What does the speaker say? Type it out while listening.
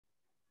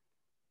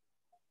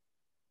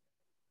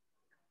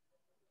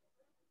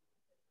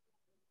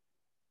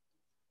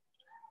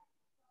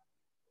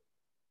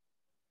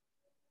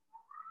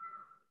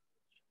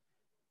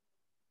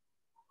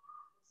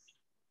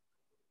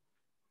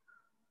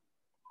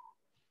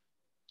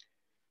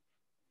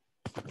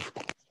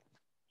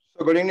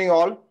Good evening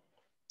all.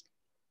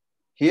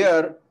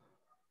 Here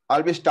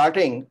I'll be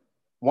starting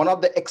one of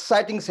the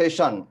exciting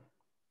session,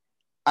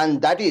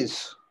 and that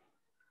is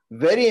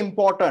very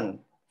important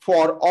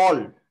for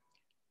all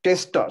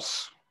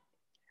testers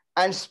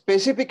and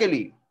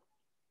specifically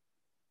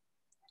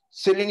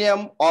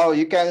Selenium, or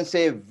you can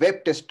say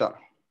web tester.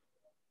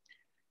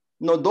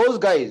 Now those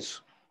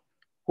guys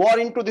who are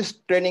into this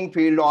training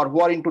field or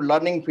who are into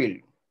learning field,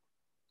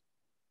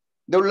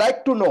 they would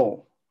like to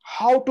know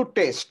how to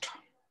test,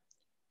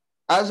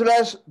 as well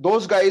as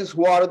those guys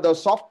who are the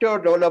software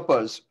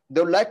developers, they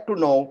would like to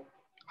know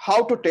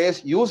how to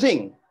test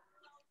using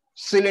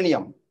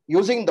Selenium,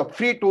 using the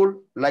free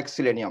tool like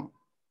Selenium.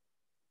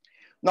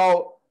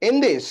 Now,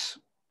 in this,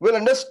 we'll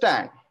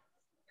understand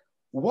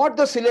what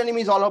the Selenium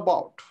is all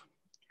about,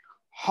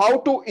 how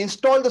to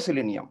install the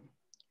Selenium,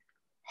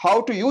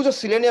 how to use a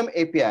Selenium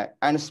API,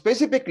 and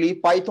specifically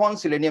Python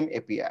Selenium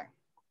API.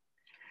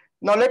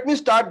 Now, let me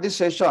start this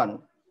session.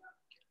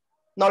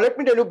 Now, let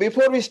me tell you,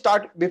 before we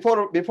start,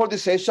 before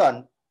this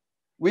session,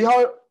 we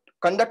have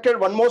conducted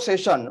one more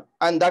session,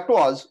 and that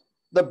was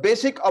the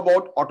basic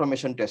about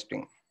automation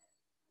testing.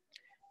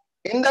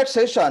 In that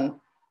session,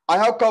 I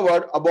have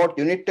covered about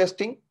unit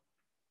testing,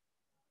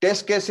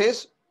 test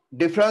cases,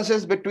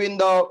 differences between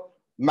the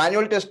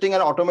manual testing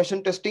and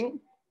automation testing,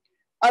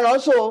 and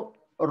also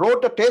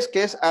wrote a test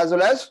case as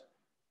well as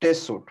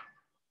test suite.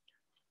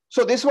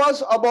 So this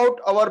was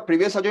about our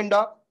previous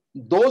agenda.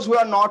 Those who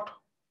are not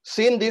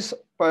seen this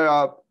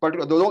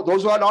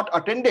those who are not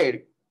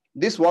attended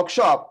this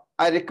workshop,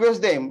 I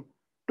request them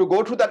to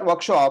go through that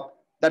workshop.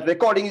 That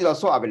recording is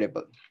also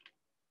available.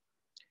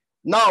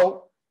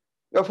 Now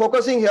we are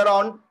focusing here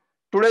on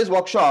today's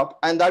workshop,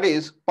 and that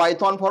is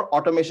Python for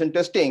automation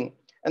testing,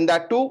 and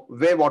that too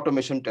web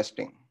automation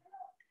testing.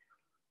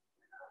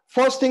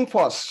 First thing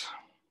first,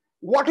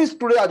 what is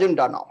today's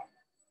agenda now?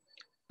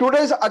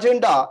 Today's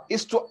agenda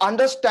is to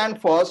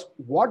understand first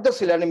what the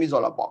Selenium is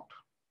all about.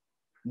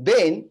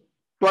 Then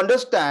to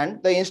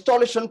understand the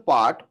installation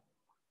part,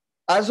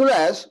 as well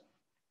as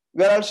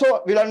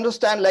we'll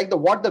understand like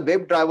what the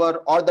web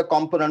driver or the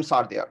components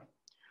are there.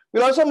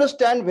 We'll also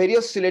understand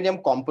various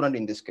Selenium component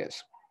in this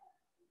case.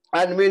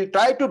 And we'll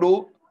try to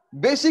do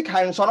basic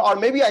hands-on, or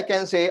maybe I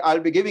can say I'll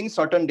be giving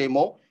certain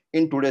demo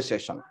in today's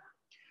session.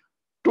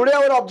 Today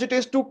our objective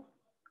is to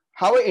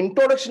have an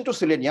introduction to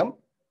Selenium.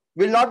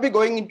 We'll not be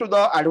going into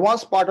the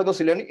advanced part of the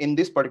Selenium in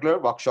this particular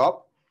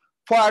workshop.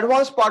 For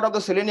advanced part of the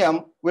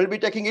Selenium, we'll be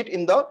taking it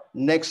in the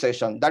next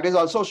session. That is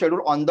also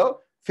scheduled on the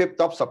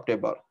 5th of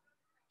September.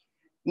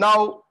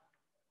 Now,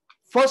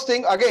 first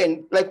thing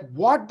again, like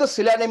what the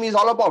Selenium is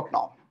all about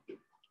now.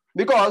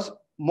 Because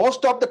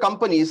most of the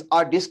companies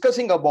are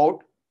discussing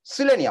about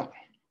Selenium.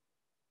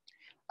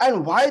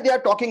 And why they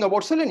are talking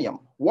about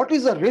Selenium? What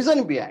is the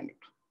reason behind it?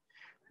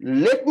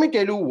 Let me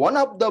tell you one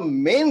of the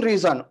main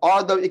reason,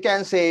 or you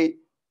can say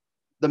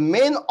the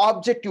main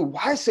objective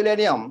why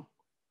Selenium.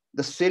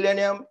 The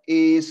Selenium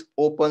is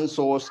open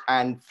source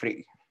and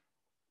free.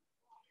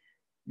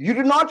 You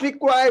do not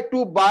require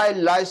to buy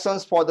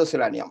license for the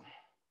Selenium.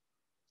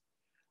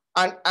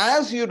 And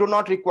as you do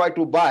not require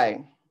to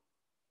buy,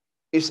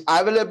 it's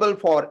available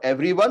for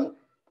everyone,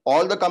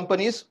 all the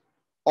companies,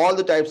 all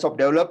the types of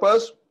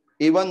developers,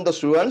 even the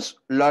students,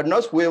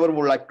 learners, whoever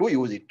would like to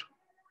use it.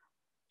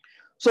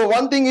 So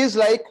one thing is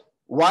like,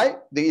 why?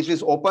 It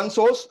is open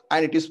source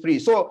and it is free.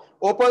 So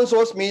open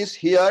source means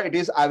here it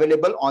is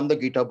available on the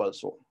GitHub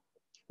also.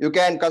 You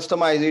can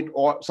customize it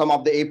or some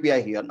of the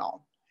API here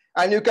now.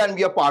 And you can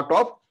be a part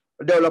of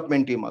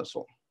development team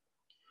also.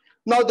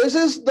 Now this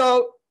is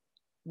the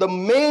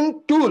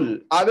main tool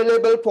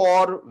available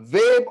for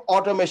web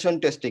automation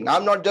testing.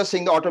 I'm not just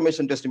saying the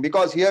automation testing,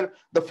 because here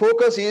the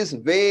focus is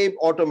web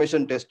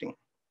automation testing.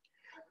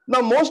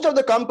 Now most of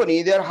the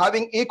company, they are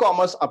having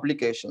e-commerce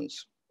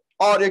applications,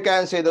 or you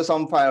can say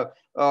some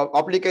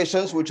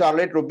applications which are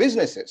related to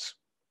businesses.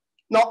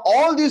 Now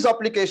all these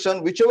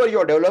applications, whichever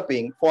you're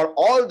developing, for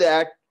all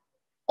that,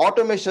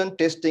 automation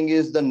testing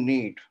is the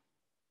need.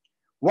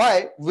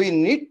 Why? We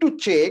need to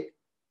check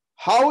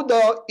how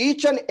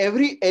each and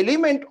every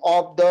element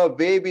of the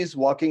web is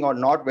working or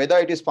not, whether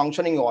it is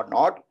functioning or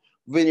not,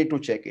 we need to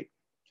check it.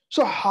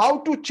 So how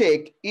to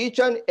check each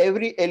and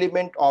every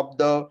element of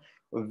the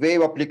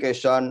web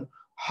application,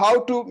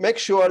 how to make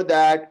sure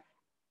that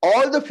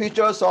all the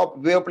features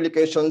of web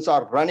applications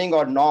are running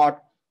or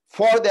not.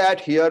 For that,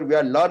 here we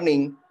are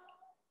learning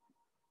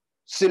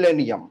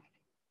Selenium,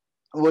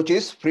 which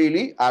is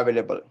freely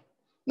available.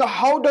 Now,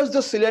 how does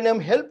the Selenium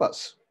help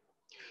us?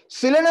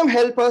 Selenium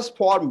helps us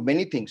for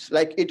many things,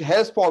 like it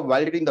helps for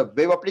validating the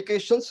web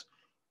applications.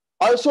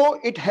 Also,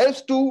 it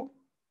helps to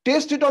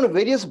test it on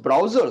various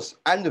browsers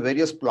and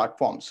various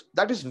platforms.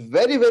 That is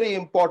very, very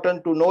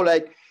important to know.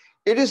 Like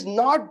it is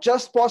not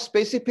just for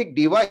specific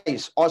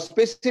device or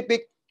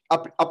specific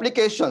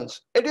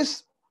applications. It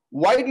is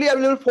widely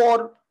available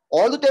for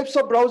all the types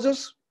of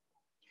browsers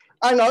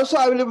and also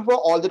available for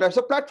all the types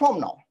of platform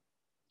now.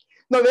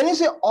 Now, when you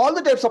say all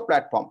the types of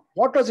platform,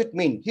 what does it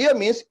mean? Here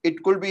means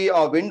it could be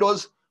a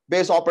Windows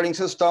based operating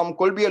system,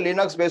 could be a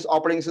Linux based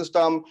operating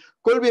system,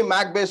 could be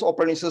Mac based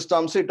operating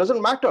system. So it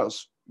doesn't matter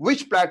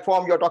which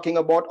platform you're talking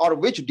about or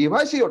which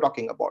device you're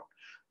talking about.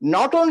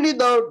 Not only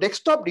the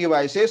desktop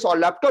devices or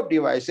laptop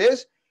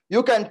devices,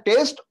 you can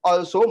test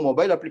also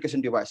mobile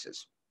application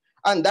devices.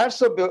 And that's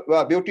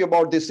the beauty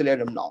about this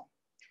Selenium now.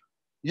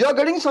 You're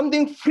getting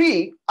something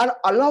free and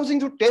allows you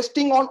to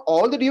testing on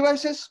all the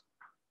devices,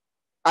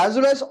 as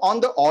well as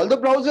on all the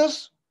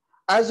browsers,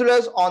 as well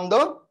as on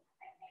the,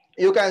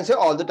 you can say,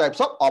 all the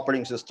types of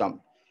operating system.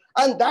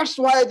 And that's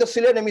why the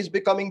Selenium is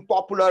becoming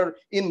popular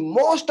in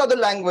most other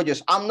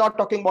languages. I'm not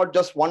talking about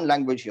just one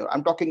language here.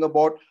 I'm talking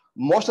about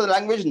most of the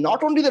language,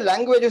 not only the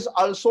languages,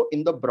 also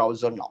in the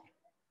browser now.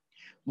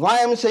 Why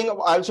I'm saying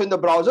also in the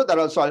browser, that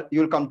also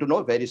you'll come to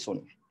know very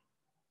soon.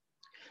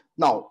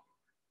 Now,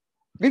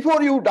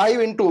 before you dive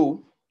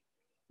into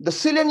the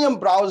Selenium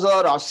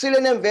browser or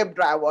Selenium Web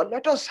Driver,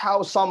 let us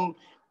have some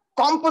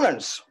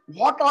components.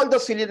 What are the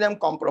Selenium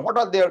components? What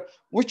are there?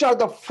 Which are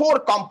the 4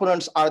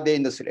 components are there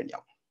in the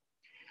Selenium?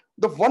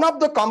 The one of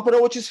the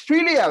component which is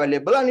freely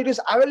available, and it is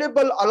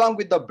available along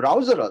with the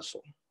browser also.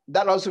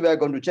 That also we are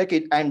going to check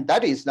it, and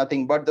that is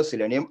nothing but the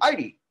Selenium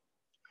IDE.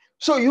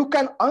 So you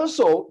can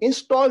also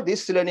install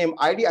this Selenium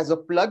IDE as a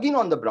plugin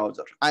on the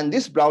browser. And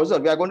this browser,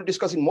 we are going to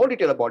discuss in more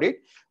detail about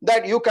it,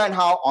 that you can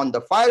have on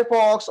the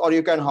Firefox or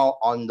you can have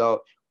on the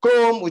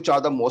Chrome, which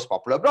are the most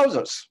popular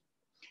browsers.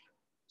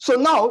 So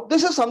now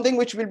this is something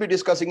which we'll be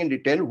discussing in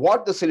detail,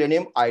 what the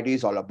Selenium IDE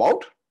is all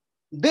about.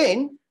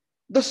 Then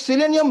the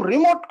Selenium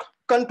remote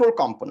control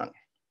component.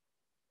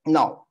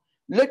 Now,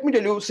 let me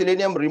tell you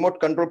Selenium remote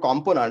control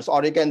components,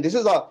 or you can, this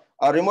is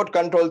a remote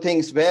control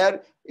things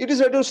where it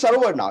is a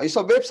server now. It's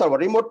a web server.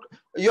 Remote,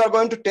 you are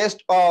going to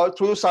test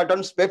through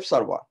certain web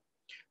server.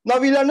 Now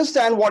we'll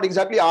understand what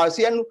exactly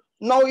RC, and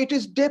now it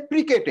is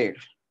deprecated.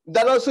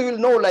 That also will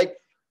know like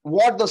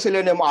what the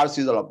Selenium RC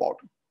is all about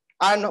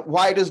and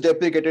why it is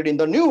deprecated in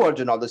the new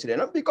version of the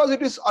Selenium, because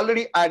it is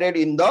already added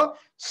in the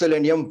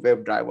Selenium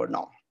Web Driver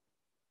now.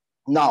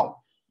 Now,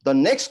 the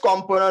next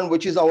component,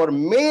 which is our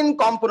main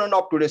component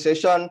of today's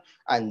session,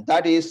 and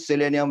that is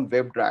Selenium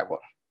Web Driver.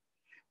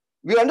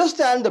 We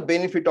understand the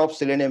benefit of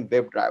Selenium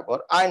Web Driver,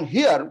 and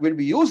here we'll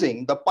be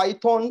using the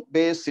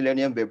Python-based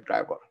Selenium Web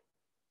Driver.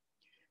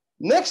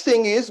 Next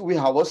thing is we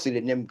have a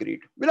Selenium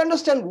Grid. We'll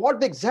understand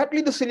what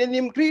exactly the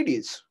Selenium Grid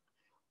is.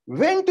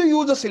 When to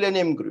use a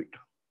Selenium Grid?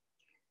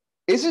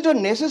 Is it a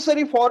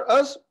necessary for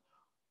us?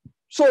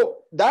 So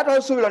that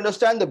also will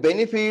understand the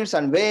benefits,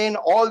 and when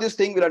all these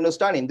things we'll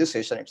understand in this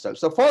session itself.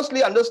 So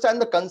firstly,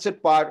 understand the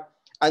concept part,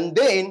 and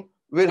then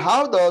we'll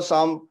have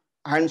some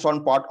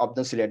hands-on part of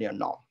the Selenium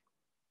now.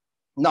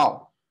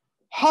 Now,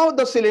 how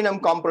the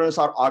Selenium components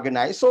are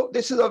organized. So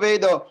this is the way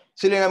the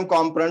Selenium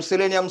components,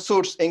 Selenium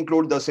suites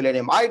include the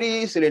Selenium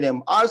IDE,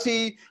 Selenium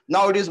RC.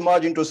 Now it is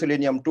merged into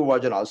Selenium 2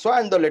 version also,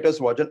 and the latest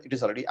version, it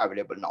is already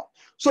available now.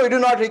 So you do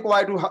not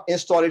require to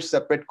install its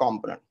separate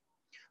component.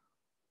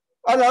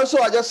 And also,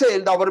 as I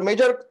said, our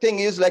major thing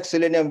is like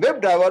Selenium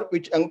Web Driver,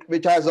 which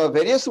has a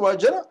various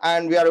version,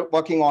 and we are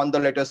working on the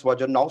latest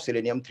version now,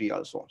 Selenium 3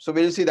 also. So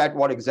we'll see that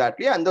what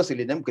exactly, and the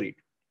Selenium Grid.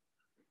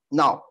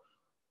 Now,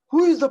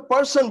 who is the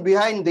person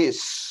behind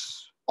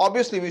this?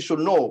 Obviously, we should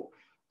know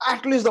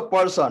at least the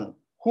person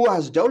who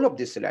has developed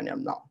this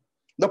Selenium now.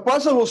 The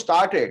person who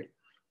started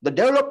the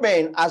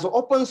development as an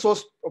open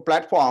source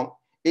platform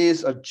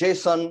is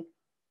Jason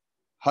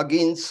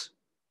Huggins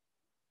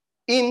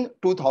in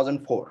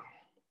 2004.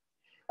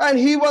 And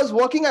he was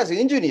working as an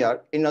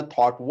engineer in a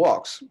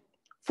ThoughtWorks.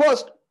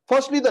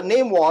 Firstly, the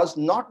name was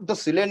not the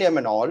Selenium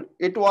and all.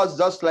 It was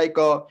just like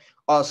a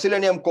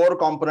Selenium core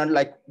component,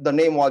 like the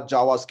name was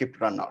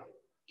JavaScript runner.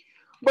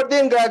 But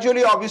then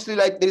gradually, obviously,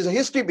 like there is a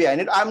history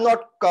behind it. I'm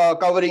not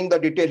covering the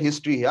detailed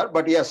history here,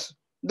 but yes,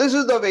 this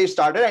is the way it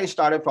started, and it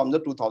started from the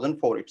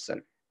 2004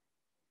 itself.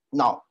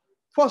 Now,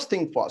 first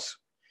thing first.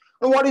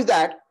 And what is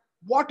that?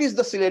 What is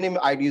the Selenium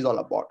IDE is all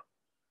about?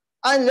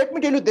 And let me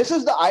tell you, this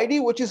is the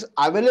IDE which is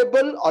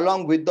available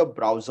along with the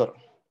browser.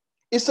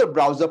 It's a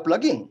browser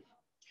plugin.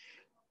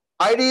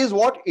 IDE is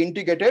what?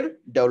 Integrated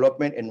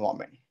Development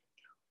Environment.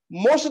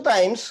 Most of the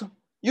times,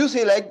 you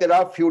see like there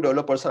are few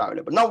developers are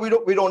available. Now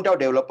we don't have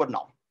developer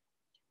now.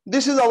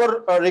 This is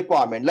our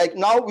requirement. Like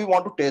now we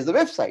want to test the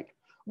website,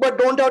 but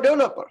don't have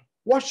developer.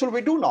 What should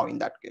we do now in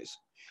that case?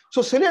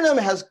 So Selenium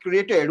has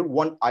created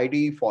one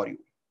IDE for you.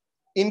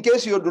 In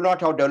case you do not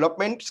have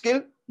development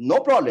skill, no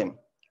problem.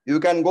 You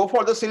can go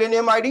for the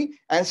Selenium IDE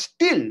and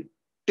still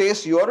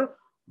test your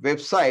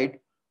website.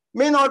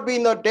 May not be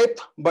in the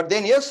depth, but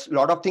then yes, a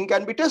lot of things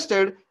can be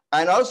tested,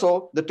 and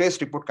also the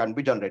test report can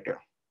be generated.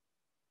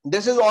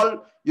 This is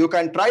all. You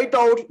can try it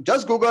out.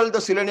 Just Google the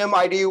Selenium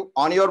IDE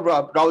on your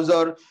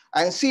browser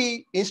and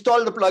see,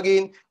 install the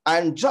plugin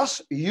and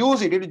just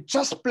use it. It is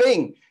just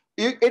playing.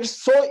 It's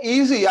so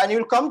easy, and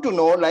you'll come to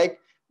know like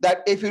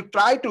that if you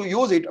try to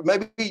use it,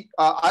 maybe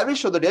I will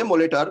show the demo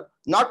later,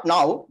 not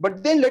now,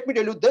 but then let me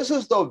tell you, this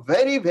is the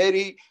very,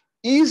 very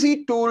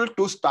easy tool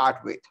to start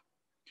with.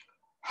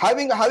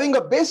 having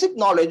a basic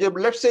knowledge.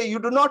 Let's say you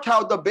do not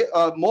have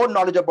the more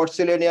knowledge about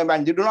Selenium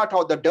and you do not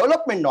have the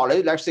development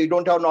knowledge. Let's say you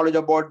don't have knowledge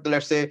about,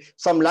 let's say,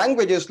 some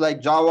languages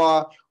like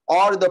Java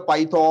or the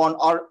Python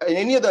or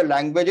any other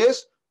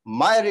languages.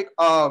 My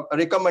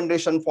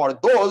recommendation for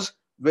those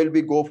will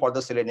be go for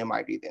the Selenium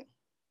IDE then,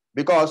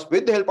 because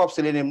with the help of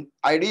Selenium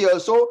IDE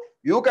also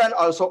you can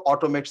also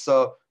automate,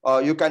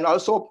 you can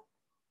also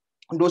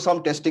do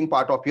some testing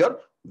part of your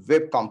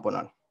web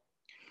component.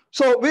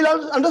 So we'll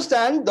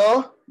understand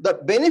the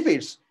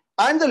benefits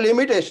and the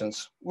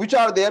limitations which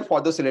are there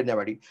for the Selenium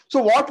IDE.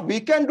 So what we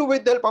can do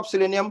with the help of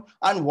Selenium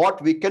and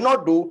what we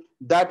cannot do,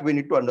 that we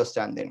need to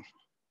understand then.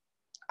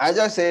 As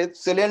I said,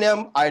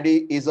 Selenium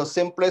IDE is the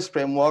simplest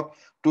framework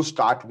to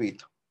start with.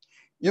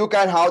 You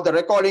can have the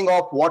recording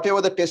of whatever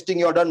the testing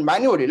you have done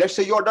manually. Let's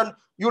say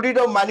you did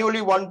a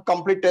manually one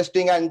complete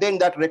testing, and then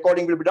that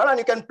recording will be done and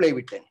you can play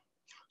with it.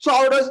 So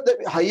how does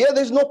here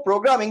there's no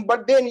programming,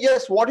 but then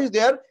yes, what is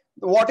there?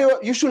 Whatever,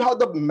 you should have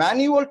the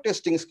manual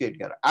testing skill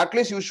here. At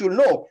least you should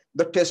know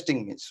the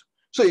testing means.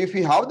 So if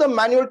you have the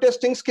manual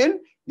testing skill,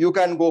 you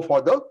can go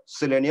for the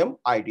Selenium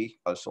IDE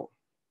also.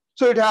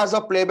 So it has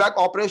a playback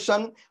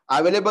operation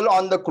available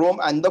on the Chrome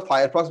and the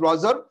Firefox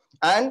browser,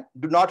 and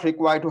do not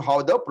require to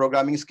have the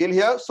programming skill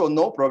here. So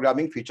no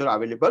programming feature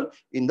available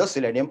in the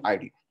Selenium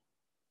IDE.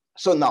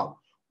 So now,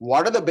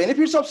 what are the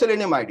benefits of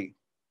Selenium IDE?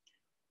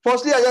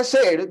 Firstly, as I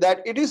said,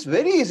 that it is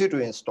very easy to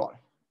install.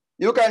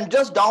 You can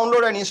just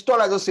download and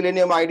install as a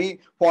Selenium IDE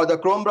for the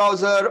Chrome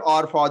browser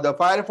or for the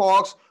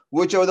Firefox,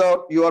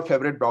 whichever your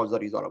favorite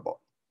browser is all about.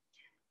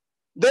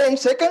 Then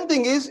second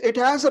thing is it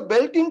has a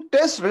built-in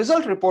test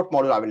result report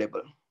module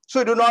available. So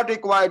you do not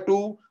require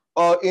to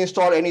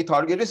install any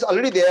third. It is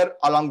already there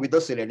along with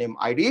the Selenium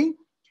IDE,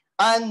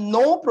 and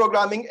no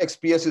programming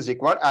experience is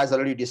required as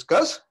already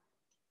discussed.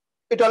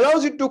 It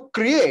allows you to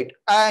create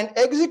and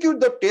execute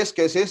the test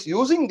cases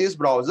using this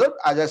browser.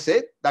 As I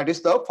said, that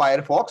is the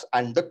Firefox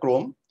and the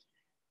Chrome.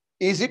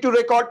 Easy to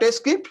record test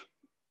script.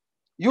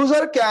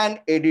 User can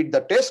edit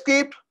the test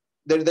script.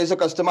 There is a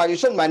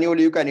customization,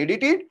 manually you can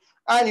edit it,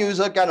 and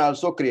user can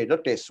also create a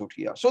test suite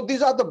here. So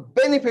these are the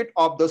benefit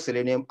of the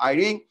Selenium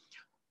IDE.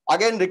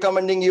 Again,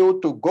 recommending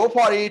you to go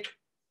for it,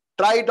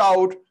 try it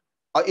out.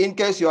 In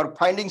case you are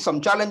finding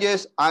some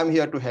challenges, I'm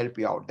here to help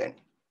you out then.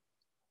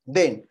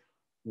 Then,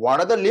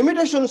 what are the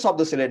limitations of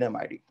the Selenium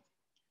IDE?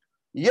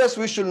 Yes,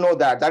 we should know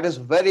that. That is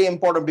very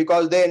important,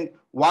 because then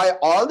why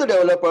all the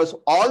developers,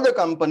 all the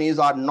companies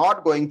are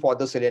not going for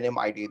the Selenium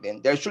IDE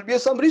then? There should be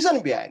some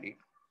reason behind it.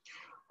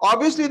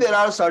 Obviously, there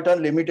are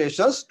certain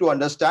limitations to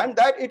understand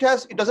that it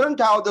doesn't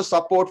have the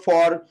support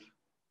for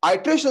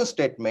iteration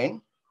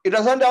statement. It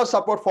doesn't have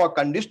support for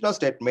conditional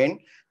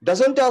statement,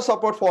 doesn't have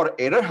support for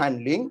error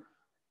handling,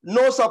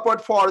 no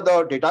support for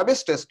the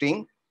database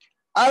testing,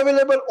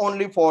 available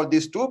only for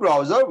these two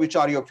browsers, which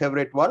are your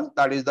favorite one,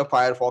 that is the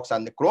Firefox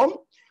and the Chrome,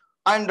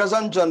 and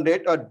doesn't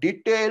generate a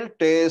detailed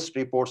test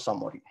report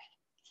summary.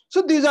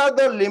 So these are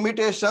the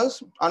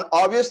limitations. And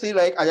obviously,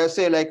 like as I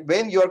say, like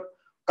when your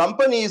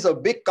company is a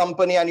big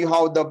company and you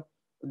have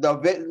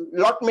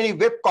the many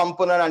web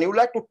component and you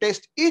like to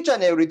test each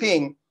and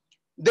everything,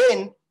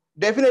 then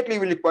definitely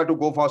will require to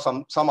go for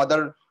some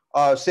other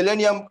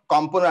Selenium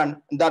component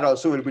that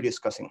also will be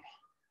discussing.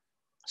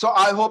 So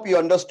I hope you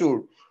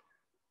understood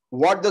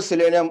what the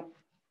Selenium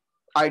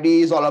IDE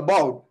is all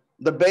about,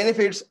 the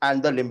benefits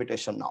and the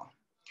limitation now.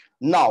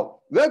 Now,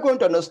 we're going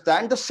to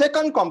understand the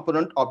second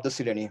component of the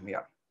Selenium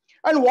here.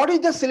 And what is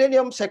the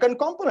Selenium second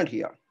component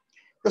here?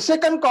 The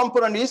second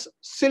component is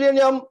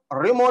Selenium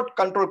Remote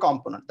Control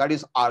Component, that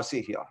is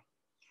RC here.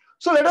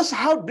 So let us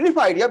have brief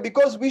idea,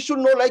 because we should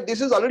know like this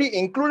is already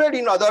included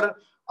in other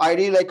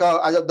IDE like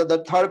as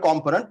the third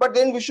component, but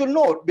then we should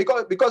know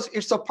because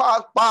it's a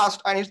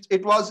past and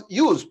it was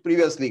used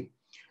previously.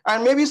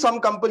 And maybe some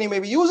company may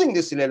be using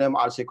this Selenium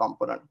RC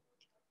component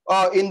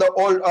in the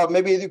old,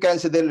 maybe you can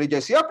say the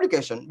legacy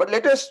application. But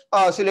latest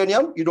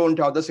Selenium, you don't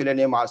have the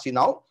Selenium RC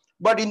now.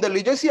 But in the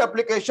legacy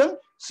application,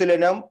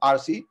 Selenium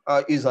RC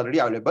is already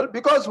available.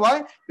 Because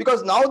why?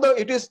 Because now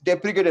it is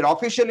deprecated.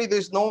 Officially,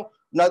 there's no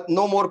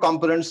more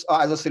components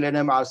as a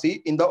Selenium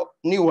RC in the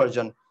new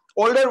version.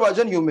 Older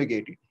version, you may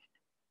get it.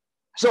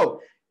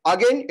 So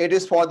again, it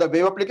is for the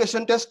web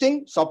application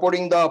testing,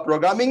 supporting the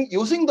programming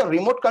using the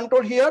remote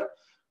control here,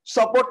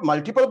 support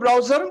multiple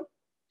browser.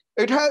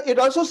 It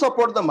also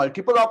supports the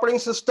multiple operating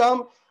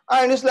system,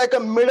 and it's like a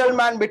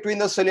middleman between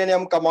the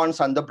Selenium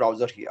commands and the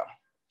browser here.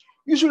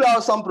 You should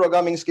have some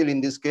programming skill in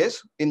this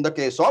case, in the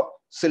case of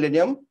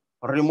Selenium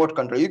remote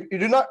control. It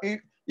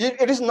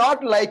is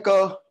not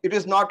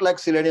like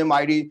Selenium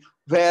IDE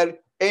where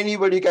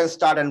anybody can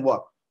start and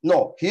work.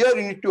 No, here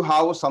you need to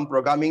have some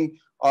programming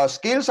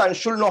skills and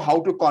should know how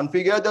to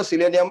configure the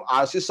Selenium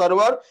RC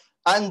server,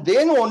 and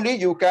then only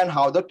you can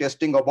have the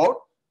testing about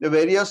the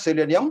various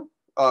Selenium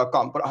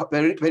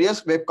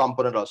various web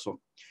component also.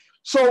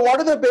 So what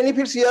are the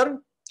benefits here?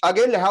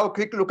 Again, have a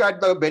quick look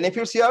at the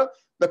benefits here.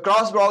 The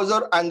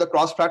cross-browser and the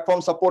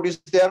cross-platform support is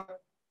there.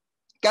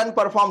 Can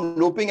perform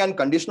looping and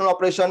conditional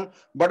operation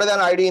better than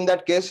IDE in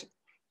that case.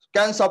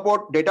 Can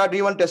support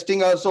data-driven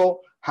testing also.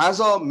 has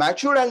a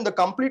mature and the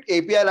complete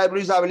API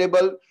libraries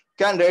available,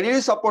 can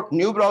readily support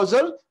new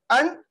browser,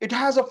 and it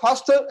has a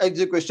faster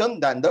execution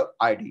than the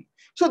IDE.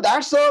 So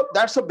that's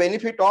a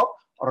benefit of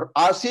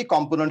RC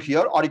component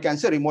here, or you can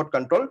say remote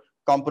control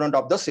component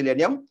of the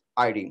Selenium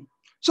IDE.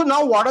 So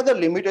now what are the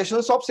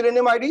limitations of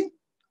Selenium IDE?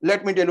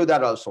 Let me tell you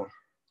that also.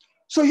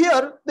 So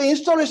here the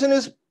installation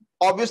is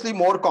obviously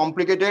more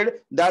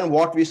complicated than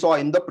what we saw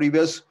in the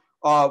previous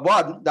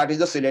one, that is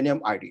the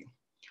Selenium IDE.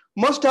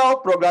 Must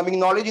have programming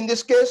knowledge in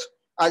this case.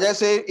 As I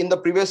say in the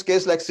previous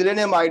case, like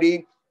Selenium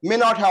IDE may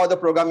not have the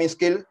programming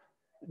skill.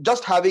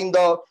 Just having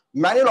the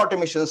manual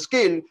automation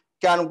skill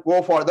can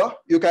go for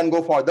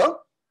the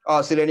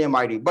Selenium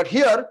IDE. But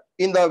here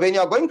when you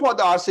are going for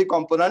the RC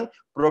component,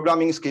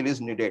 programming skill is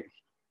needed.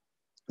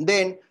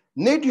 Then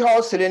need to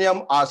have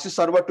Selenium RC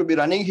server to be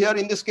running here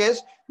in this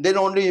case. Then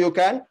only you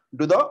can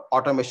do the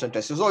automation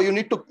testing. So you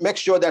need to make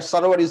sure that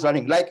server is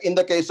running. Like in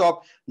the case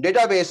of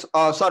database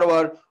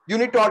server, you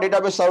need to have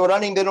database server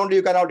running. Then only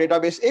you can have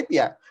database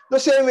API. The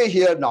same way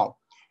here now.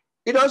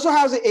 It also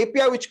has an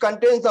API which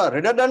contains the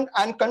redundant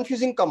and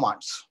confusing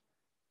commands.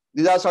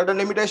 These are certain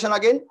limitations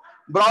again.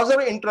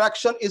 Browser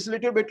interaction is a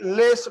little bit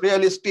less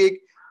realistic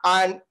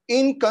and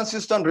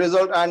inconsistent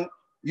result and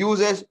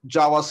uses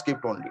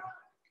JavaScript only.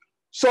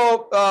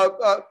 So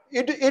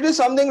it is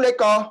something like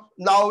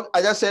now,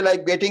 as I say,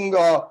 like getting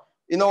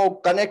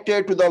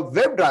connected to the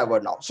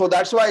WebDriver now. So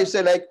that's why I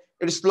say like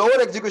it is slower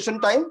execution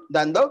time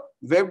than the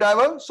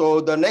WebDriver.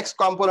 So the next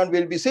component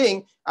we'll be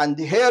seeing, and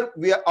here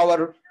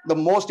the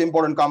most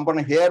important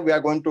component here we are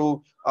going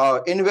to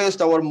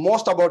invest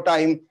most of our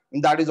time,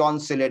 and that is on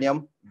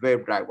Selenium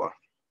Web Driver.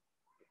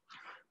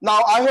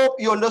 Now I hope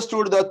you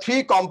understood the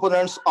three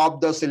components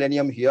of the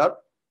Selenium here.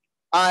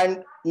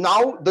 And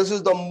now this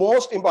is the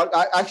most important,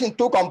 actually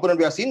two components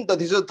we have seen, that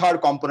this is the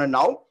third component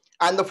now.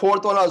 And the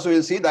fourth one also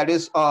you'll see, that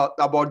is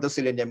about the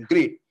Selenium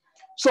Grid.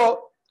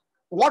 So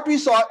what we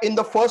saw in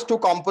the first two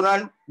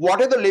components,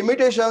 what are the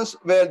limitations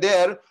were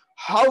there,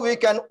 how we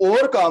can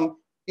overcome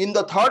in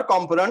the third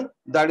component,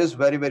 that is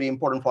very, very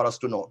important for us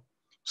to know.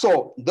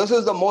 So this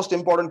is the most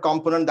important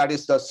component, that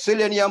is the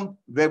Selenium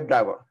Web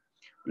Driver.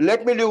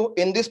 Let me do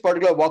in this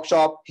particular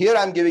workshop, here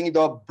I'm giving you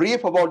the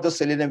brief about the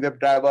Selenium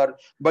Web Driver,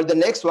 but the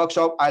next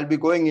workshop, I'll be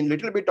going in a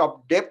little bit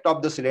of depth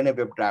of the Selenium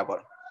Web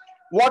Driver.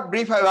 What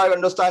brief have I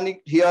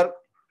understanding here?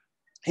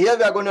 Here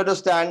we are going to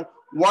understand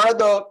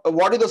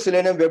what is the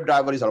Selenium Web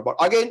Driver is all about.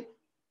 Again,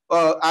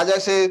 as I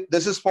say,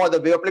 this is for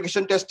the web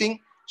application testing.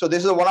 So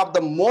this is one of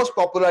the most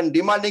popular and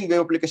demanding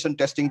web application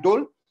testing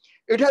tool.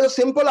 It has a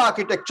simple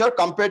architecture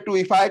compared to,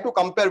 if I had to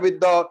compare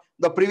with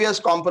the previous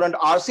component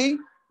RC,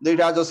 it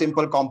has a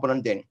simple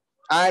component then.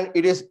 And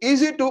it is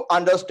easy to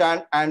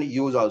understand and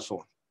use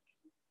also.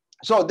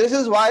 So this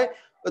is why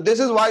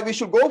we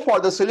should go for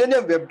the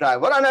Selenium Web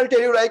Driver. And I'll tell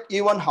you like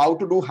even how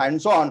to do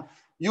hands-on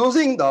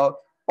using the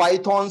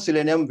Python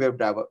Selenium Web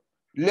Driver.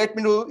 Let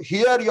me know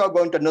here you are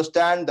going to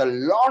understand the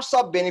lots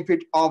of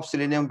benefit of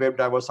Selenium Web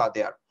Drivers are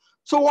there.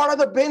 So what are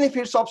the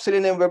benefits of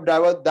Selenium Web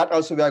Driver? That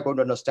also we are going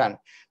to understand.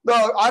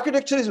 The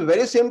architecture is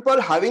very simple.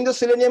 Having the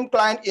Selenium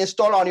client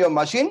installed on your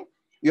machine,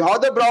 you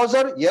have the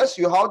browser. Yes,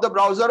 you have the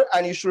browser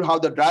and you should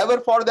have the driver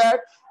for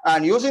that.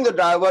 And using the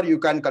driver, you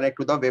can connect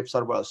to the web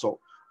server also.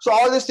 So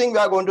all these things we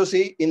are going to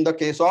see in the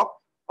case of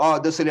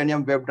the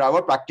Selenium Web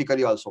Driver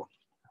practically also.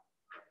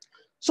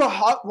 So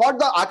what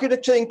the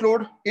architecture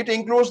include? It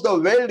includes the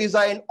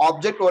well-designed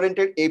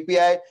object-oriented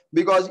API,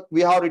 because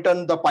we have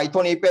written the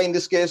Python API in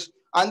this case,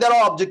 and they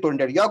are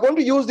object-oriented. You are going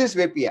to use this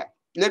API.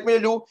 Let me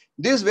do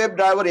this web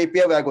driver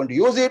API. We are going to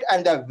use it,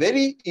 and they are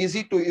very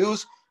easy to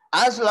use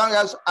as long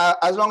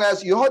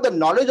as you have the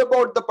knowledge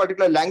about the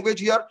particular language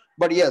here.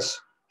 But yes,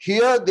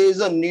 here there is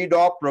a need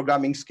of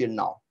programming skill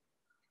now.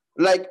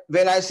 Like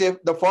when I say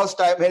the first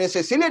time, when I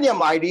say Selenium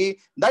IDE,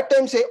 that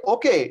time say,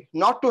 okay,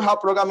 not to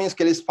have programming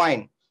skill is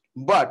fine.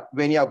 But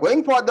when you are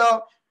going for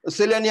the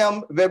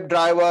Selenium Web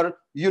Driver,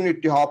 you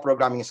need to have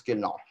programming skill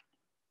now.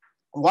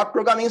 What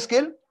programming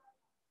skill?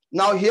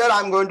 Now here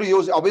I'm going to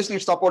use, obviously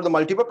it supports the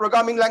multiple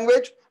programming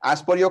language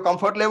as per your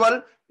comfort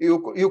level. You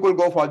could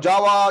go for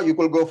Java, you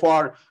could go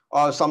for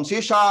some C#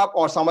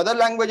 or some other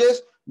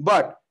languages.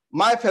 But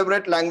my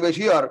favorite language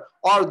here,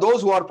 or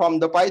those who are from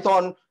the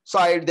Python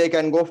side, they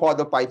can go for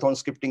the Python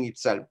scripting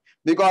itself.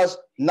 Because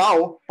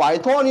now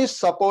Python is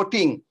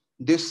supporting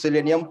this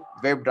Selenium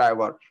Web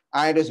Driver.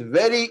 And it is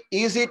very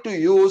easy to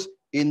use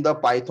in the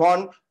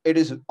Python. It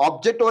is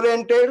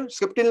object-oriented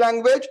scripting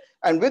language.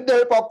 And with the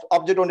help of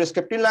object-oriented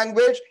scripting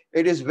language,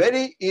 it is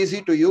very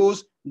easy to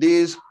use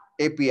this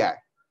API.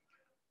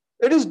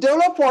 It is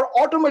developed for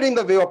automating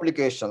the web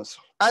applications.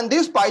 And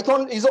this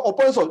Python is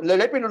open source.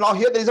 Let me know now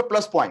here, there is a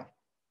plus point.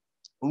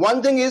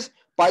 One thing is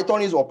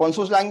Python is open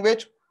source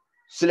language.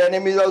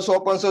 Selenium is also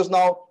open source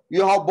now.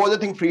 You have both the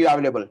things free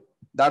available.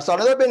 That's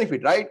another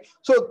benefit, right?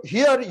 So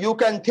here you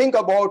can think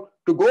about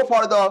to go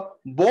for the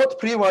both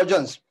free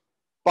versions.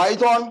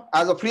 Python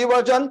as a free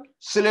version,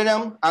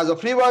 Selenium as a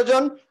free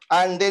version,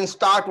 and then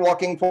start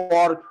working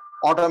for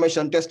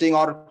automation testing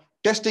or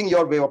testing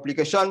your web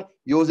application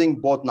using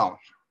both now.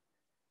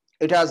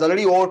 It has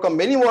already overcome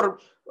many more.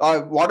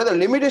 What are the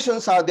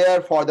limitations are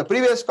there for the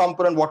previous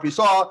component, what we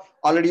saw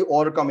already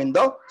overcome in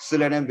the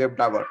Selenium Web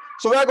Driver.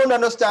 So we are going to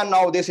understand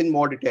now this in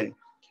more detail.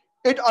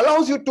 It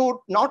allows you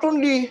to not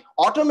only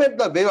automate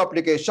the web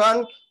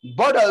application,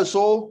 but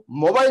also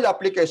mobile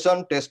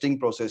application testing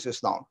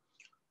processes now.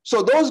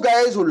 So those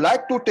guys who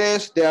like to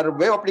test their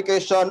web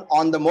application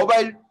on the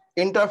mobile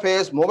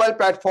interface, mobile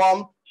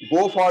platform,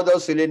 go for the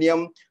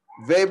Selenium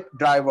Web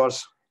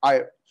Drivers.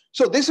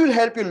 So this will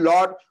help you a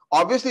lot.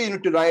 Obviously,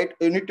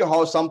 you need to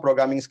have some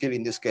programming skill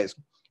in this case.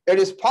 It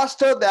is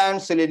faster than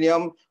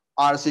Selenium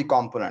RC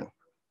component.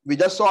 We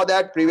just saw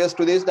that previous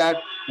to this, that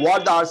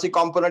what the RC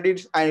component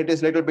is, and it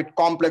is a little bit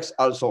complex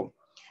also.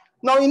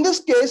 Now, in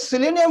this case,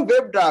 Selenium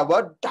Web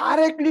Driver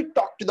directly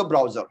talk to the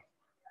browser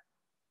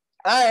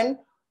and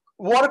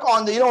work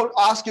on the,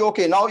 ask you,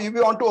 okay, now if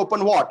you want to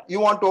open what? You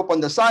want to open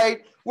the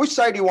site, which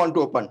site you want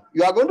to open?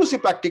 You are going to see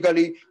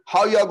practically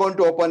how you are going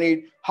to open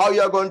it, how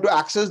you are going to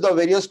access the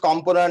various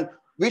component,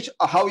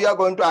 how you are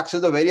going to access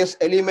the various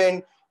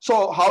element.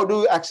 So how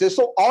do you access?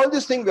 So all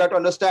these things we have to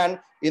understand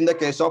in the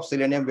case of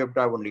Selenium Web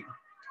Driver only.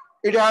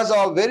 It has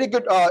a very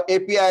good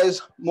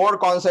APIs, more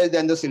concise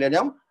than the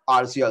Selenium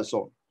RC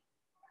also.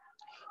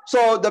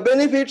 So the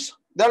benefits,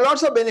 there are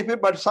lots of benefits,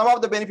 but some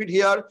of the benefit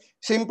here,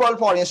 simple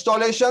for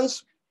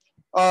installations,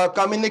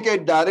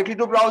 communicate directly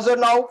to browser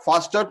now,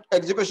 faster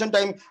execution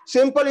time,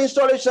 simple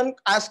installation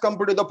as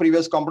compared to the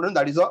previous component,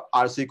 that is a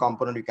RC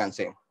component, you can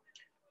say.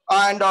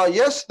 And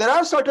yes, there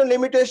are certain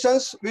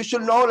limitations. We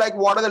should know, like,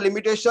 what are the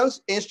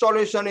limitations.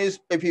 Installation is,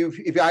 if you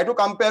had to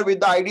compare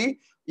with the IDE,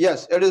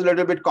 yes, it is a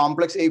little bit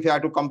complex if you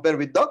had to compare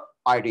with the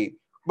IDE.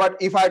 But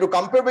if I had to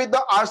compare with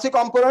the RC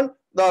component,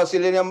 the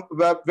Selenium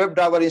Web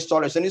Driver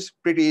installation is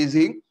pretty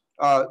easy.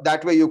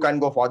 That way you can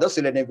go for the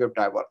Selenium Web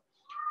Driver.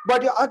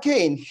 But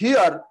again,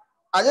 here,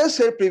 as I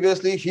said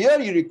previously, here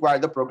you require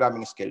the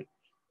programming skill,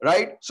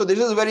 right? So this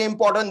is very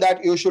important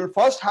that you should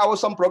first have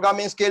some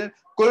programming skill.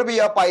 Could be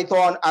a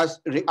Python, as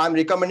I'm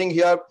recommending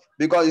here,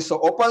 because it's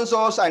open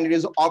source and it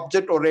is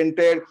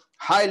object-oriented,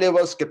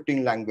 high-level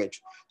scripting language.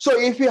 So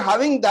if you're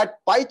having that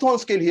Python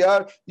skill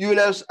here, you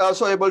will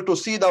also able to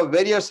see the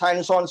various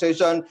hands-on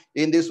session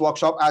in this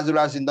workshop as well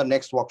as in the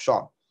next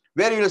workshop,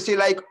 where you will see,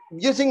 like,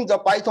 using the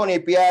Python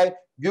API,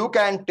 you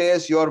can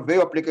test your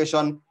web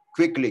application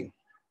quickly.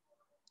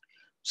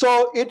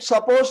 So it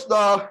supports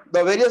the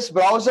various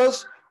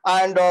browsers,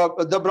 and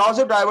the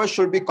browser driver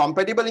should be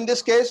compatible in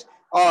this case.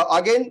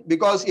 Again,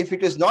 because if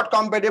it is not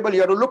compatible, you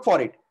have to look for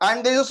it,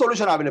 and there is a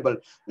solution available.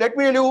 Let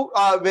me tell you,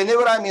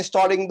 whenever I'm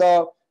installing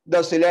the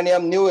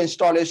Selenium, new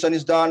installation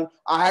is done,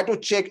 I had to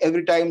check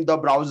every time the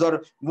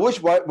browser, which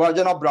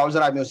version of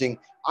browser I'm using.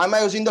 Am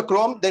I using the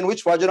Chrome? Then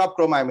which version of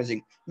Chrome I'm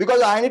using?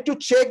 Because I need to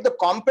check the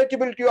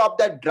compatibility of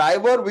that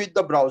driver with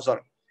the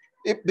browser.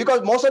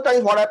 Because most of the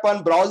time what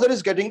happens, browser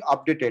is getting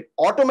updated,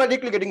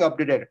 automatically getting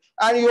updated,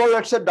 and you,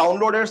 let's say,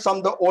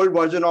 downloaded the old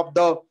version of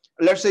the,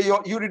 let's say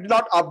you did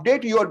not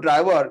update your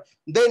driver,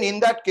 then in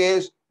that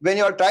case, when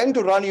you are trying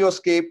to run your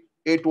script,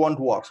 it won't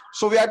work.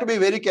 So we have to be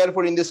very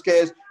careful in this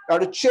case. You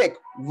have to check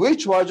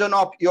which version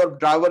of your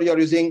driver you're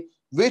using,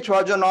 which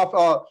version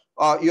of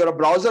your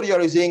browser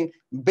you're using.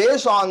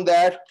 Based on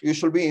that, you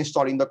should be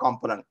installing the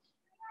component.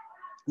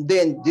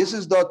 Then this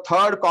is the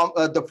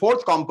the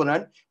fourth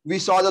component. We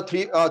saw the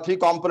three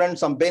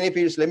components, some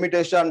benefits,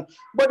 limitation,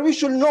 but we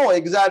should know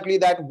exactly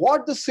that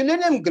what the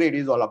Selenium Grid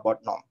is all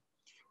about now.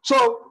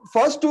 So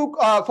first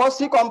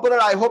three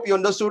components, I hope you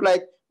understood.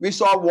 Like, we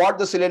saw what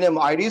the Selenium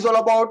IDE is all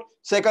about.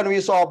 Second,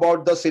 we saw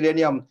about the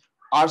Selenium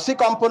RC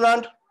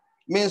component,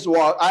 means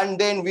what, and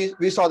then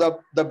we saw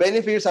the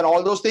benefits and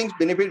all those things,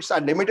 benefits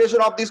and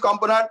limitation of this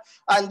component.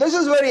 And this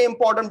is very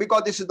important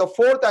because this is the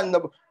fourth and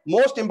the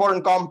most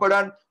important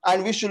component,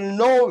 and we should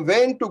know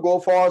when to go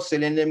for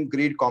Selenium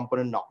Grid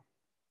component now.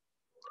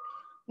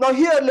 Now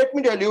here, let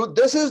me tell you,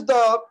 this is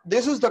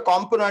the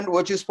component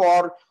which is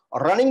for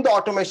running the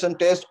automation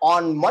test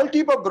on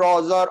multiple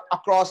browser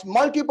across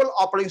multiple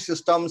operating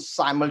systems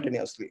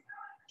simultaneously.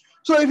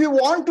 So if you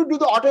want to do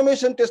the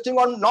automation testing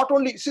on not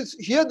only, since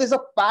here there's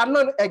a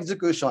parallel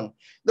execution,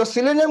 the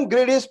Selenium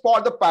Grid is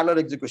for the parallel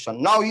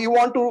execution. Now you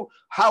want to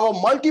have a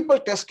multiple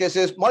test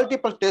cases,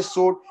 multiple test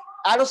suite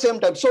at the same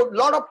time. So a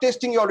lot of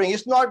testing you're doing.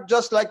 It's not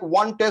just like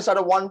one test at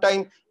a one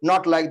time,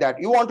 not like that.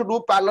 You want to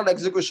do parallel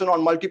execution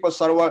on multiple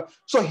server.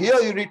 So here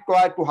you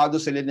require to have the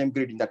Selenium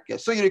Grid in that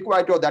case. So you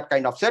require to have that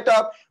kind of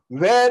setup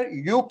where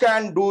you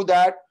can do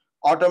that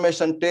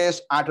automation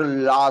test at a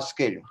large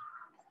scale.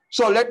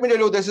 So let me tell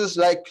you, this is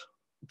like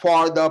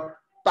for the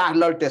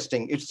parallel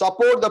testing. It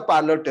supports the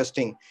parallel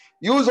testing.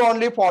 Use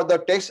only for the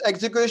text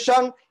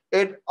execution.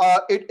 It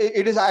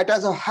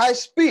has a high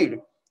speed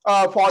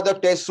for the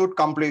test suite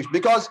complete.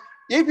 Because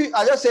if you,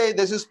 as I say,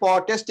 this is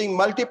for testing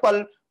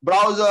multiple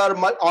browser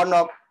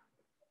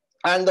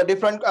and the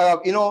different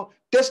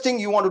testing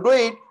you want to do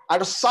it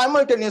at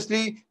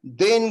simultaneously,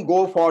 then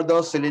go for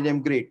the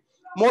Selenium Grid.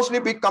 Mostly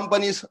big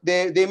companies,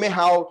 they may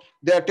have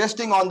their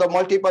testing on the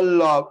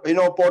multiple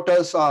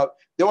portals.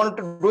 They want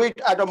to do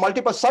it at a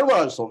multiple server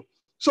also.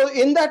 So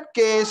in that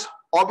case,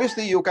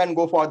 obviously you can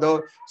go for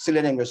the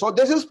Selenium Grid. So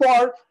this is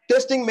for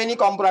testing many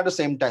components at the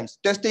same time.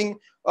 Testing,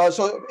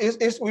 so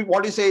is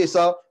what you say is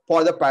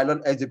for the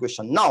parallel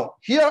execution. Now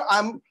here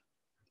I'm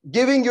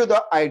giving you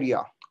the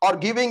idea or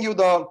giving you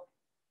the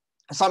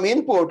some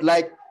input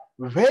like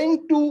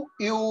when to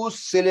use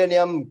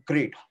Selenium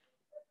Grid.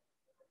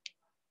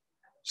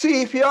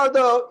 See, if you are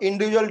the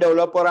individual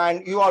developer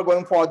and you are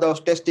going for the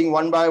testing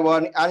one by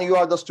one and you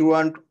are the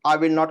student, I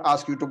will not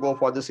ask you to go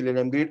for the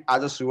Selenium Grid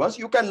as a student.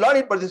 You can learn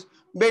it, but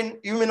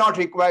you may not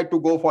require to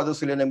go for the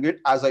Selenium Grid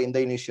as in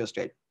the initial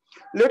stage.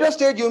 Later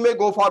stage you may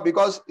go for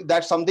because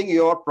that's something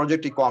your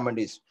project requirement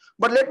is.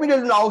 But let me tell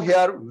you now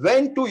here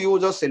when to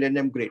use a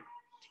Selenium Grid.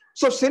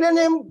 So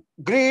Selenium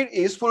Grid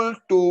is useful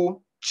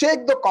to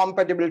check the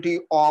compatibility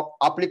of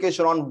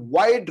application on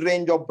wide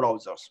range of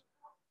browsers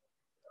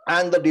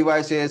and the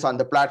devices on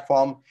the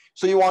platform.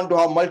 So you want to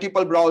have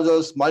multiple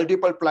browsers,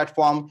 multiple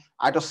platform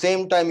at the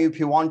same time. If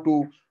you want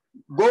to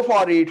go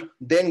for it,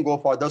 then go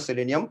for the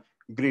Selenium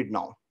Grid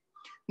now.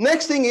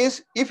 Next thing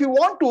is, if you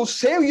want to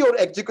save your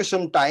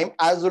execution time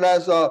as well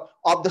as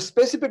of the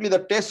specifically the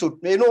test suite,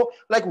 you know,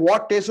 like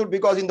what test suite,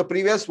 because in the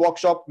previous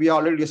workshop, we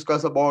already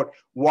discussed about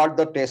what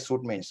the test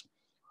suite means.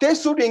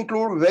 Test suite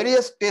include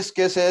various test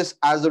cases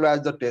as well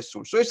as the test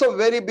suite. So it's a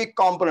very big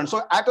component.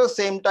 So at the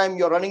same time,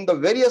 you're running the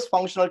various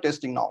functional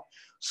testing now.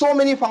 So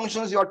many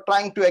functions you're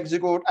trying to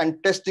execute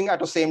and testing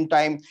at the same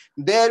time.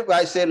 There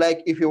I say,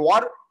 like, if you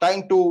are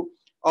trying to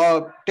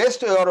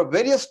test your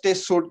various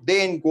test suite,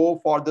 then go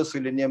for the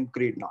Selenium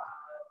Grid now.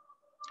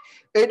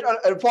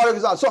 For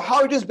example, so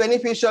how it is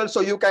beneficial?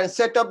 So you can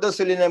set up the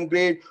Selenium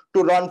Grid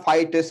to run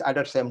 5 tests at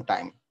the same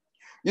time.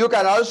 You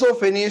can also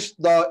finish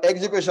the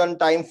execution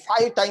time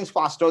 5 times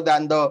faster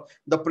than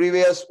the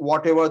previous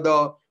whatever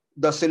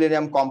the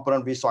Selenium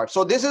component we saw.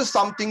 So this is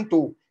something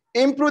to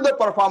improve the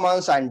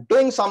performance and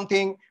doing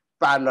something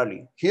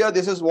parallelly. Here,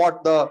 this is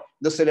what the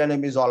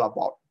Selenium is all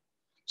about.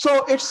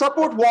 So it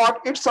supports what?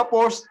 It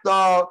supports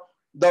the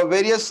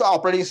various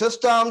operating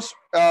systems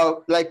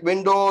like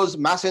Windows,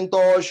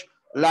 Macintosh,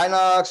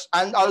 Linux,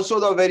 and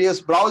also the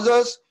various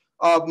browsers,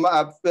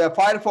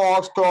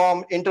 Firefox,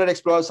 Chrome, Internet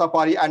Explorer,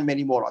 Safari, and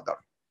many more other.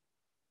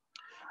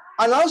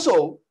 And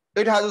also,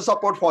 it has a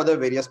support for the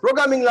various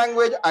programming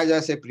language, as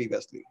I said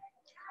previously.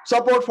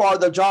 Support for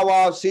the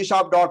Java, C#,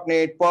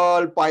 .NET,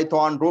 Perl,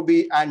 Python,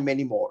 Ruby, and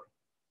many more.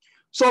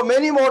 So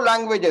many more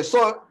languages.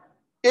 So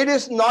it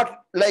is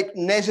not like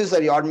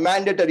necessary or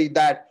mandatory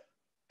that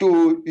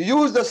to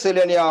use the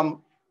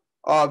Selenium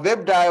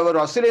Web Driver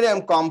or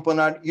Selenium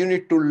component, you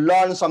need to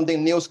learn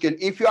something new skill.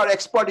 If you are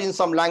expert in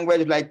some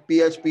language like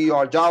PHP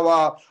or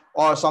Java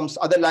or some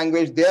other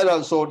language, there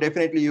also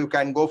definitely you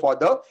can go for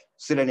the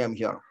Selenium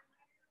here.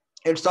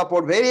 It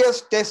supports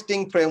various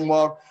testing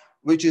framework,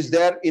 which is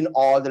there in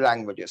all the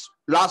languages.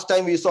 Last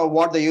time we saw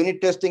what the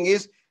unit testing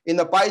is. In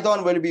the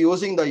Python, we'll be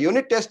using the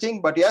unit testing,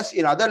 but yes,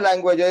 in other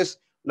languages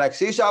like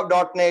C#,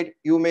 .NET,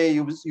 you may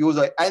use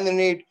a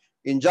NUnit,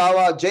 in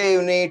Java,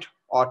 JUnit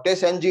or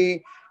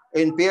TestNG,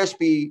 in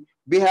PHP,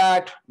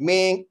 Behat,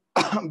 Ming,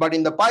 but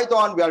in the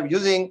Python, we are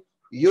using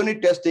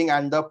unit testing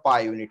and the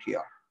PyUnit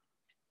here.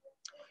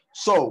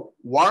 So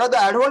what are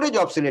the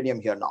advantages of Selenium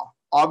here now?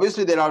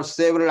 Obviously, there are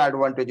several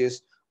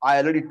advantages. I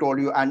already told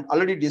you and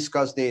already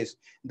discussed this,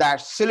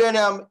 that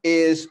Selenium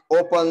is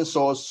open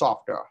source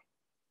software.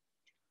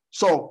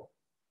 So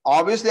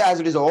obviously, as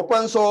it is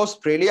open source,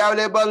 freely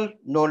available,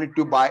 no need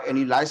to buy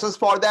any license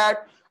for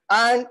that,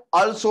 and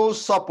also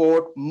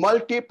support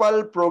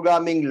multiple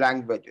programming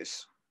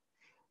languages.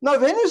 Now,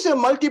 when you say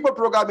multiple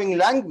programming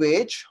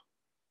language,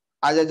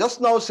 as I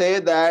just now say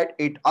that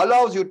it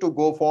allows you to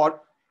go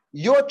for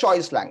your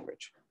choice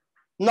language.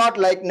 Not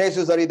like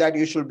necessary that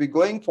you should be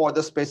going for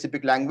the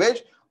specific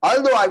language,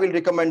 although I will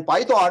recommend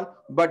Python,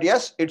 but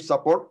yes, it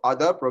supports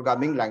other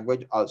programming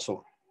language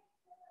also.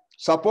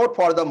 Support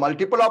for the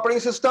multiple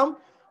operating system,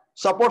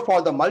 support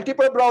for the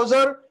multiple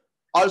browser,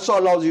 also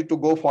allows you to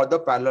go for the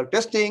parallel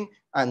testing,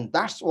 and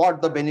that's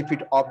what the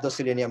benefit of the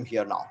Selenium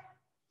here now.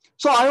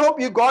 So I hope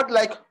you got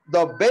like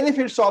the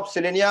benefits of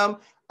Selenium,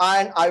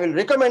 and I will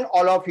recommend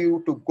all of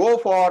you to go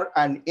for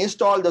and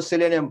install the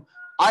Selenium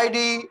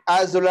IDE,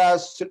 as well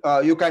as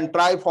you can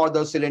try for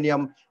the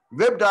Selenium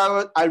Web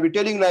Driver. I'll be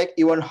telling like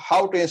even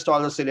how to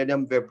install the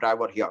Selenium Web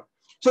Driver here.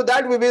 So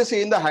that we will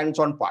see in the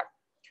hands-on part.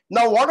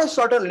 Now, what are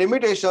certain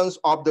limitations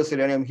of the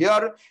Selenium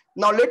here?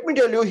 Now, let me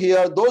tell you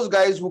here, those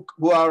guys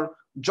who are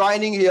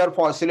joining here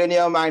for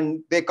Selenium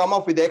and they come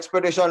up with the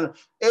expectation,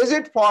 is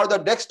it for the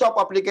desktop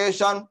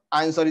application?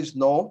 Answer is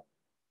no.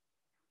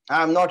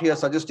 I'm not here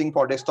suggesting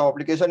for desktop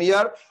application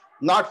here,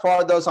 not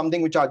for the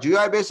something which are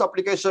GUI-based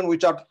application,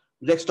 which are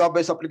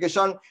desktop-based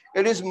application.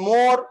 It is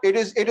more, it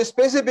is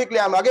specifically,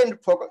 I'm again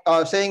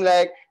saying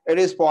like it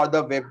is for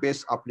the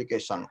web-based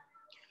application.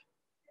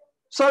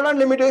 Certain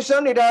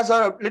limitation, it has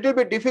a little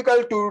bit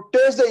difficult to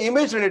test the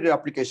image-related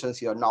applications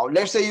here. Now,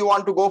 let's say you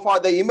want to go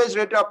for the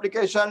image-related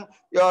application,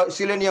 your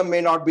Selenium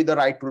may not be the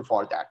right tool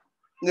for that.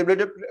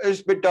 It's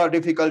a bit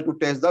difficult to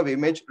test the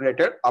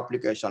image-related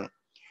application.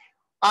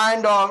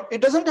 And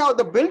it doesn't have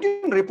the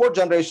built-in report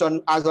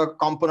generation as a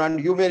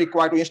component. You may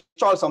require to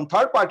install some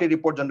third-party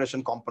report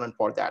generation component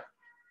for that,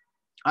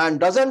 and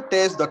doesn't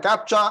test the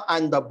CAPTCHA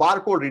and the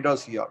barcode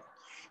readers here.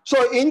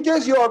 So in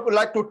case you would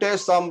like to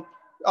test some,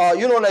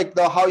 like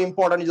how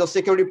important is the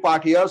security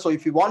part here. So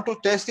if you want to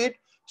test it,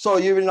 so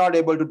you will not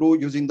able to do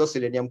using the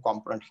Selenium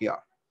component here.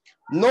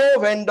 No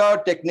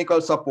vendor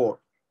technical support.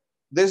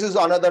 This is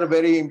another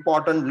very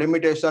important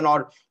limitation,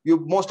 or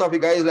most of you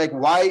guys like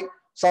why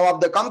some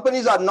of the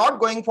companies are not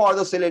going for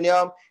the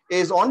Selenium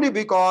is only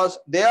because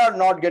they are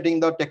not getting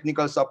the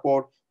technical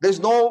support. There's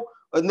no,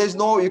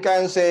 you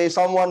can say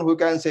someone who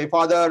can say,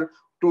 father,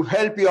 to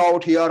help you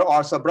out here,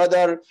 or say,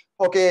 brother,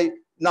 okay,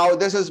 now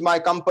this is my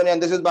company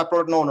and this is my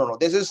product. No.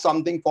 This is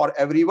something for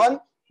everyone.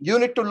 You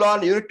need to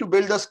learn, you need to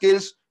build the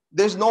skills.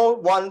 There's no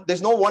one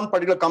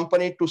particular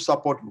company to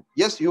support you.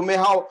 Yes, you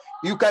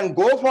can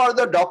go for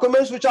the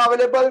documents which are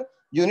available.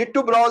 You need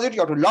to browse it, you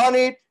have to learn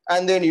it,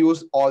 and then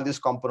use all this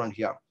component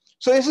here.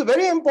 So this is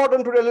very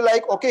important to really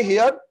like, okay,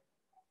 here,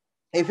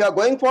 if you are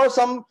going for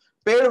some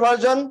paid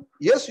version,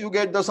 yes, you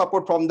get the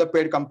support from the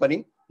paid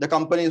company, the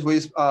companies who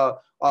is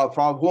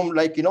from whom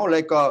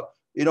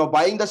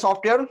buying the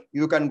software,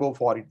 you can go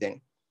for it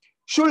then.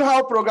 Should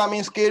have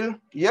programming skill.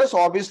 Yes,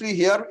 obviously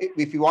here,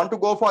 if you want to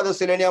go for the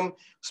Selenium,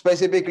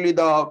 specifically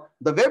the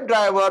web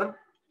driver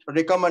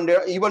recommended,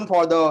 even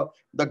for the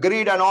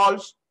grid and all,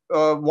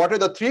 what are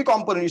the three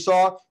components you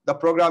saw, the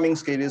programming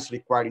skill is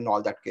required in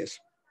all that case.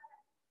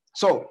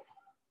 So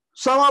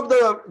some of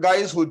the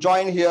guys who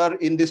join here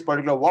in this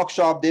particular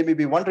workshop, they may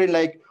be wondering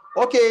like,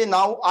 okay,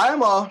 now I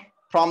am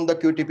from the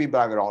QTP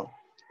background.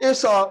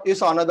 It's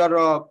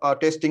another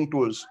testing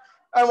tools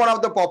and one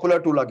of the popular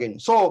tool again.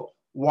 So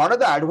what are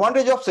the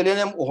advantages of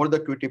Selenium over the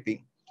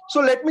QTP? So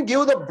let me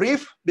give the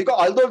brief, because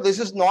although this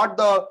is not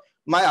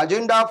my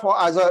agenda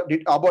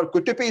about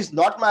QTP is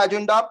not my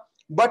agenda,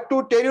 but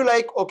to tell you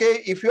like,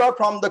 okay, if you are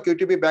from the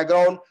QTP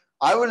background,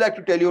 I would like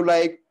to tell you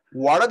like,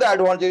 what are the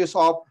advantages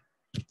of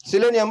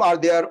Selenium are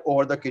there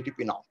over the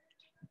QTP now.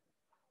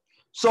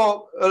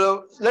 So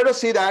let us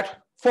see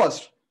that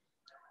first.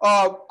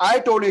 I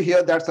told you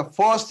here that's the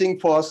first thing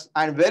first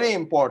and very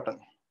important,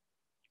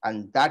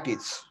 and that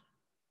is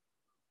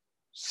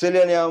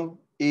Selenium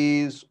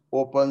is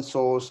open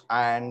source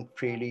and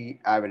freely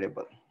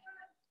available.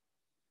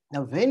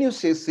 Now, when you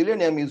say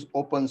Selenium is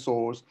open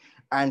source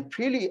and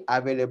freely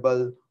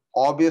available,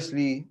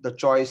 obviously the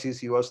choice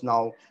is yours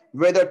now,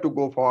 whether to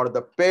go for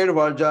the paid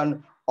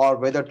version or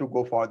whether to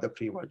go for the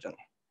free version.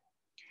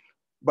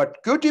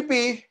 But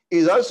QTP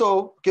is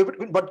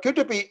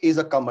QTP is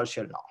a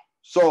commercial now.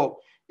 So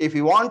if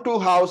you want to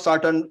have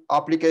certain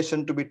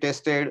application to be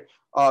tested,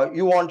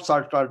 you want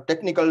certain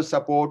technical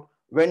support,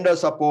 vendor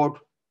support,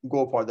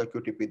 go for the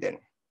QTP then.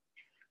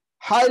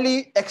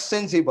 Highly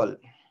extensible.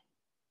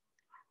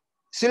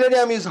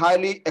 Selenium is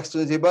highly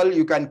extensible.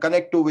 You can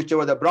connect to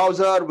whichever the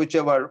browser,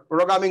 whichever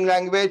programming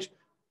language.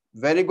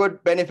 Very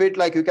good benefit,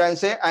 like you can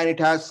say, and it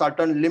has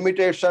certain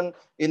limitation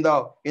in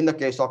the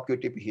case of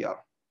QTP here.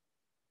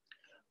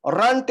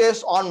 Run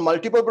tests on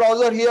multiple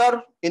browser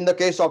here in the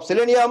case of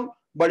Selenium,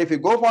 but if you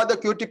go for the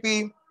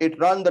QTP, it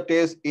runs the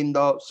test in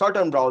the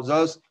certain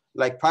browsers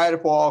like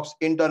Firefox,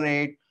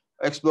 Internet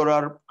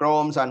Explorer,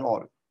 Chromes, and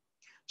all.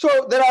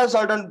 So there are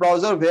certain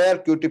browsers where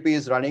QTP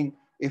is running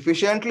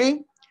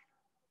efficiently.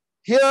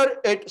 Here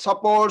it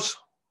supports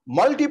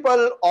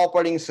multiple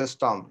operating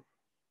systems.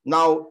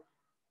 Now,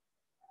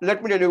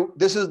 let me tell you,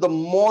 this is the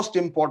most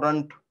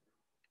important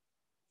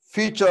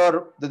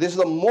feature. This is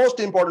the most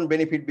important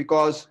benefit,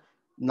 because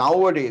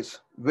nowadays,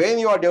 when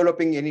you are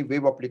developing any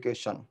web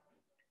application,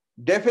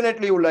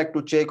 definitely you would like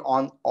to check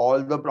on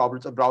all the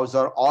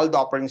browser, all the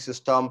operating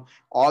system,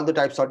 all the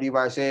types of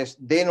devices.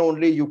 Then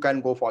only you can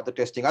go for the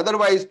testing.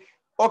 Otherwise,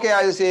 okay,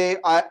 I'll say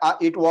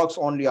it works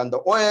only on the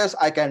OS.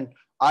 I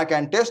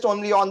can test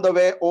only on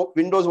the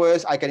Windows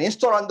OS. I can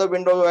install on the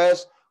Windows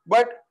OS,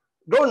 but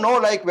don't know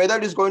like whether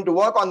it is going to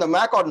work on the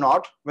Mac or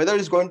not, whether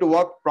it's going to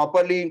work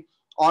properly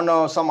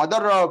on some other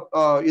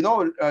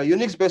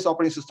Unix-based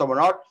operating system or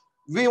not.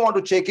 We want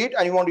to check it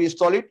and we want to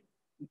install it.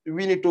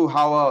 We need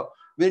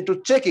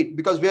to check it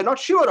because we are not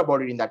sure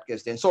about it in that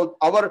case then. So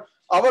our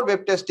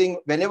web testing,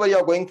 whenever you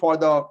are going for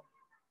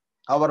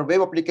our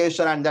web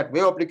application, and that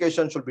web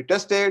application should be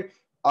tested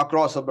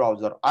across a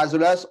browser as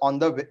well as on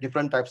the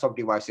different types of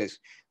devices.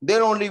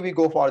 Then only we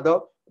go for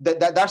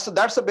that's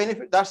the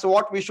benefit. That's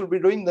what we should be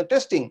doing the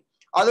testing.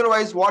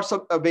 Otherwise, what's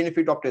a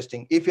benefit of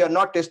testing if you are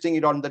not testing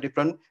it on the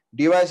different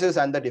devices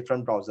and the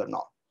different browser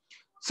now?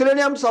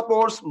 Selenium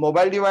supports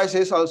mobile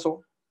devices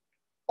also.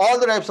 All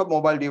the types of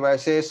mobile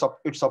devices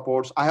it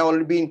supports. I have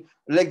already been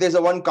like there's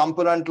a one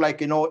component like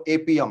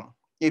APM.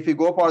 If you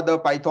go for the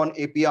Python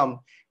APM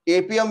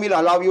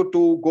will allow you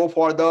to go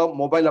for the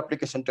mobile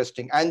application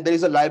testing, and there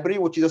is a library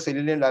which is a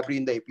Selenium library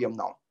in the APM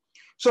now.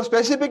 So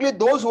specifically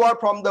those who are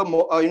from the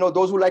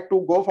those who like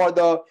to go for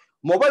the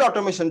mobile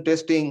automation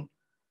testing,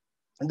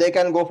 they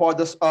can go for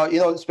this,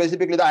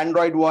 specifically the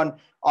Android one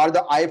or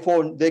the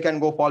iPhone, they can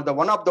go for the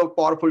one of the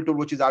powerful tool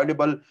which is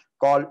available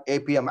called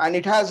APM. And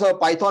it has a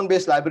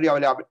Python-based library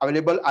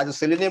available as a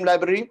Selenium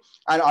library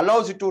and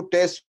allows you to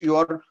test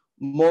your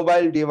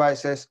mobile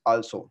devices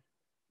also.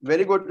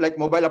 Very good, like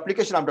mobile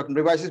application. I'm talking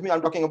devices,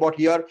 I'm talking about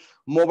here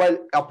mobile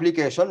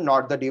application,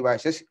 not the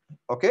devices.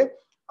 Okay,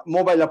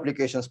 mobile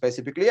application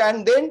specifically,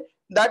 and then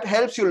that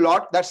helps you a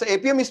lot. That's the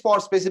APM is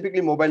for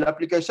specifically mobile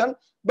application.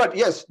 But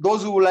yes,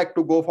 those who would like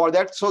to go for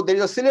that, so there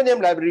is a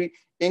Selenium library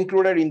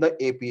included in the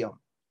APM.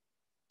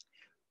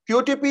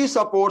 QTP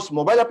supports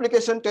mobile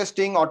application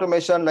testing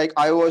automation like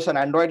iOS and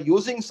Android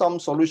using some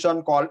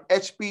solution called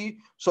HP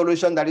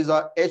solution, that is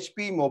a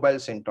HP Mobile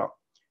Center.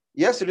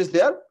 Yes, it is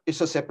there.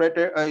 It's a separate,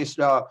 it's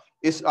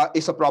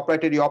a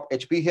proprietary of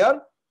HP here.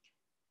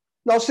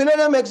 Now,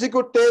 Selenium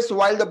execute tests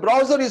while the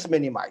browser is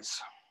minimized.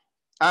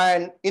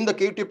 And in the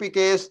QTP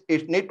case,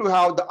 it need to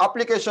have the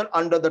application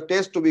under the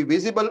test to be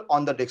visible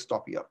on the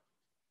desktop here.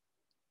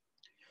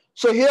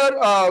 So here,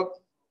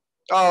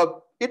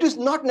 it is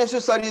not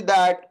necessary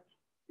that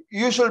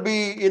you should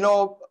be,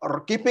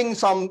 keeping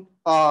some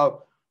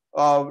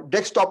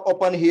desktop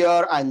open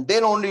here and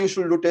then only you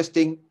should do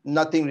testing.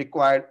 Nothing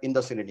required in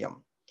the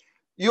Selenium.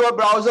 Your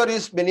browser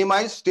is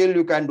minimized, still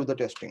you can do the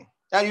testing.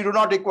 And you do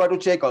not require to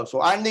check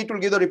also. And it will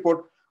give the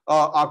report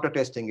after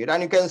testing it.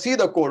 And you can see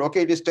the code,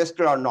 okay, it is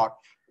tested or not.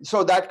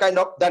 So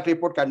that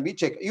report can be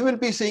checked. You will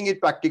be seeing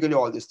it practically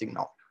all this thing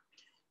now.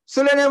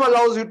 Selenium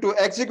allows you to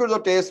execute the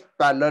test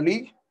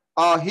parallelly.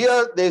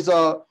 Here there's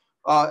a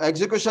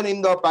execution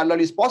in the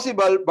parallel is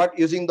possible, but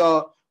using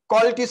the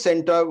quality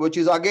center, which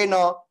is again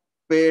a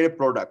paid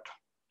product.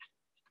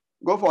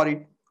 Go for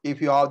it.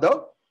 If you have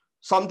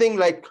something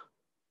like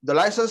the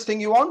license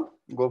thing you want,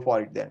 go for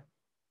it then.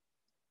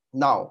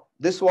 Now,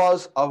 this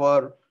was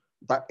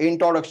the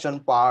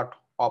introduction part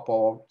of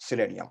our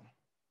Selenium.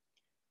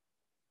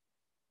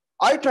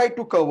 I tried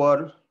to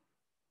cover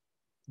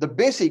the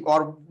basic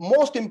or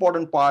most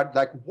important part,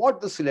 like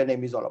what the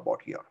Selenium is all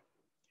about here.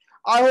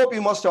 I hope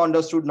you must have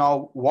understood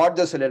now what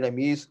the Selenium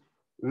is,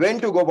 when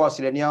to go for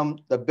Selenium,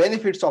 the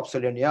benefits of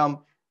Selenium,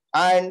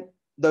 and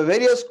the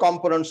various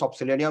components of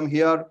Selenium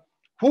here,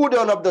 who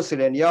developed the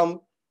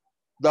Selenium,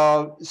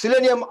 the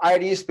Selenium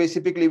IDE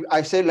specifically.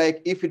 I say,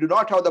 like, if you do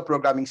not have the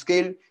programming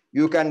skill,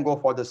 you can go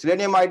for the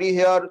Selenium IDE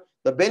here,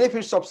 the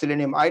benefits of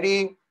Selenium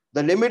IDE,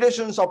 the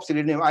limitations of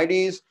Selenium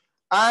IDEs,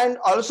 and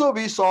also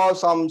we saw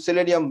some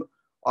Selenium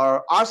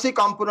RC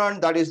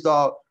component, that is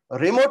the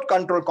remote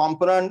control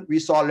component. We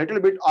saw a little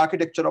bit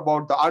architecture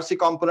about the RC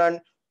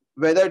component,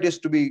 whether you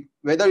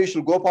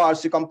should go for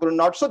RC component or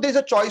not. So there's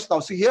a choice now.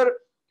 See here,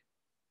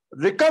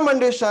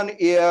 recommendation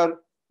here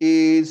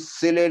is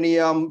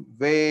Selenium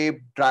Web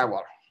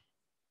Driver.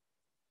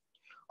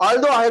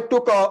 Although I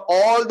took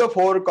all the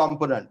four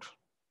component,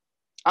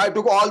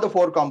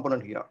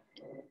 here,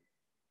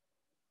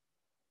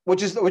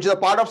 which is a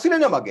part of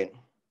Selenium again.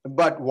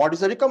 But what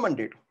is the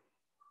recommended?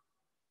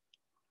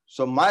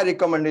 So my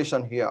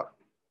recommendation here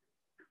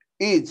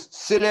is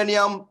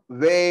Selenium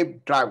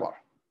Web Driver.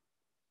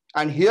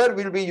 And here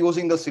we'll be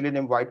using the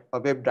Selenium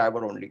Web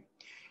Driver only.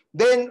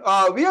 Then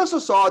we also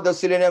saw the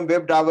Selenium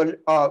Web Driver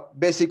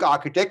basic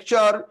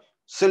architecture,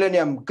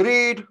 Selenium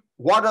Grid.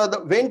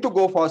 When to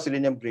go for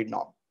Selenium Grid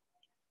now?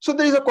 So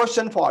there is a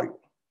question for you.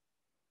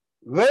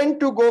 When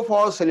to go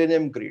for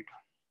Selenium Grid?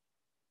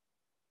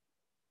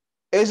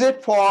 Is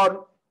it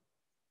for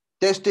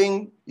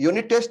testing,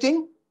 unit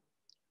testing,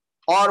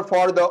 or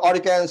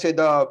you can say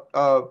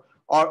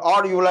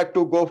or you like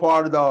to go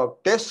for the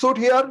test suite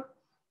here?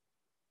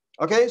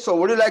 Okay, so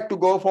would you like to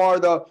go for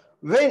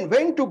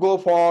when to go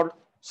for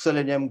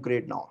Selenium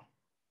Grid now?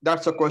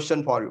 That's a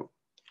question for you.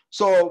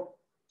 So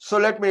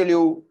let me tell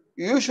you,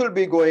 you should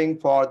be going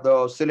for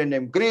the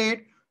Selenium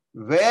Grid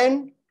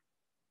when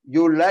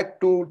you like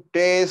to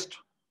test,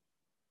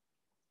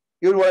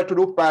 you like to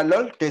do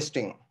parallel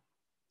testing,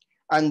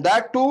 and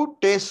that too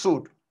test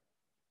suite.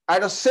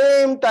 At the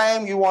same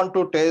time, you want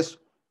to test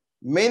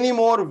many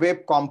more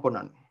web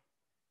components,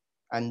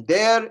 and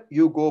there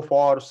you go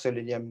for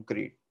Selenium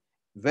Grid.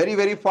 Very,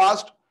 very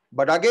fast.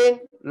 But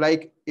again,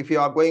 like if you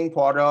are going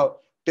for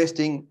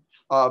testing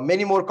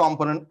many more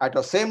components at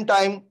the same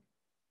time,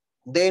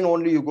 then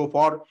only you go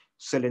for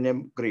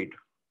Selenium Grid.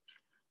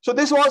 So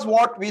this was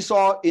what we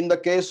saw in the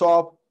case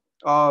of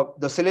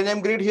the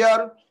Selenium Grid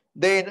here.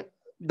 Then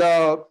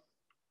the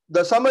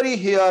summary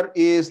here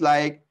is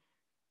like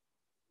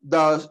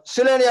the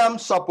Selenium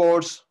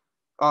supports,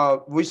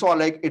 we saw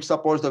like it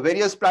supports the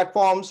various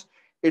platforms,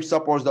 it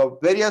supports the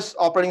various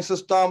operating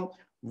system,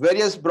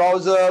 various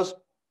browsers,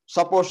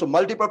 supports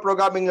multiple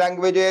programming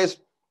languages.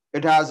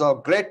 It has a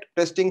great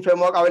testing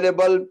framework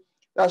available.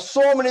 There are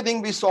so many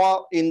things we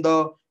saw in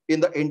the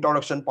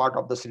introduction part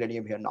of the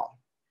Selenium here now.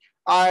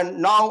 And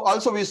now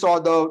also we saw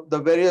the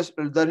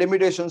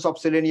limitations of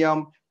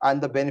Selenium and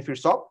the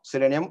benefits of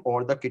Selenium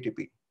over the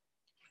KTP.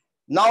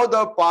 Now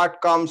the part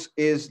comes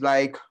is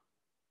like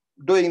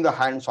doing the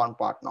hands-on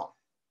part now.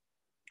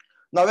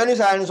 Now when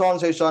it's hands-on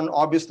session,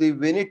 obviously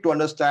we need to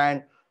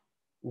understand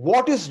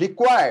what is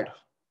required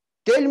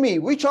tell me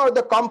which are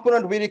the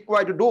components we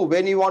require to do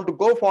when you want to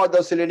go for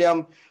the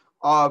Selenium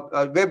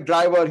Web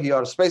Driver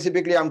here.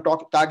 Specifically, I'm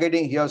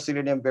targeting here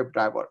Selenium Web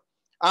Driver.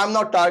 I'm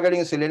not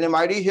targeting Selenium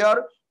IDE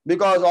here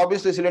because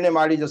obviously Selenium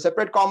IDE is a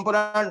separate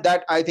component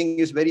that I think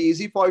is very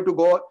easy for you to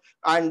go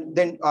and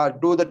then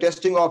do the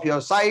testing of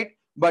your site.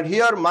 But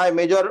here my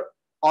major,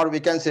 or we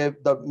can say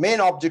the main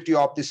objective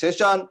of this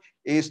session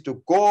is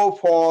to go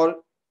for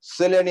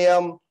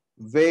Selenium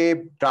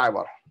Web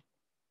Driver,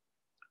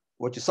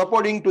 which is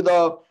supporting to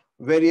the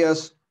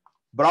various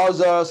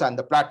browsers and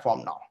the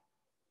platform now.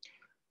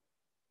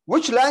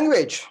 Which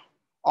language?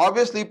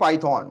 Obviously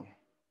Python.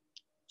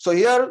 So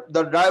here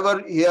the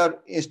driver here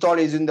installed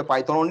is in the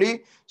Python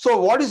only. So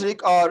what is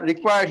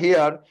required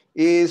here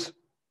is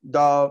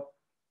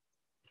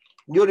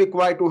you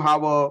require to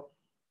have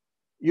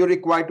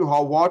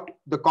what?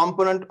 The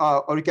component,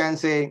 or you can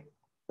say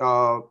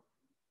the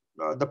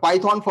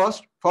Python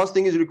first. First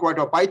thing is required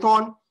a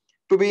Python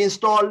to be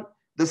installed.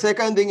 The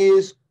second thing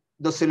is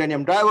the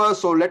Selenium driver.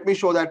 So let me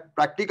show that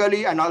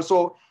practically, and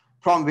also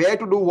from where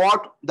to do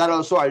what, that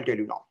also I'll tell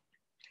you now.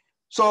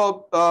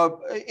 So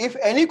if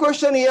any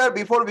question here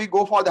before we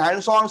go for the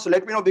hands-on, so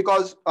let me know,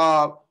 because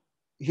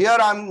here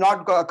I'm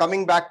not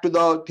coming back to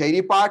the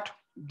theory part,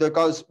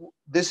 because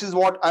this is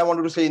what I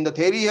wanted to say in the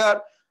theory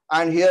here,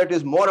 and here it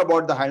is more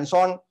about the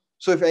hands-on.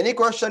 So if any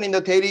question in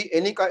the theory,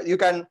 you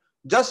can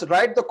just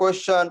write the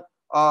question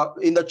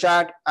in the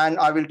chat and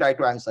I will try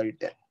to answer it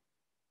then.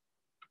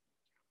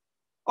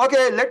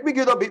 Okay, let me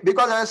give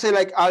because I say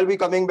like I'll be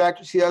coming back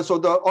here. So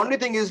the only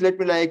thing is, let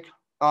me like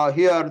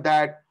here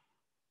that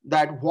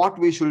what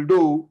we should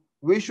do,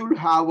 we should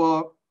have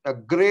a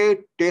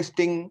great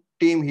testing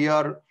team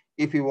here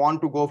if you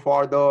want to go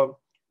for the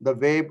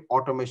web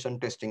automation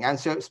testing, and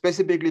so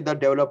specifically the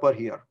developer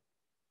here.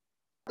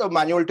 The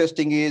manual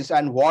testing is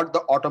and what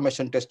the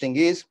automation testing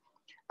is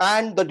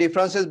and the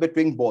differences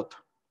between both.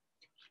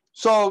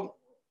 So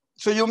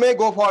you may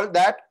go for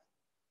that.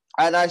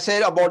 And I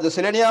said about the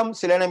Selenium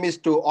is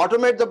to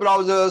automate the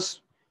browsers,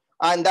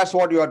 and that's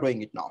what you are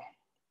doing it now.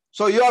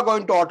 So you are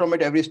going to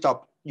automate every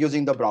step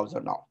using the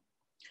browser now.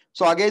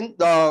 So again,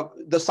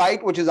 the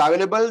site which is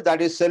available,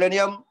 that is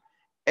seleniumhq.org.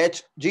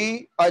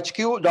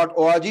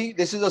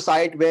 This is a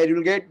site where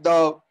you'll get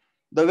the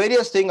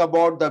various thing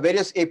about the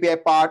various API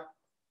part,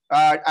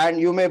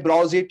 and you may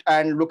browse it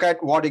and look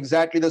at what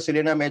exactly the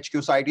Selenium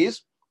HQ site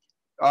is.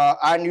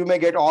 And you may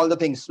get all the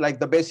things like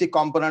the basic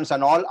components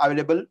and all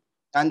available,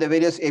 and the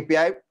various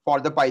API for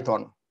the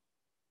Python.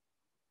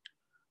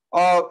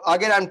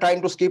 Again, I'm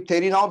trying to skip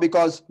theory now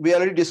because we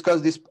already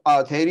discussed this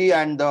theory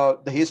and the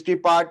history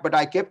part, but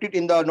I kept it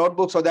in the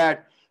notebook so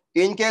that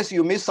in case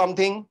you miss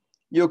something,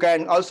 you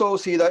can also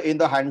see in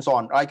the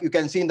hands-on, like you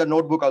can see in the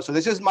notebook also.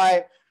 This is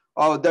my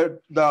the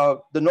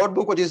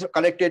notebook which is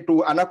connected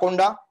to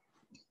Anaconda.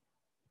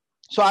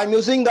 So I'm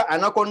using the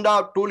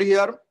Anaconda tool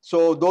here.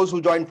 So those who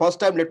joined first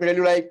time, let me tell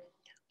you, like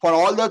for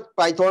all the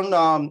Python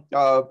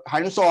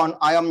hands-on,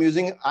 I am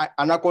using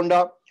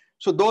Anaconda.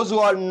 So those who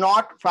are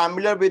not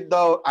familiar with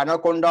the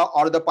Anaconda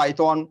or the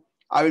Python,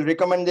 I will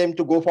recommend them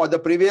to go for the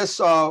previous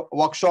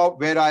workshop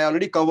where I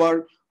already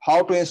covered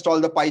how to install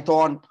the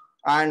Python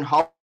and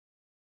how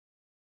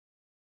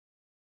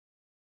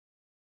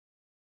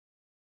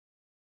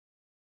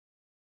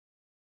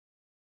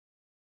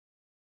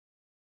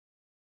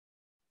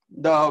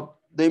the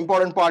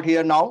important part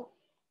here now,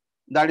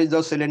 that is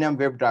the Selenium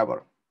Web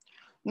Driver.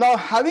 Now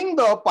having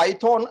the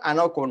Python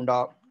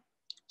Anaconda,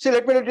 see,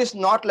 let me tell you, it is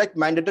not like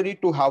mandatory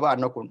to have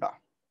Anaconda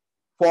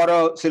for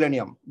a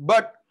Selenium,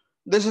 but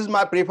this is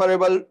my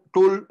preferable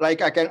tool.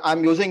 Like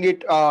I'm using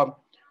it for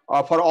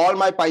all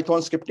my Python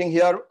scripting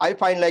here. I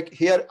find like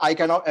here I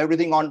can have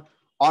everything on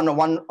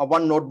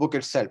one notebook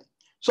itself.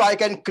 So I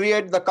can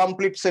create the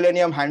complete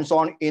Selenium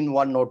hands-on in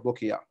one notebook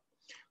here.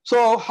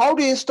 So how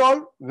to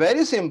install?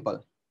 Very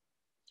simple.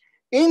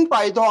 In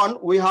Python,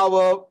 we have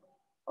a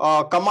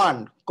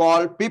command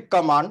called pip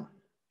command,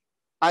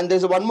 and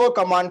there's one more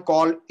command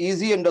called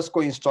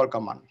easy_install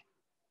command.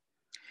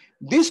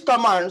 These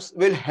commands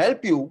will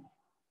help you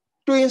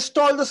to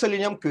install the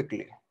Selenium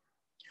quickly.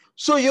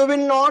 So you will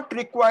not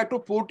require to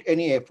put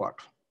any effort.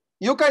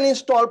 You can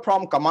install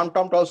from command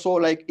prompt also,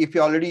 like if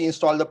you already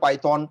installed the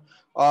Python,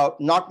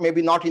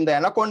 maybe not in the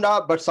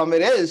Anaconda, but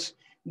somewhere else,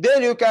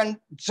 there you can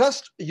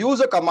just use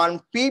a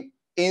command pip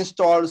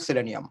install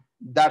Selenium.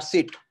 That's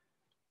it.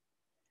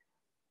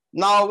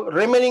 Now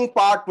remaining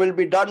part will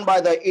be done by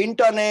the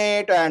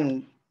internet,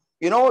 and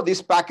this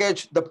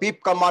package, the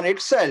pip command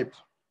itself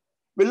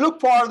will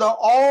look for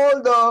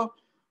all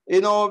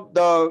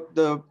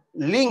the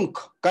link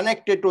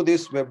connected to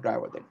this web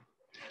driver then.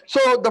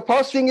 So the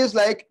first thing is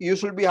like you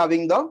should be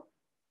having the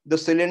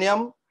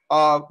Selenium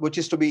which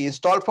is to be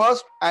installed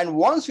first. And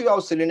once you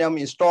have Selenium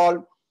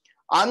installed,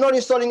 I'm not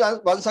installing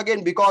once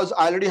again because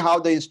I already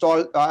have the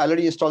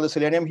already installed the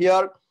Selenium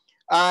here,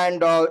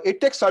 and it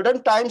takes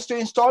certain times to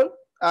install.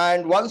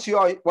 And once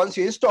you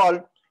install,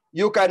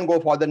 you can go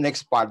for the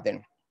next part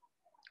then.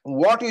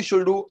 What you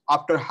should do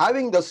after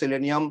having the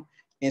Selenium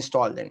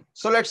installed then.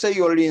 So let's say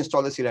you already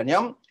installed the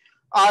Selenium.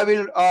 I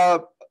will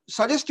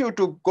suggest you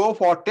to go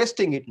for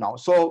testing it now.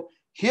 So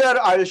here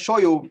I'll show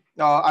you,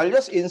 I'll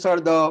just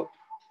insert the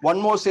one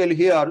more cell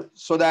here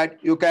so that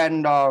you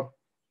can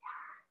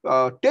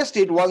test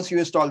it once you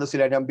install the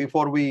Selenium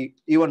before we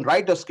even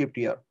write a script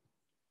here.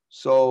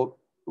 So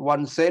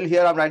one cell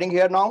here I'm writing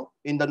here now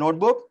in the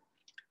notebook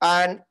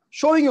and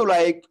showing you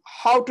like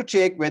how to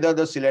check whether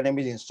the Selenium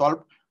is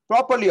installed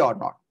properly or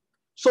not.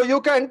 So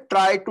you can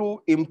try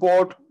to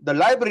import the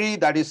library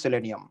that is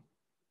Selenium.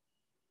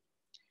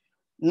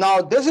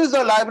 Now this is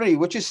the library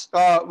which is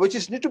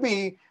need to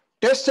be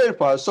tested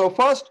first. So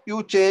first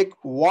you check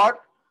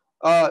what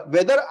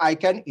whether I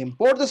can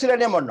import the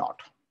Selenium or not.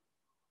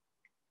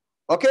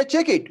 Okay,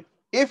 check it.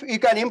 If you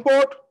can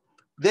import,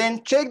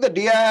 then check the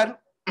dir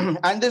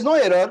and there's no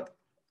error.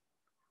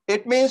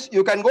 It means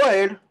you can go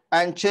ahead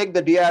and check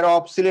the dir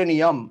of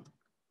Selenium.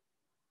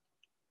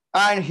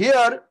 And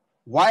here,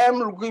 why I'm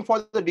looking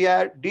for the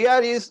dir?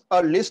 Dir is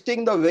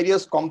listing the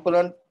various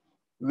component,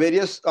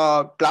 various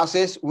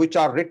classes which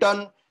are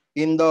written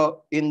in the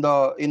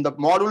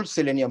module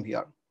Selenium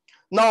here.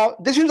 Now,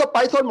 this is the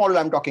Python module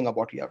I'm talking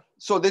about here.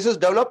 So this is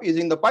developed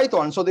using the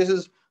Python. So this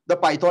is the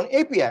Python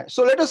API.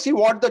 So let us see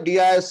what the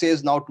dir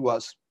says now to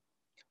us.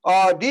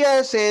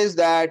 dir says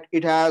that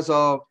it has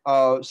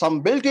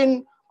some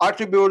built-in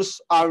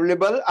attributes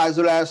available, as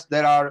well as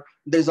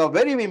there's a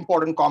very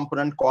important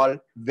component called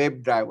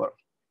Web Driver.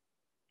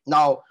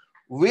 Now,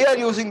 we are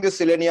using the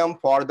Selenium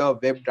for the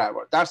Web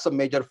Driver. That's the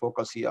major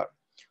focus here.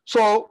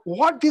 So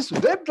what this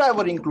Web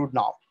Driver include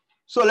now?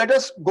 So let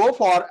us go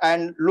for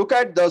and look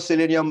at the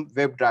Selenium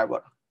Web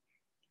Driver,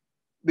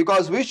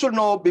 because we should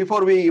know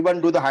before we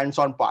even do the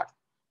hands-on part.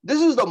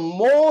 This is the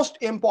most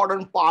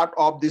important part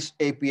of this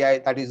API,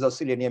 that is the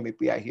Selenium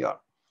API here,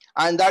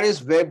 and that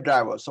is Web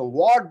Driver. So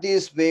what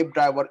this Web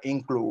Driver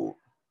include?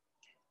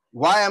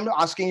 Why I'm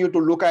asking you to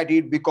look at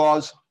it,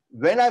 because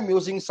when I'm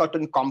using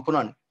certain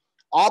component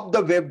of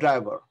the Web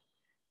Driver,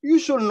 you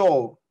should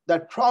know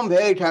that from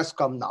where it has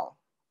come now.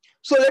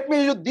 So let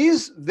me use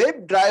these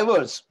Web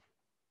Drivers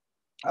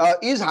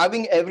is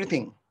having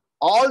everything,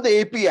 all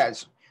the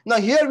APIs. Now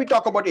here we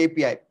talk about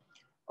API.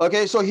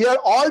 Okay, so here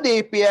all the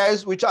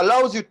APIs which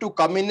allows you to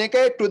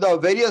communicate to the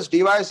various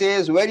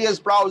devices, various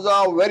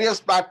browser, various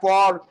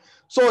platform.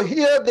 So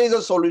here there is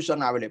a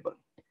solution available.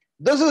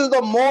 This is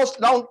the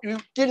most, now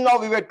till now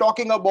we were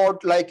talking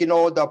about like, you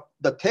know,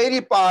 the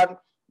theory part.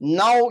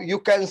 Now you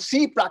can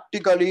see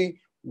practically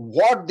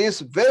what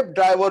this Web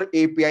Driver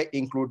API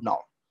include now.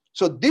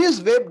 So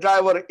this Web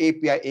Driver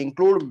API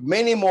include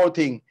many more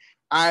things.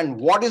 And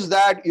what is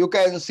that? You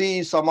can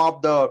see some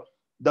of the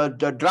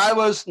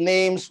drivers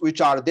names which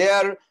are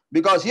there,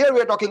 because here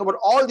we're talking about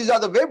all these are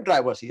the web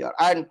drivers here.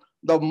 And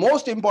the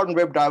most important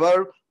web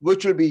driver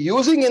which we'll be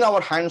using in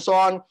our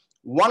hands-on,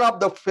 one of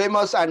the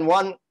famous and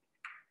one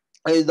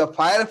is the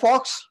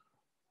Firefox.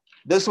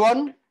 This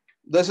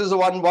is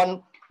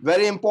one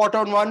very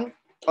important one.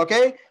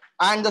 Okay,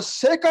 and the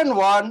second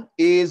one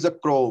is the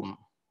Chrome.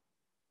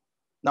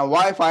 Now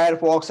why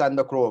Firefox and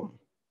the Chrome?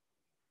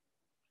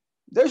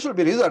 There should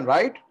be reason,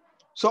 right?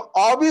 So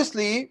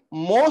obviously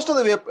most of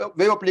the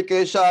web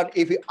application,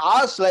 if you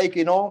ask like,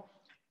 you know,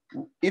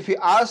 if you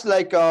ask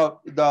like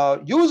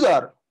the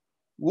user,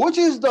 which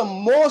is the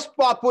most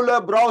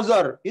popular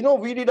browser? You know,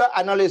 we did an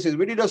analysis,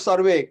 we did a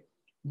survey.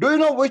 Do you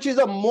know which is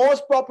the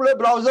most popular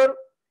browser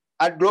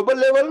at global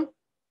level?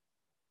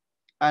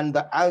 And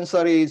the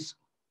answer is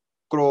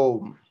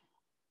Chrome.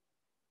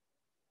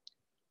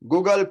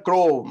 Google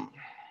Chrome.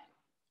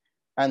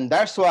 And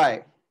that's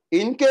why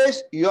in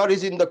case yours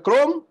is in the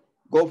Chrome,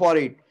 go for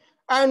it.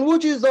 And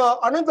which is the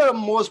another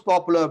most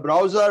popular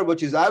browser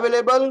which is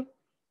available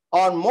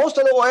on most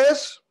of the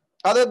OS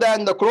other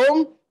than the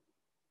Chrome?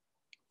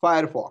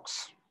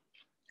 Firefox.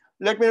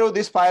 Let me know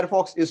this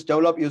Firefox is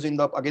developed using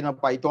the again a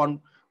Python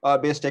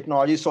based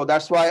technology. So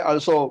that's why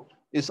also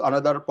is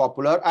another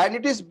popular, and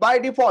it is by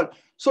default.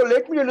 So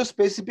let me tell you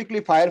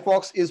specifically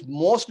Firefox is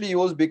mostly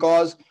used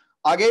because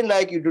again,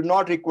 like you do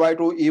not require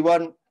to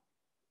even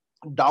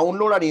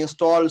download and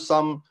install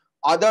some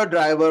other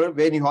driver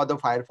when you have the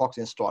Firefox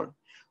installed.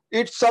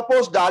 It's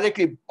supposed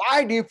directly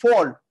by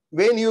default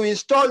when you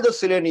install the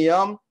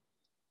Selenium,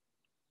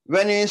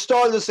 when you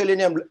install the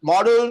Selenium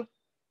module,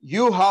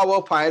 you have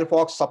a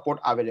Firefox support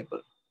available.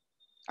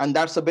 And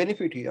that's the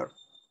benefit here.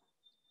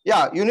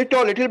 Yeah, you need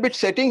to a little bit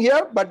setting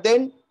here, but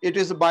then it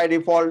is by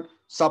default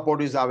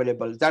support is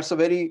available. That's a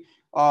very,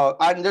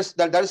 and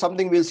that is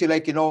something we'll see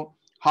like, you know,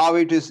 how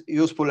it is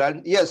useful.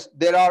 And yes,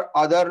 there are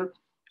other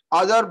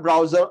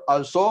browser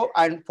also,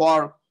 and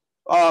for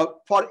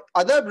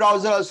other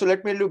browser also,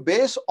 let me tell you,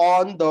 based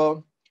on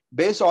the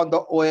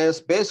OS,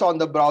 based on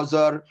the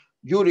browser,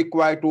 you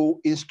require to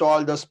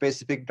install the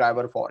specific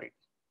driver for it.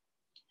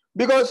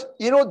 Because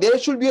you know there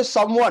should be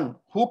someone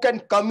who can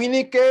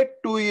communicate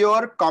to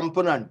your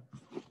component,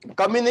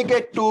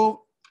 communicate to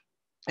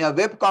a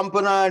web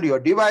component, your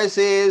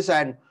devices,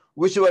 and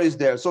whichever is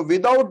there. So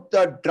without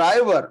the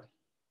driver,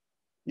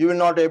 you will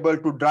not able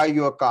to drive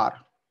your car.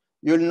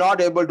 You will not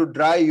able to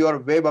drive your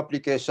web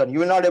application. You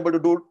will not able to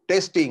do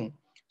testing.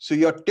 So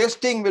your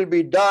testing will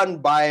be done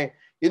by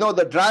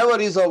the driver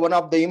is one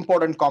of the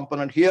important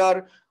component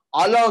here,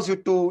 allows you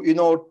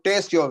to,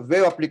 test your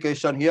web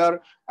application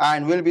here,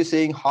 and we'll be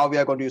seeing how we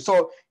are going to use.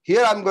 So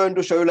here I'm going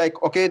to show you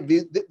like, okay,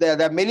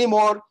 there are many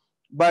more,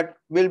 but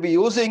we'll be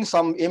using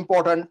some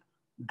important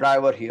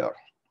driver here.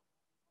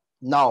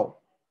 Now,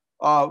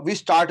 we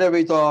started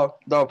with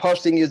the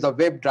first thing is the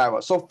web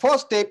driver. So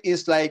first step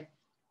is like,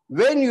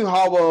 when you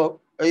have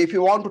if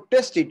you want to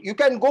test it, you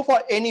can go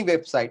for any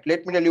website.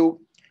 Let me tell you,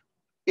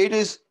 it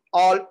is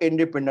all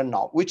independent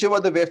now, whichever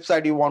the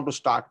website you want to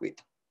start with,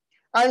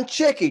 and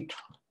check it.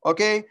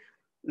 Okay,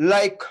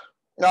 like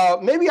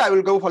maybe I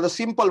will go for the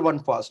simple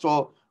one first.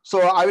 So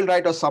I will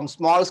write some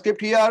small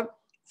script here.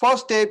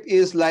 First step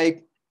is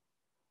like,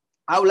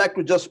 I would like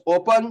to just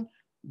open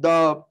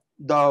the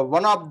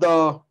one of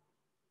the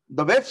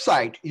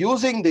website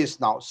using this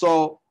now.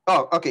 So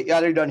okay,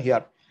 already done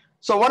here.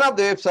 So one of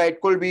the website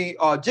could be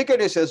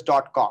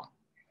GKTCS.com.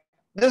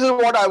 This is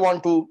what I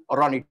want to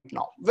run it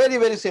now. Very,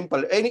 very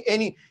simple.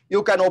 Any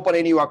you can open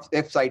any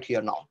website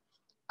here now.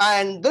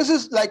 And this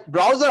is like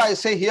browser, I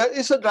say here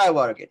is a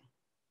driver again.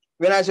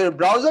 When I say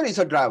browser, is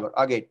a driver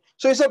again.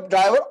 So it's a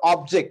driver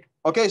object.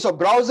 Okay, so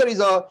browser is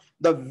the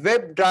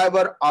web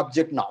driver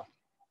object now.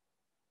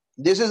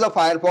 This is a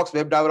Firefox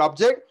web driver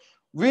object.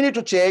 We need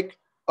to check,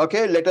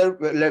 okay,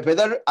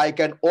 whether I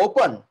can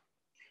open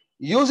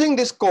using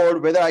this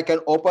code, whether I can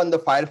open the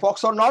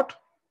Firefox or not.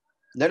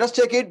 Let us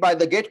check it by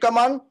the get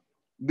command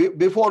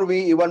before we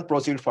even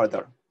proceed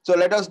further. So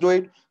let us do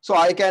it. So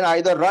I can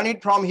either run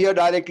it from here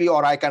directly,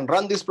 or I can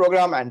run this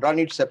program and run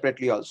it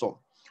separately also.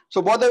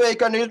 So both the way I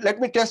can do it. Let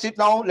me test it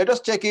now. Let us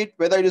check it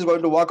whether it is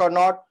going to work or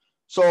not.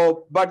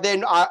 So, but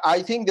then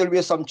I think there will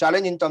be some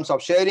challenge in terms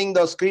of sharing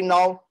the screen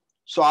now.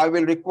 So I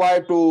will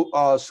require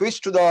to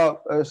switch to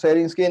the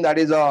sharing screen. That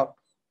is to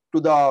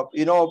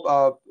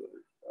the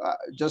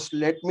just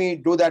let me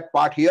do that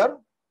part here.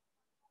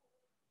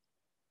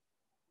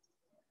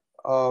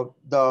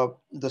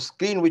 The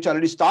screen which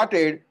already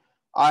started,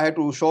 I had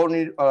to show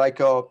it like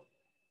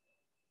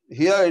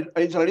here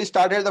it's already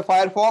started the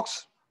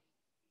Firefox.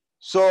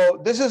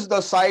 So this is the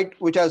site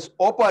which has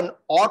opened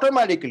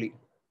automatically.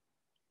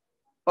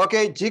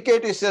 Okay,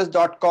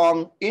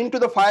 GKTCS.com into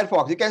the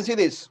Firefox. You can see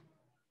this.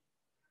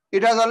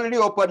 It has already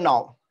opened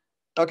now.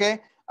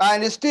 Okay,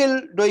 and it's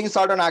still doing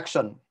certain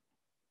action.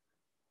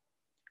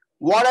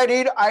 What I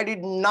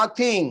did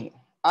nothing.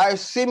 I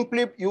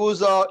simply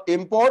use a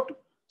import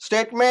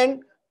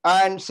statement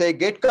and say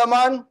get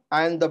command,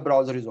 and the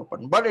browser is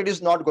open. But it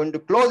is not going to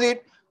close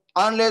it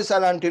unless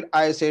and until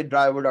I say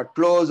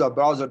driver.close or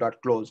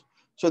browser.close.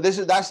 So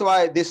that's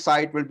why this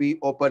site will be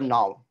open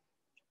now.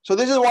 So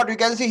this is what you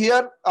can see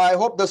here. I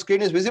hope the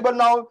screen is visible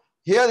now.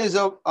 Here is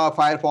a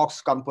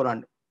Firefox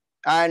component,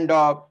 and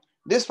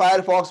this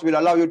Firefox will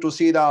allow you to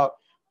see the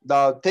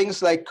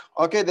things like,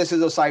 okay, this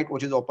is a site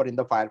which is open in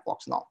the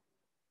Firefox now.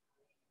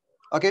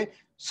 Okay,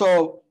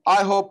 so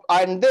I hope,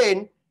 and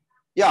then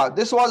yeah,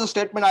 this was a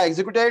statement I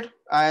executed,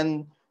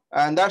 and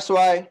that's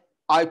why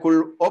I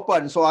could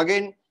open. So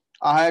again,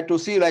 I had to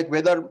see like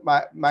whether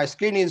my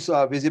screen is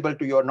visible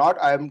to you or not.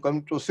 I am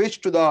going to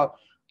switch to the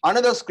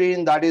another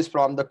screen that is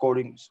from the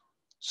codings.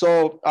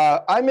 So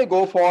I may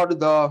go for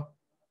the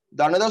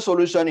another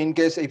solution in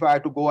case if I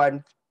have to go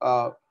and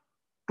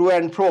to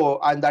and fro,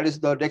 and that is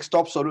the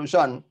desktop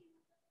solution.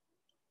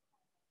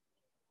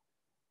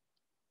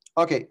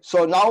 Okay,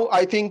 so now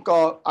I think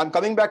I'm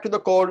coming back to the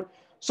code.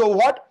 So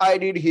what I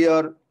did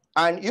here,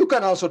 and you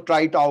can also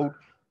try it out,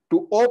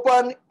 to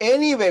open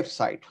any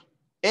website,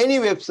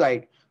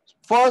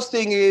 first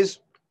thing is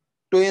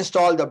to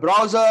install the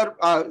browser,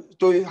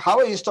 to have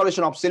an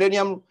installation of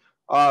Selenium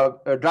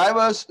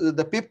drivers,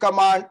 the pip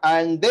command,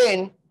 and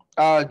then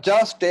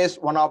just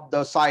test one of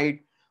the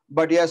site.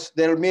 But yes,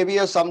 there may be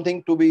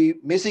something to be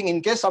missing.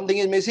 In case something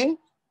is missing,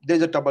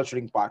 there's a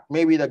troubleshooting part.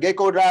 Maybe the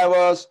Gecko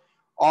drivers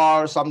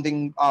or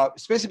something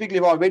specifically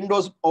for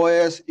Windows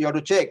OS, you have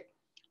to check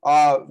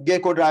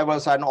Gecko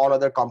drivers and all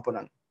other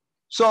components.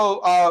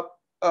 So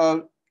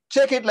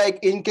check it, like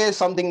in case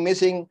something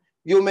missing,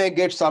 you may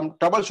get some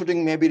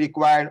troubleshooting may be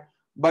required.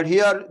 But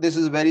here, this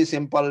is very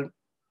simple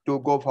to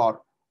go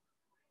for.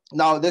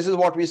 Now, this is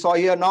what we saw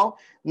here now.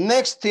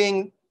 Next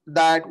thing,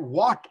 that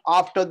what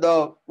after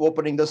the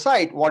opening the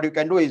site, what you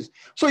can do is,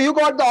 so you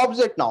got the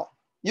object now.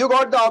 You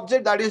got the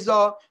object, that is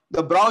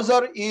the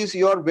browser is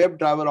your web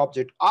driver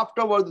object.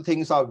 Afterward, the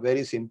things are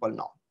very simple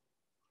now.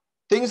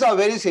 Things are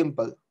very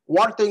simple.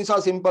 What things are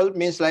simple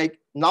means like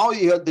now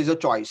here there's a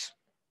choice.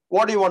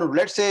 What do you want to do?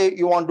 Let's say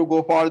you want to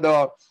go for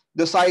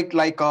the site,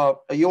 like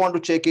you want to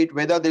check it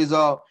whether there's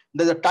a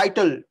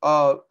title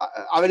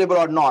available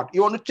or not.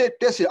 You want to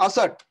test it,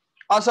 assert.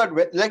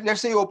 Like let's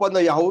say you open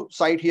the Yahoo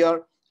site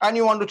here, and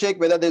you want to check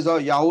whether there's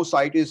a Yahoo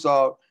site is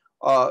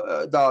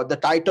the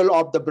title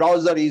of the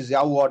browser is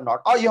Yahoo or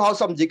not. Or you have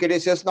some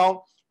GKTCS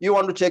now. You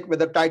want to check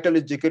whether the title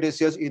is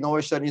GKTCS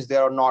innovation is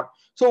there or not.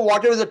 So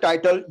whatever is the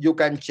title, you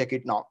can check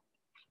it now.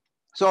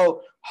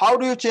 So how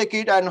do you check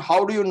it, and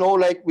how do you know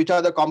like which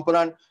are the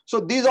component? So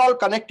these are all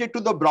connected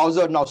to the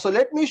browser now. So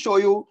let me show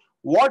you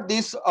what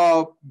this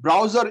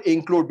browser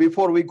include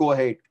before we go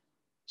ahead.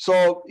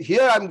 So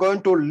here I'm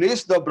going to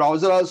list the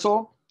browser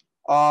also.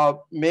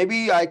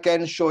 Maybe I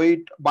can show it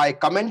by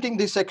commenting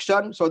this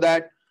section so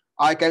that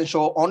I can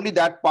show only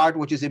that part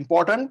which is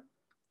important.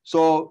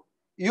 So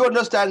you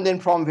understand then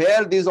from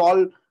where these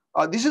all,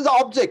 this is the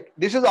object.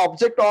 This is the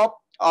object of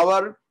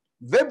our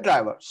web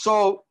driver.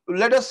 So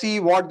let us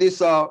see what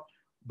this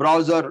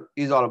browser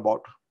is all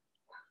about.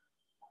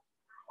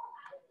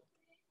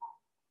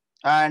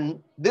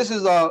 And this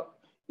is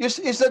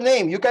it's a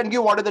name. You can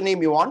give whatever the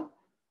name you want.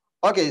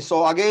 Okay,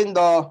 so again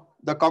the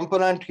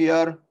component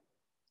here,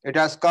 it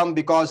has come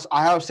because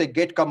I have say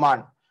get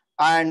command,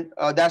 and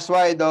that's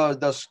why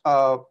the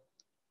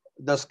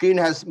screen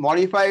has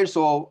modified.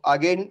 So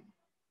again,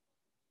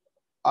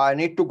 I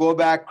need to go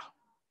back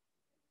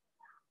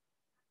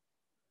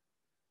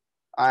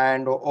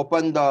and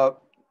open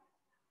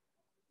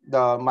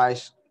my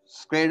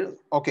screen.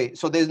 Okay,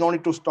 so there's no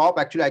need to stop.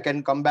 Actually, I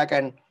can come back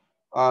and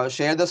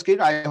share the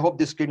screen. I hope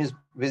this screen is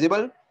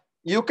visible.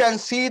 You can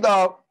see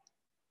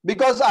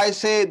because I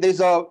say there's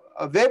a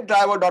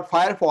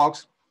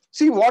WebDriver.Firefox.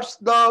 See what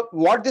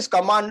this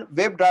command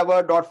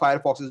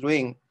WebDriver.Firefox is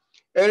doing.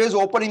 It is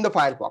opening the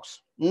Firefox,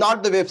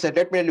 not the website.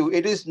 Let me tell you,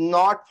 it is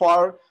not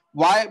for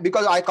why,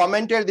 because I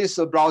commented this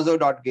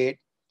browser.get,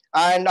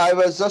 and I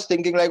was just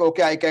thinking like,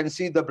 okay, I can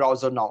see the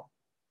browser now.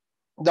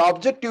 The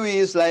objective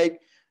is like,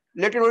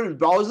 literally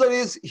browser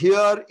is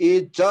here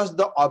is just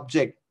the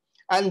object,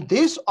 and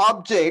this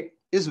object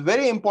is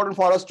very important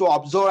for us to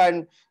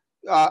observe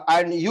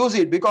and use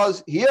it,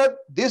 because here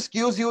this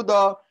gives you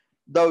the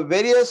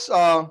various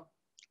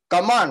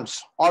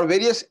commands or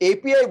various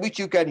API which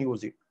you can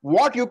use it.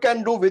 What you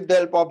can do with the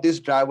help of this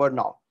driver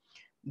now.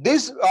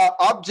 This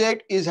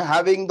object is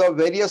having the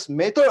various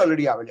method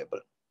already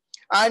available,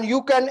 and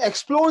you can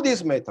explore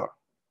this method.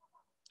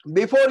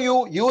 Before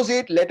you use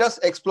it, let us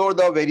explore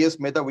the various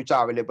methods which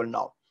are available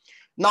now.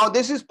 Now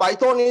this is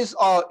Python is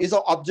an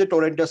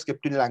object-oriented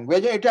scripting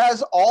language. It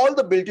has all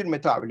the built-in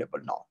methods available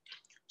now.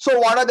 So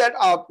what are that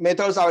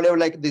methods available?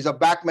 Like there's a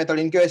back method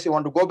in case you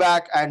want to go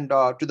back and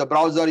to the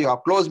browser. You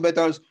have close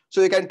methods,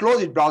 so you can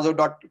close it,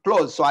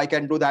 browser.close. So I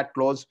can do that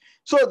close.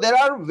 So there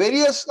are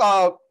various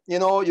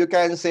you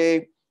can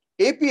say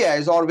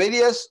APIs or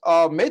various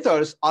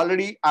methods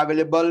already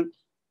available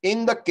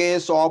in the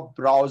case of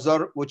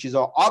browser, which is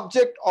an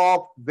object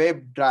of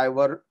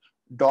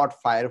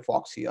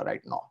WebDriver.Firefox here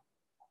right now.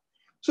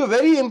 So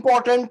very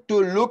important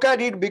to look at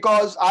it,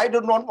 because I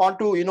do not want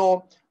to,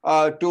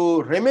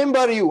 to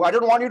remember you. I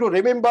don't want you to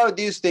remember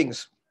these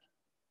things.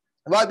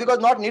 Why? Because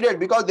not needed,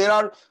 because there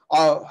are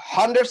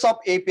hundreds of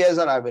APIs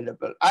are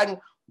available, and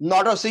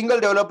not a single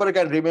developer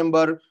can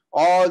remember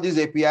all these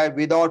API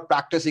without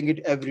practicing it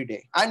every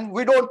day. And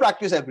we don't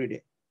practice every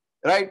day,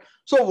 right?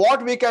 So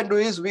what we can do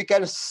is we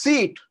can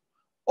see it.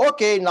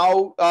 Okay,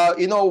 now,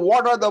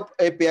 what are the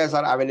APIs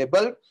are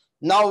available?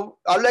 Now,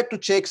 I'd like to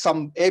check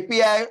some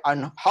API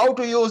and how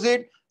to use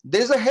it.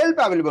 There's a help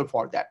available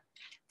for that.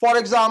 For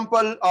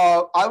example,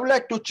 I would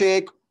like to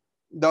check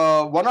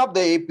one of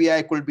the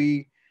API could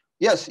be,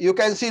 yes, you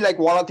can see like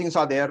what things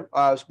are there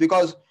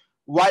because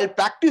while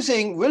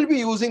practicing, we'll be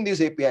using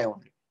this API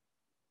only.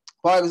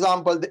 For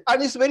example,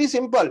 and it's very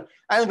simple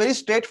and very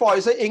straightforward.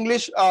 It's an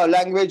English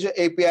language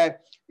API.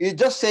 It's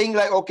just saying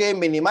like, okay,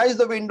 minimize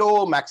the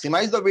window,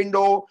 maximize the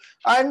window,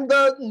 and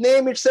the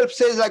name itself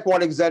says like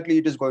what exactly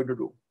it is going to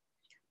do.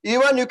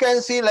 Even you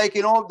can see like,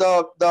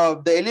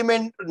 the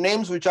element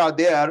names which are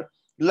there,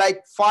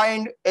 like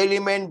find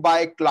element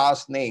by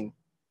class name.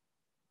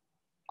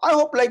 I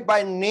hope like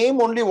by name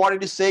only what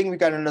it is saying we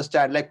can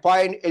understand, like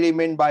find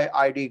element by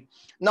ID.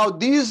 Now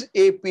these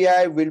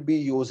API will be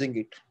using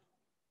it.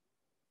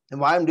 And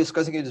why I'm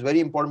discussing it is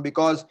very important,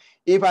 because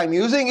if I'm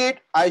using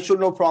it, I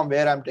should know from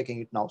where I'm taking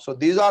it now. So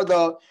these are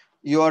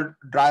your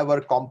driver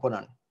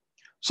component.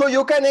 So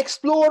you can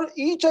explore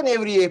each and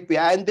every API,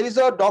 and there is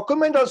a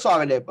document also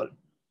available.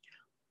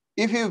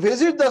 If you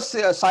visit the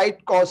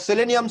site called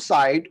Selenium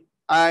site,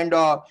 and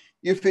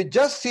if you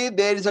just see,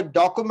 there is a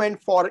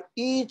document for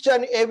each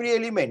and every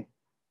element.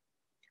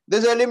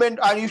 This element,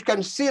 and you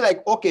can see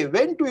like, okay,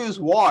 when to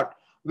use what,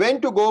 when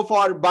to go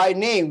for by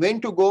name, when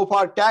to go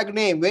for tag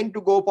name, when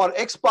to go for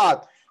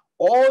XPath,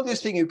 all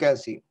these things you can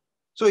see.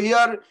 So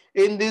here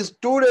in this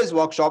 2 days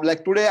workshop,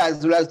 like today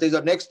as well as there's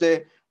a next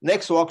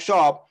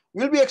workshop,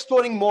 we'll be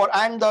exploring more.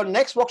 And the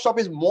next workshop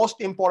is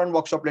most important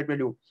workshop, let me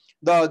do.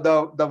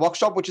 The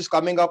workshop which is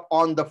coming up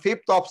on the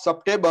 5th of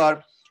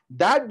September,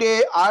 that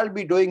day I'll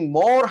be doing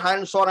more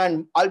hands-on,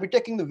 and I'll be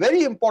taking the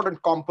very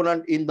important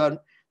component in the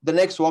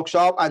next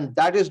workshop, and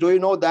that is, do you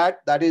know that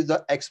is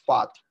the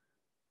XPath?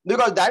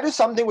 Because that is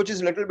something which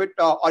is a little bit,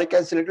 or you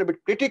can say a little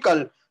bit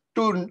critical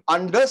to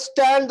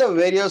understand the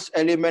various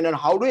element and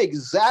how to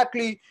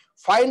exactly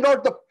find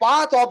out the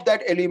path of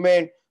that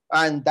element,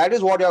 and that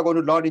is what you are going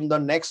to learn in the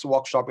next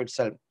workshop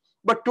itself.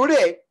 But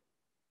today,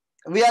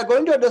 we are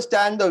going to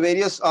understand the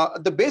various,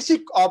 the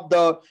basic of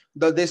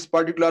this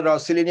particular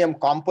Selenium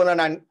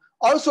component, and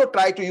also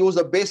try to use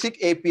the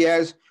basic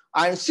APIs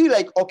and see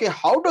like, okay,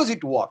 how does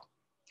it work?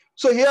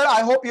 So here,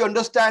 I hope you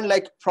understand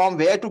like from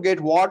where to get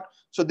what.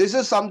 So this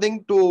is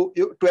something to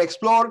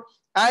explore.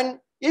 And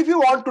if you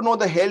want to know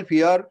the help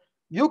here,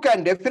 you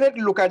can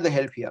definitely look at the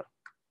help here.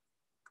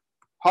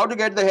 How to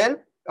get the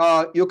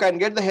help? You can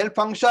get the help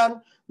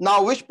function.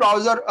 Now, which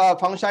browser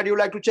function do you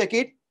like to check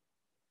it?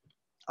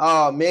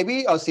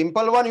 Maybe a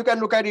simple one, you can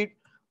look at it.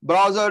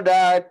 Browser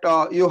that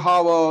you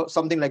have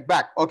something like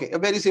back. Okay, a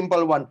very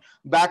simple one.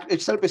 Back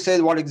itself, it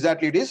says what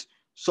exactly it is.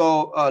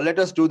 So let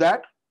us do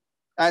that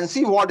and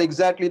see what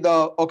exactly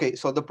the, okay,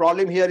 so the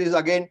problem here is,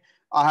 again,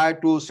 I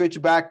had to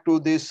switch back to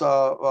this,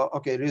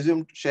 okay,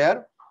 resume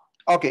share.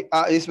 Okay,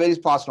 it's very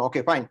fast now.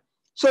 Okay, fine.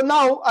 So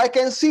now I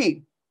can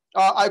see,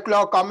 I could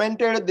have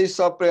commented this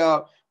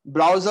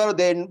browser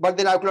then, but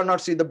then I could not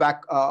see the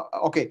back.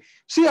 Okay,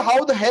 see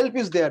how the help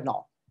is there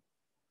now.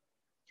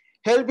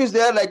 Help is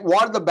there, like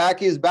what the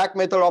back is. Back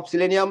method of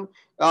Selenium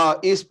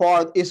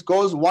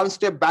goes one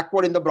step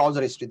backward in the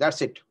browser history.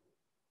 That's it.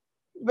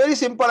 Very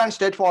simple and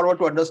straightforward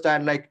to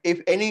understand. Like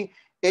if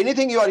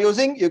anything you are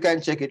using, you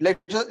can check it. Let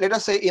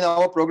us say in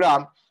our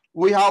program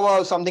we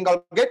have something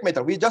called get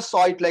method. We just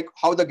saw it, like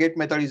how the get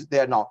method is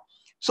there now.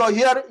 So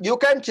here you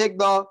can check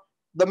the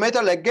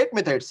method like get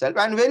method itself,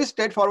 and very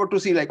straightforward to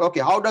see like,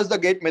 okay, how does the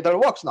get method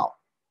works now.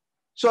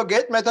 So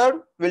get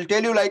method will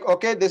tell you like,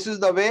 okay, this is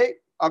the way.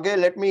 Okay,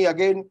 let me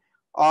again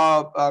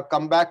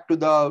come back to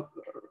the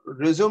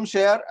resume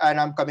share, and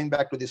I'm coming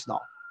back to this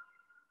now.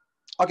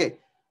 Okay,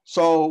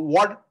 so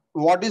what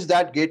is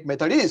that get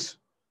method is,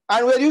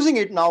 and we're using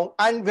it now,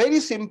 and very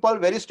simple,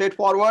 very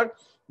straightforward.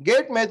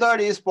 Get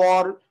method is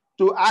for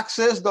to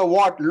access the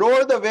what,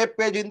 load the web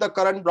page in the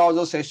current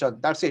browser session.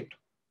 That's it.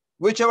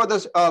 Whichever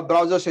the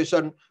browser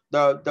session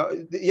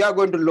you are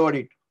going to load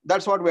it.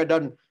 That's what we're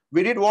done.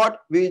 We did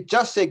what? We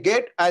just say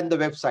get and the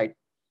website.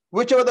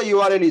 Whichever the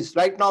URL is.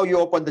 Right now you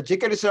open the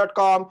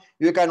GKTCS.com,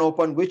 you can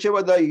open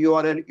whichever the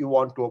URL you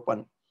want to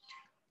open.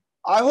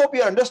 I hope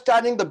you're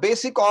understanding the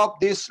basic of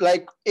this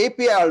like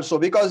API also,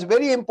 because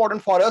very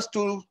important for us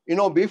to,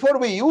 before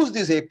we use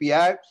this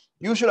API,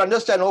 you should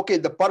understand, okay,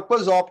 the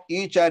purpose of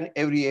each and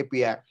every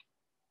API.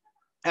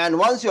 And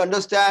once you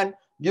understand,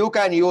 you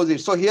can use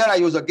it. So here I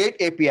use a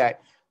get API.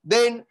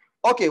 Then,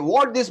 okay,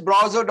 what this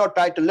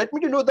browser.title, let me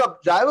tell you, the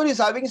driver is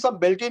having some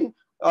built-in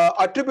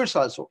attributes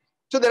also.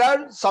 So there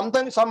are some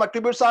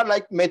attributes are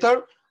like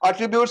method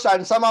attributes,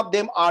 and some of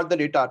them are the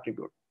data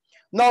attribute.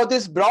 Now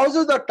this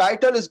browser, the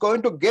title is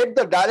going to get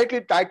the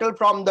directly title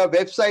from the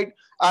website,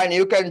 and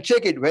you can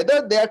check it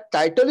whether their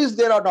title is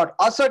there or not.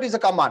 Assert is a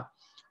command.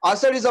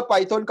 Assert is a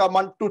Python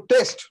command to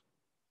test.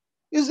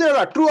 Is there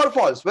a true or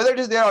false? Whether it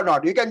is there or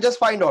not, you can just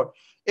find out.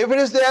 If it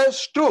is there,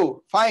 it's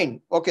true,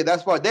 fine. Okay,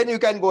 that's what. Then you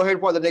can go ahead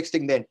for the next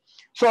thing then.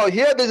 So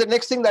here there's a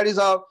next thing, that is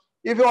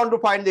if you want to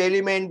find the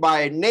element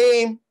by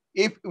name,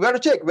 if we have to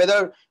check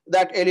whether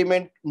that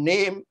element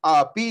name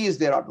P is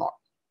there or not.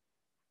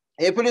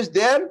 If it is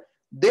there,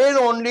 then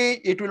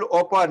only it will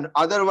open.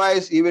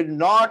 Otherwise, you will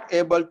not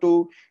able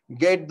to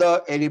get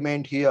the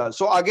element here.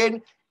 So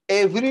again,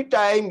 every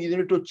time you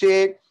need to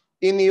check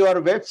in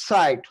your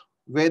website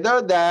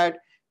whether that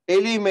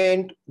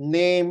element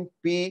name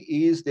P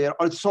is there.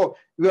 Also,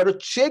 we have to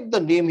check the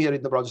name here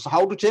in the browser. So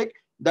how to check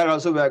that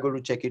also, we are going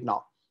to check it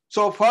now.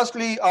 So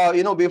firstly,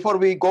 before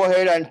we go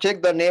ahead and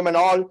check the name and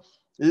all,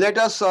 let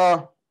us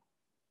run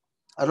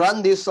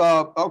this.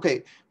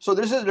 Okay, so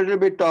this is a little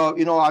bit,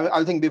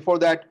 I think before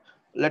that,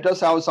 let us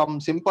have some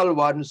simple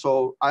one.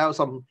 So I have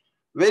some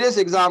various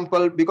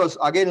example, because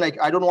again, like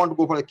I don't want to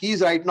go for the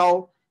keys right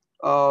now.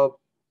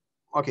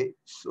 Okay,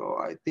 so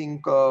I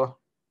think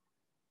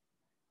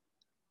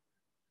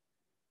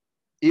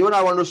even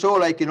I want to show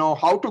like,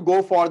 how to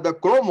go for the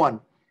Chrome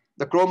one,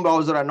 the Chrome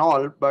browser and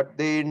all, but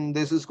then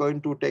this is going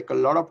to take a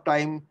lot of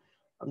time.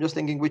 I'm just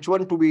thinking which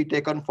one to be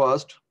taken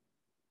first.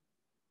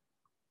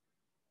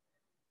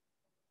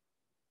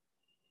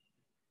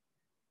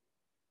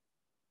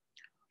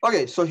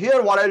 Okay, so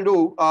here what I'll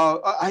do,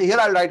 here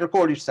I'll write a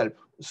code itself.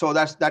 So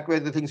that way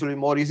the things will be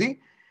more easy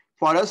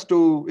for us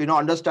to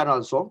understand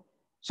also.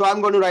 So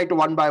I'm going to write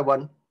one by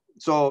one.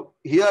 So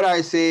here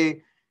I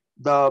say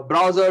the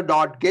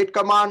browser.get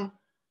command,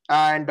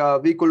 and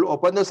we could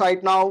open the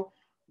site now.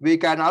 We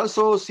can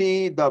also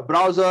see the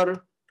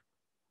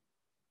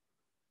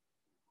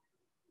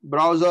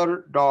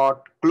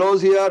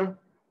browser.close here.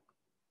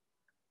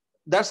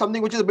 That's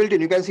something which is built in.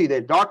 You can see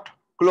there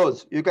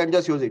 .close. You can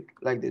just use it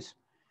like this.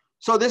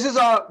 So this is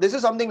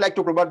something like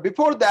to provide.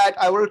 Before that,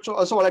 I would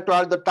also like to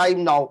add the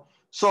time now.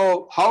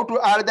 So how to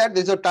add that?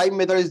 There's a time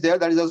method is there.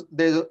 That is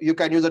you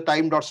can use a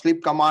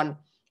time.sleep command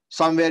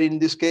somewhere in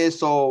this case.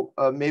 So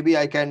maybe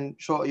I can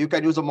show, you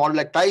can use a model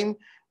like time,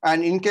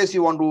 and in case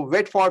you want to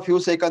wait for a few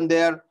seconds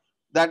there,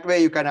 that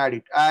way you can add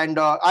it, and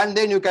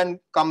then you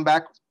can come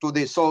back to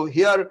this. So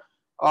here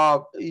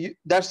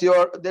that's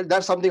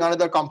something,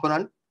 another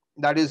component,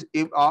 that is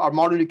our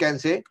model. You can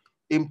say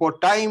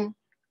import time,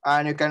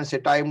 and you can say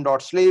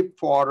time.sleep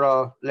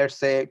for let's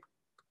say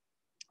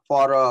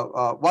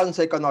for 1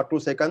 second or 2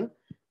 seconds,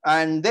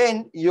 and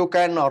then you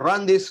can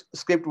run this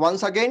script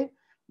once again.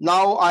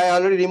 Now I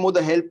already removed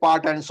the help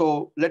part, and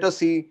so let us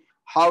see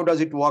how does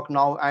it work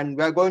now, and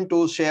we are going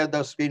to share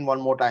the screen one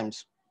more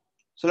times.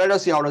 So let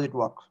us see how does it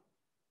work.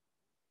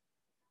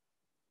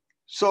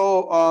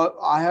 So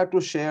I have to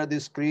share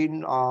this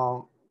screen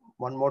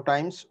one more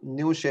times,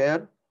 new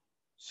share.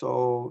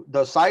 So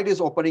the site is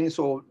opening.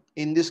 So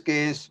in this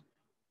case,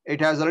 it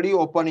has already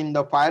opened in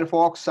the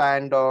Firefox,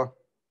 and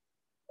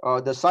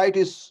the site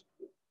is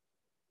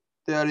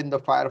there in the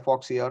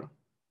Firefox here.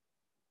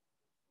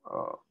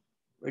 Uh,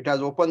 it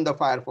has opened the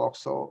Firefox.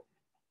 So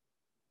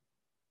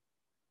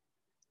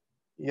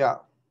yeah,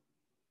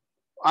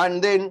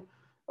 and then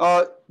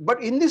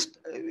but in this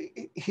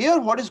here,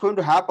 what is going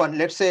to happen?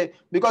 Let's say,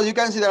 because you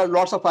can see there are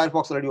lots of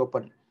Firefox already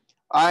open,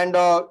 and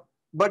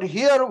but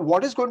here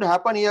what is going to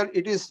happen here?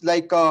 It is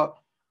like uh,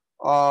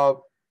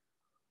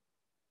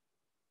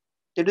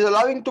 it is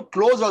allowing to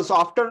close also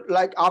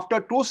after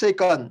 2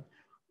 seconds.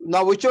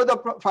 Now, whichever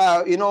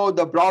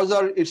the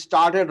browser it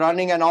started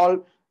running and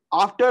all,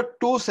 after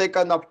 2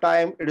 seconds of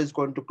time, it is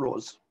going to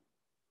close.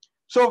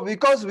 So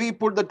because we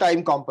put the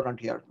time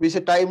component here, we say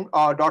time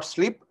dot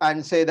sleep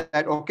and say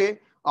that okay,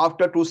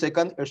 after 2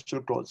 seconds it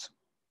should close.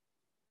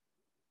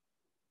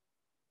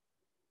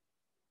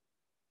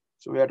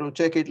 So we have to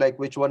check it like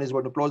which one is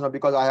going to close now,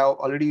 because I have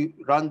already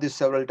run this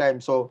several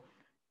times. So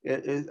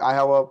I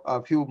have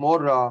a few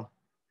more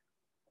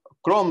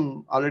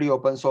Chrome already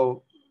open.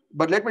 So,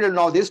 but let me tell you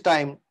now, this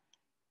time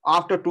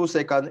after 2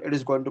 seconds it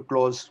is going to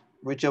close,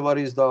 whichever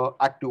is the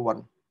active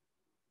one.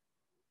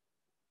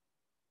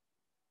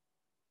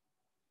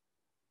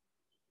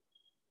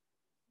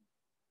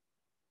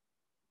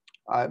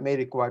 I may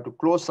require to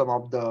close some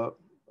of the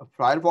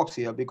Firefox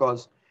here,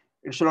 because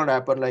it should not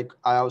happen. Like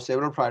I have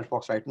several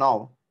Firefox right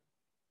now.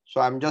 So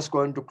I'm just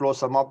going to close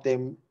some of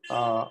them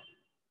to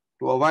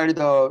avoid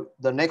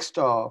the next.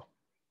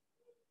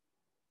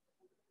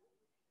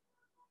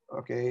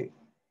 Okay.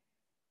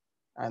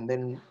 And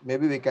then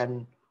maybe we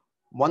can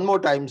one more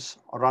times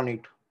run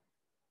it.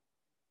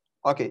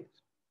 Okay.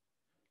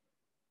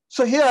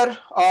 So here,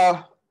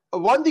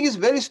 one thing is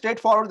very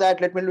straightforward,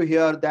 that let me do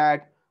here,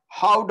 that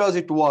how does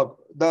it work?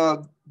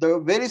 The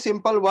very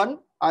simple one,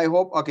 I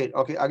hope. Okay.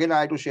 Again, I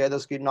have to share the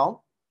screen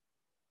now.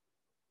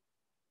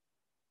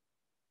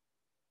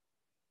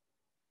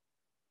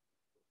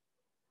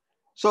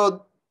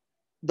 So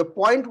the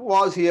point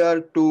was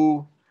here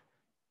to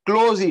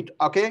close it.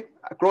 Okay,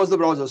 close the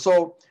browser.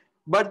 So,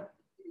 but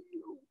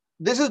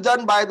this is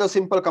done by the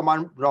simple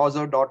command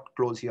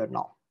browser.close here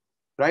now,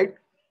 right?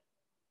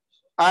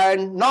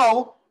 And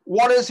now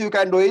what else you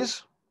can do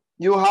is,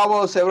 you have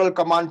a several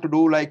command to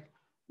do, like,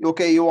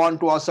 okay, you want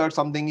to assert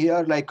something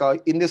here, like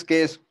in this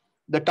case,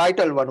 the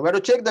title one. We have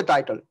to check the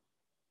title.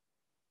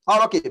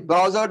 Oh, okay,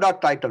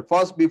 browser.title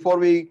first before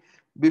we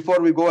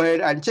go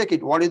ahead and check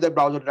it. What is the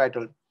browser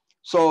title?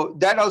 So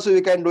that also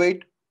we can do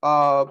it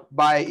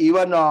by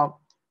even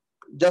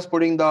just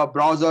putting the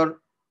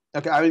browser.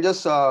 Okay, I will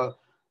just put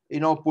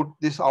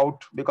this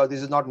out because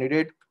this is not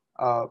needed.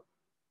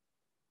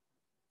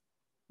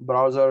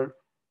 Browser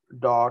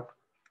dot,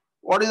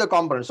 what is the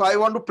component? So I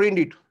want to print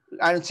it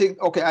and see,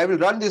 okay, I will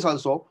run this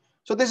also.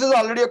 So this is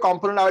already a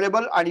component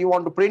available, and you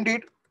want to print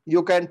it,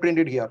 you can print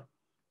it here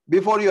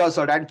before you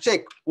assert and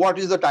check what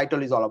is the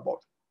title is all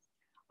about.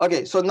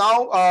 Okay, so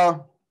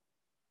now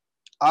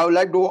I would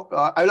like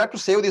to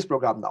save this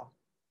program now.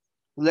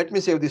 Let me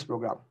save this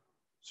program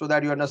so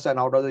that you understand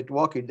how does it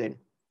work it then.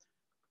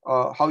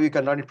 How you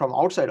can run it from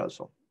outside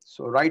also.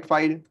 So write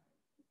file,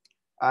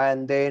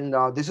 and then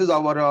this is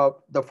our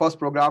the first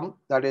program,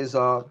 that is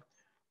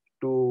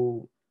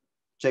to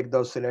check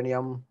the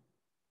Selenium.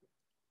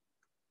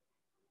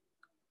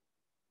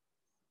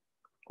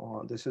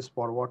 This is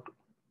for what?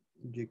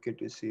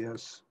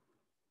 GKTCS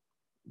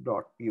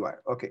 .py.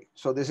 Okay,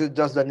 so this is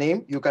just the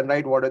name. You can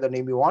write whatever the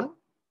name you want.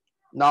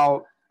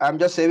 Now I'm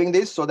just saving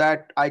this so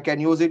that I can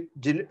use it,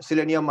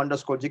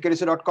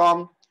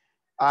 selenium_gktc.com,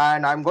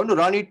 and I'm going to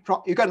run it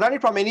from, you can run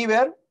it from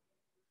anywhere.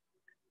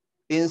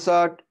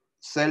 Insert,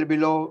 cell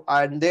below,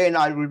 and then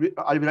I'll be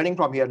running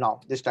from here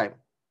now this time.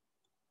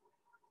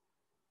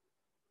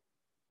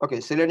 Okay,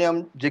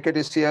 Selenium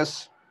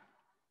GKTCS,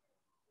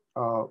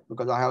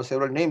 because I have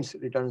several names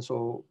written.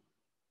 So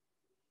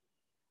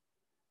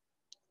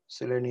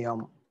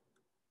Selenium.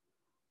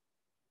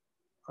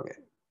 Okay,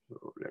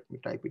 so let me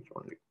type it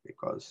only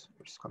because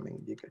it's coming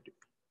GKT.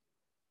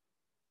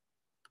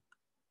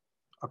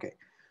 Okay,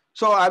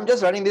 so I'm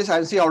just running this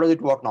and see how does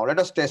it work now. Let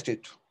us test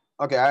it.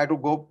 Okay, I have to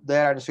go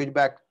there and switch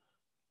back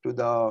to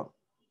the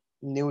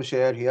new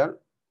share here.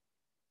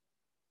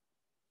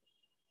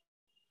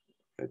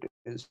 It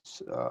is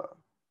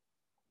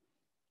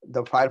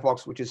the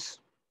Firefox which is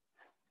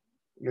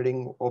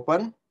getting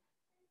open.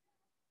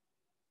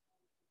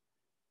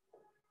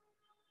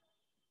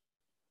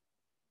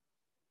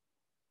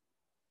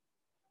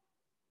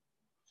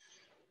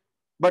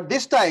 But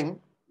this time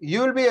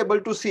you will be able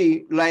to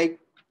see like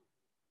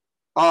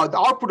the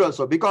output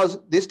also, because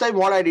this time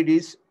what I did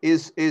is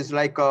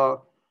like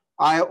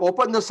I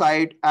opened the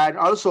site and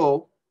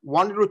also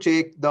wanted to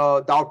check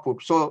the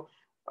output. So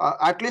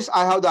at least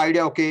I have the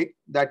idea, okay,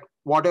 that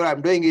whatever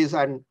I'm doing is,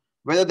 and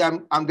whether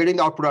I'm getting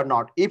the output or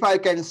not. If I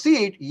can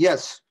see it,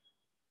 yes.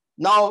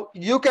 Now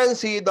you can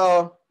see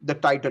the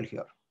title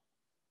here.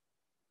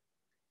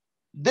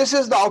 this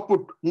is the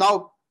output.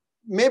 Now,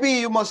 maybe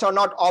you must have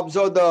not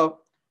observed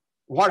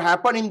what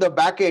happened in the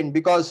backend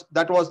because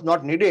that was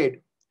not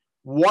needed.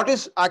 What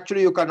is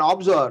actually you can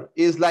observe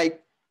is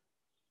like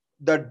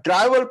the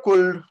driver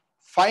could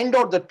find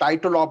out the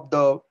title of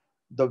the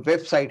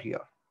website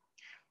here.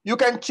 You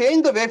can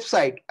change the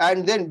website,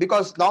 and then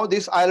because now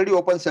this I already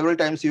opened several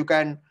times, you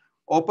can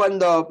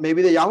open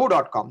maybe the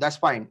yahoo.com. That's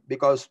fine,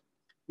 because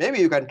maybe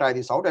you can try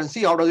this out and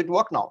see how does it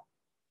work now.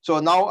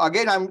 So now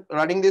again, I'm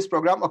running this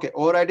program. Okay,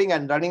 overriding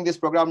and running this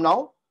program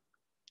now.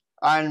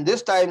 And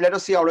this time, let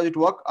us see how does it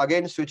work.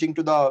 Again, switching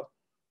to the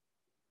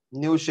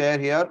new share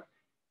here.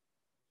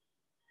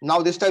 Now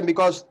this time,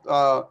 because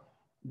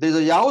there's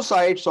a Yahoo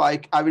site, so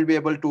I will be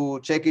able to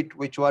check it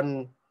which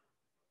one.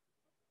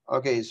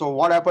 Okay, so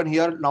what happened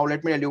here? Now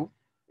let me tell you,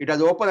 it has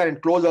opened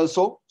and closed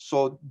also.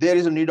 So there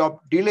is a need of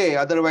delay.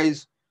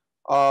 Otherwise,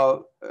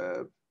 but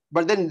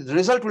then the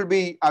result will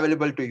be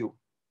available to you.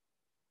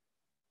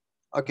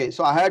 Okay,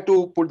 so I had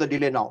to put the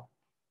delay now.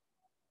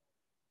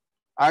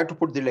 I had to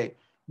put delay.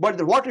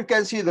 But what you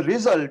can see, the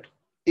result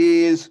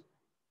is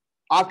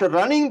after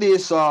running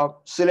this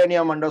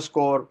Selenium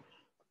underscore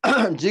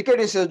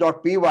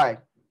GKTCS.py,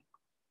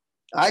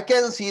 I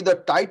can see the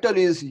title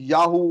is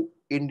Yahoo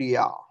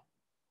India.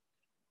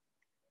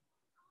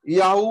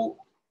 Yahoo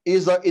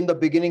is in the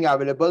beginning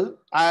available,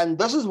 and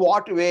this is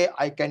what way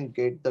I can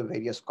get the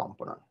various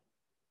component.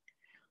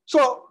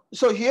 So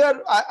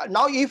here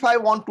now, if I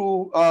want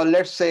to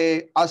let's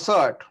say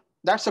assert,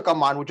 that's a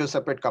command which is a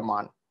separate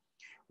command,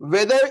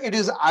 whether it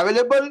is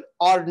available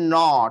or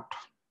not.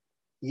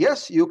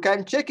 Yes, you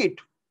can check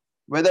it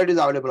whether it is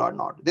available or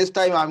not. This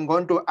time I'm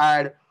going to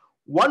add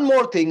one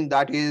more thing,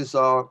 that is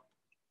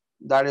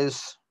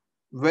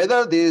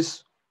whether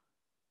this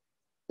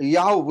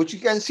Yahoo, which you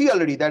can see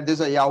already that there's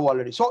a Yahoo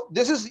already. So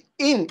this is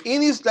in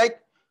is like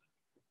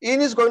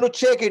in is going to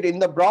check it in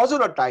the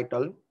browser or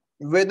title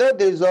whether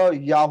there's a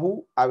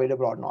Yahoo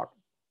available or not.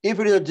 If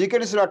it is a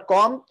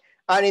gktcs.com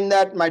and in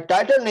that my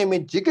title name is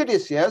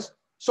GKTCS,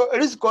 so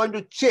it is going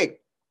to check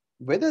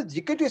whether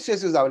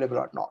GKTCS is available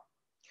or not.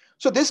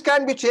 So this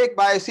can be checked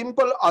by a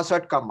simple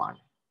assert command.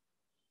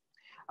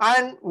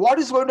 And what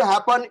is going to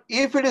happen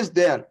if it is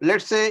there?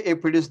 Let's say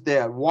if it is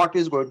there, what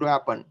is going to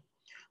happen?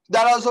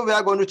 That also we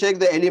are going to check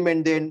the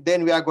element,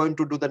 then we are going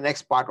to do the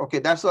next part. Okay,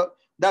 that's a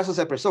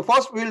separate. So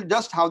first we'll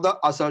just have the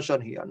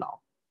assertion here now.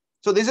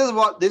 So this is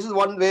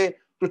one way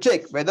to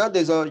check whether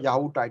there's a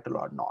Yahoo title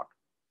or not.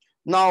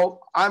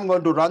 Now I'm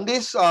going to run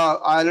this. I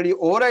already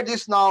override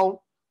this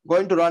now.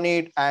 Going to run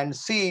it and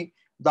see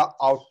the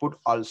output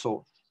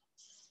also.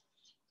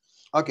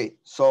 Okay,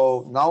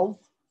 so now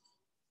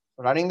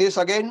running this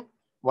again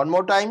one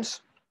more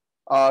times.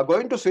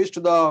 Going to switch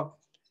to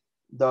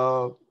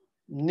the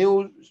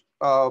new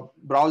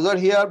browser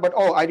here, but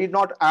oh, I did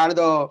not add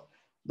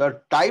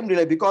the time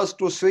delay, because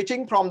to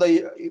switching from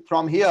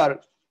here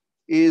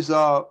is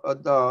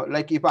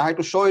like if I had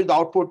to show it the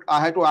output, I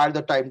had to add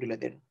the time delay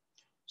then.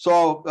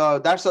 So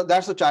that's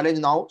a challenge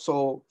now.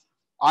 So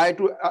I had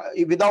to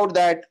without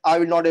that I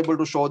will not able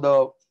to show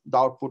the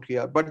output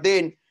here. But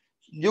then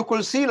you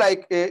could see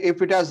like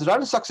if it has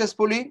run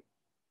successfully,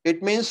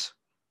 it means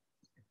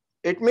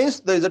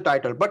there is a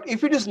title. But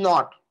if it is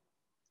not,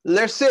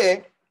 let's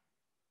say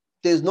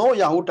there is no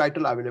Yahoo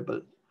title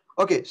available.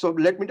 Okay, so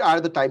let me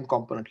add the time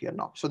component here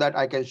now so that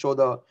I can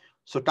show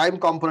so time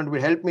component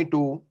will help me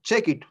to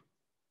check it.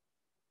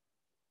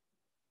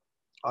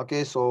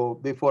 Okay, so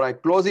before I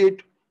close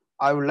it,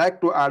 I would like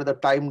to add the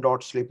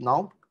time.sleep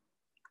now.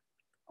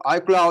 I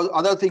could have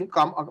other thing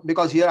come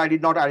because here I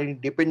did not add any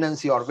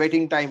dependency or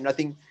waiting time,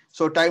 nothing.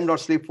 So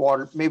time.sleep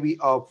for maybe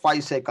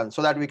 5 seconds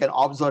so that we can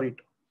observe it.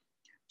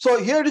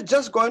 So here it is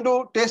just going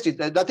to test it.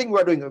 There's nothing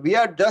we're doing. We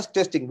are just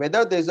testing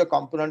whether there is a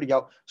component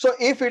Yahoo. So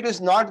if it is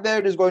not there,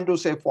 it is going to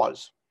say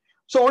false.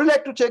 So would you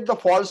like to check the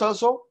false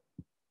also?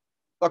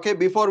 Okay,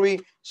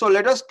 so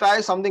let us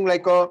try something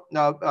like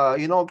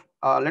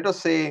let us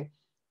say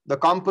the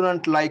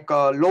component like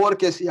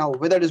lowercase Yahoo,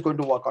 whether it is going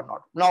to work or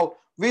not. Now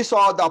we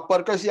saw the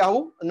uppercase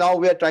Yahoo. Now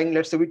we are trying,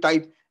 let's say we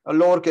type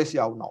lowercase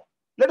Yahoo now.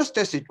 Let us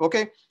test it,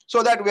 okay?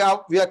 So that we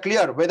are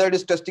clear whether it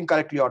is testing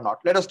correctly or not.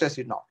 Let us test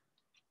it now,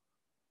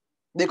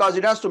 because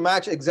it has to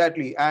match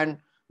exactly. And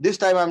this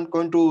time I'm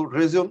going to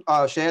resume,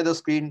 share the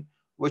screen,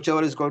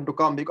 whichever is going to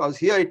come, because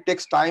here it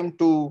takes time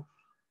to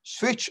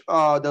switch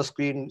the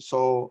screen.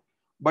 So,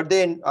 but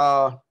then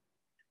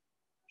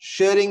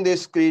sharing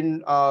this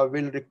screen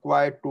will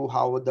require to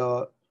have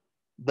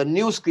the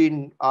new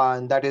screen,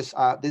 and that is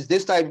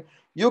this time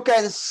you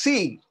can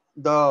see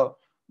the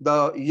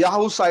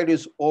Yahoo site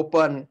is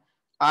open,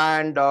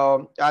 and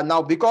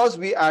now because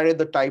we added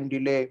the time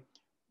delay,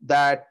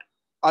 that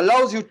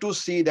allows you to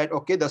see that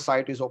okay, the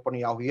site is open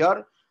Yahoo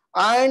here,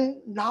 and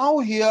now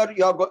here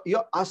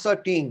you're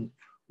asserting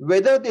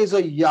whether there's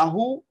a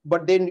Yahoo,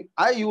 but then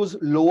I use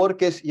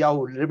lowercase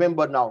Yahoo,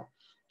 remember now.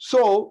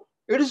 So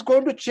it is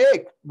going to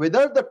check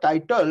whether the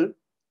title,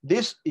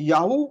 this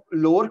Yahoo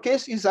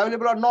lowercase, is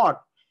available or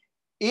not.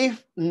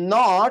 If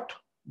not,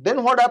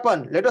 then what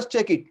happened? Let us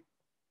check it.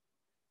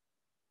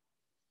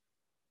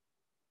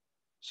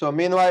 So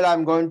meanwhile,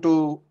 I'm going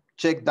to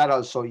check that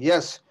also.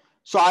 Yes.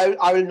 So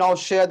I will now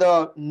share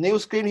the new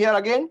screen here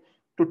again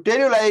to tell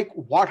you like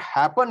what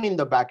happened in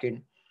the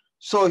backend.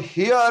 So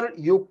here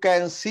you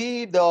can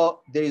see there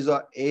is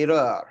an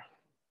error.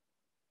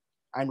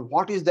 And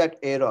what is that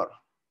error?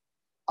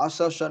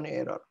 Assertion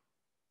error.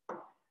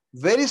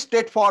 Very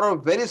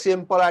straightforward, very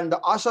simple. And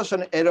the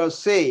assertion error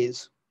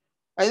says,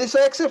 and it's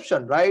an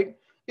exception, right?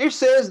 It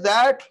says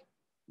that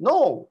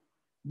no,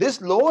 this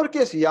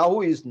lowercase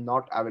Yahoo is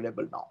not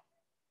available now.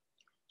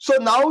 So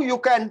now you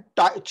can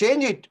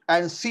change it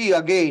and see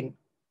again.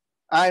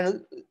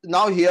 And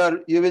now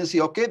here you will see,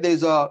 okay,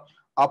 there's a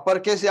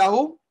uppercase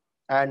Yahoo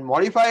and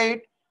modify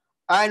it.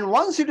 And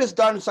once it is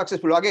done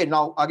successfully, again,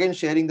 now again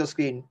sharing the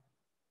screen.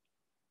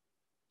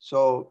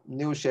 So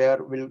new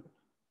share will,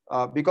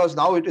 because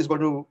now it is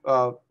going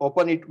to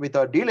open it with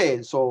a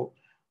delay. So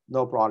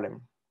no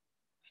problem.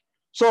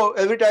 So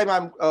every time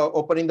I'm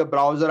opening the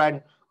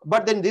browser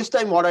but then this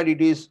time what I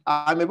did is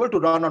I'm able to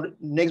run on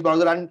next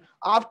browser, and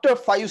after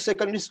 5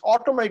 seconds, it's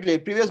automatically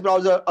previous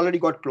browser already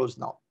got closed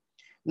now.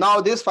 Now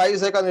this 5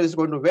 seconds is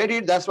going to wait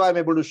it. That's why I'm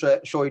able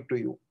to show it to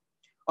you.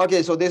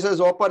 Okay, so this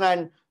is open,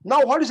 and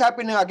now what is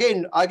happening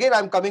again? Again,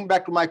 I'm coming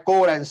back to my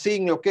code and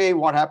seeing, okay,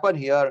 what happened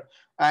here.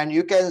 And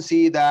you can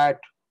see that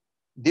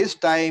this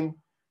time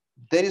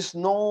there is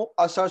no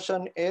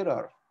assertion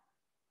error.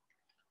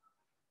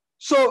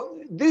 So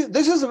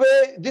this is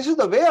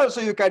the way also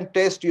you can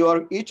test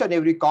your each and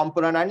every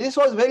component, and this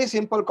was very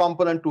simple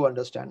component to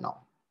understand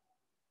now.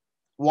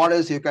 What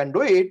else you can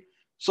do it?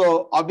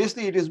 So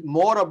obviously it is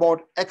more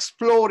about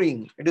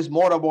exploring. It is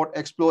more about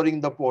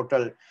exploring the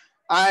portal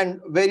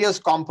and various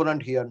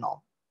component here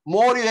now.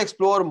 More you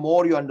explore,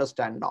 more you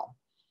understand now.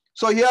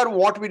 So here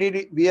what we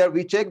did,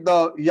 we checked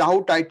the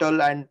Yahoo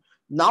title, and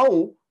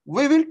now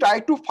we will try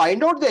to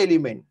find out the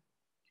element.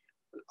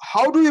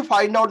 How do we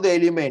find out the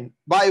element?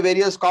 By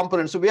various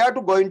components. So we are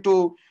going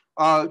to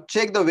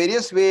check the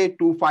various way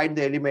to find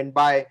the element.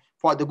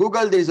 For the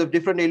Google, there is a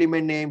different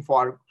element name.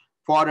 For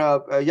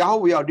Yahoo,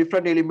 we have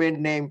different element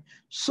name.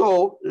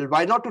 So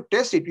why not to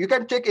test it? You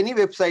can check any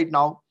website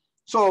now.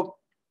 So,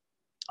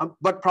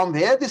 but from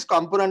where this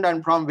component,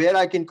 and from where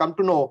I can come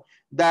to know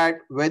that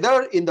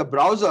whether in the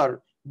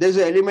browser there's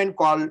an element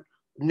called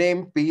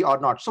name P or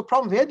not. So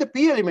from where the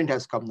P element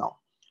has come now.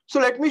 So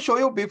let me show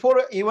you,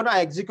 before even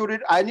I execute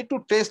it, I need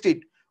to test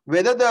it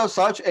whether the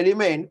search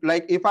element,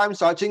 like if I'm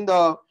searching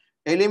the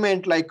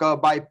element like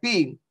by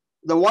P,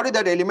 what is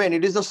that element?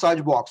 It is the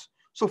search box.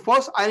 So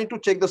first I need to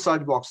check the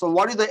search box. So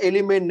what is the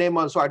element name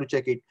also? I have to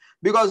check it,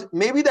 because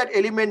maybe that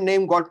element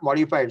name got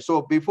modified.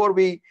 So before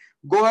we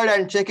go ahead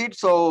and check it,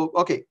 so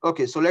okay.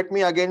 So let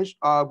me again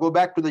go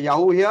back to the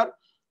Yahoo here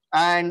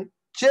and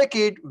check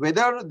it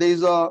whether there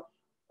is a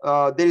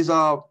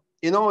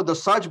the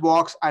search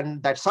box,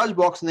 and that search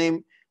box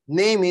name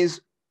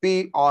is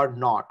P or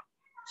not.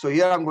 So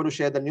here I'm going to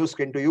share the new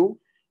screen to you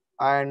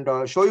and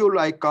show you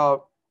like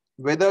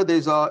whether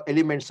there's a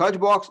element search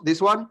box,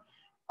 this one.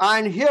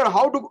 And here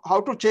how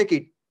to check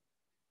it.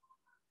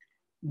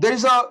 There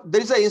is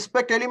a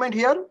inspect element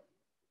here.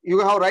 You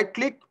have right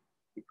click.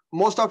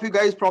 Most of you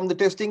guys from the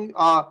testing,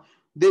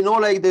 they know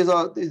like there's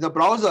a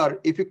browser.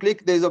 If you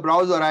click, there's a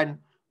browser and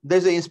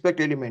there's an inspect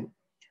element.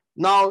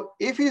 Now,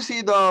 if you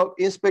see the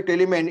inspect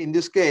element in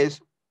this case,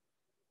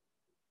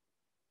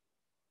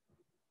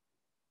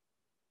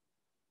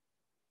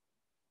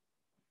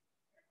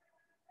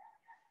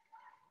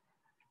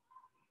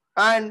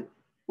 and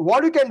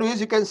what you can do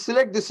is you can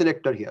select this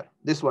selector here,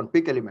 this one,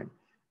 pick element,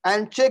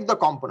 and check the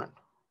component.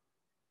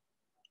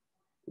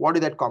 What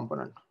is that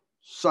component?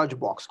 Search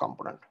box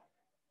component.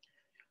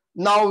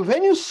 Now,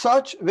 when you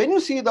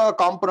see the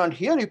component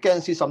here, you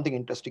can see something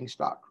interesting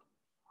start.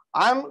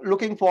 I'm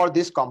looking for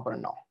this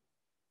component now.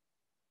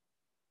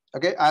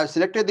 Okay, I have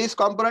selected this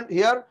component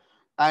here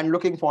and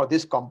looking for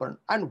this component.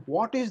 And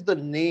what is the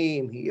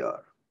name here?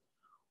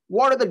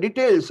 What are the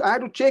details? I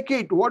have to check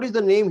it. What is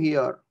the name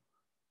here?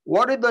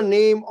 What is the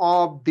name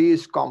of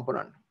this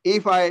component?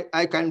 If I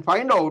can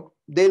find out,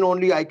 then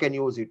only I can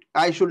use it.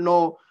 I should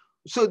know.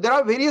 So there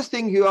are various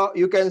things here.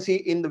 You can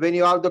see when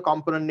you have the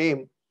component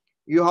name,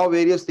 you have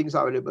various things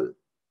available.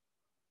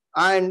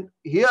 And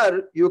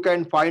here you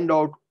can find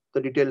out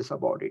the details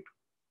about it.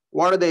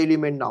 What are the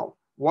element now?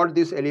 What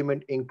this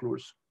element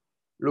includes?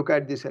 Look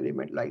at this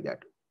element like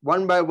that.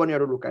 One by one, you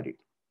have to look at it.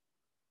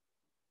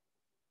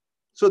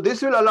 So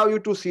this will allow you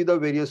to see the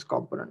various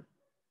components.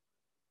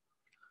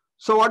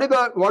 So what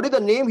is the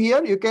name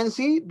here? You can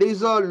see there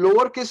is a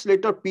lowercase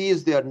letter P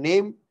is there.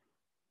 Name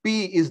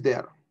P is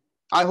there.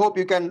 I hope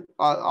you can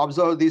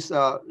observe this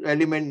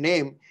element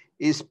name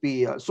is P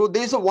here. So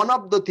there is one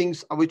of the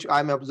things which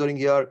I'm observing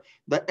here.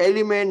 The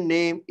element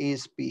name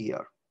is P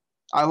here.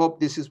 I hope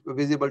this is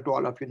visible to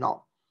all of you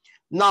now.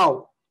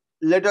 Now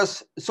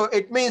so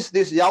it means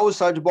this Yahoo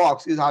search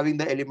box is having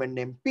the element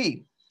name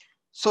P.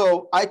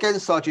 So I can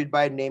search it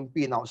by name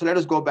P now. So let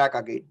us go back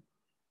again.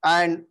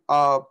 And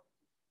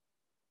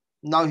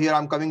now here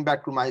I'm coming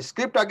back to my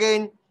script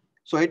again.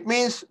 So it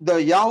means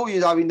the Yahoo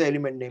is having the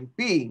element name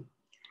P.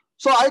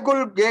 So I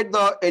could get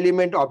the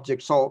element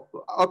object. So,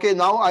 okay,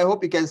 now I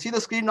hope you can see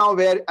the screen now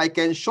where I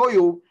can show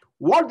you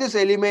what this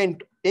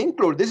element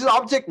include. This is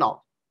object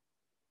now.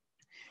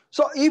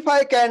 So if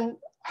I can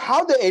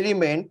have the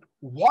element,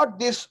 what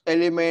this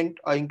element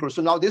includes.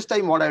 So now this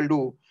time what I'll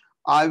do,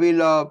 I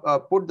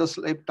will put the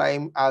sleep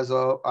time as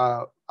a,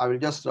 I will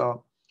just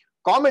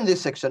comment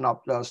this section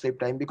of sleep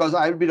time, because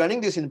I will be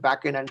running this in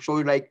backend and show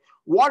you like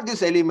what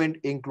this element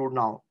include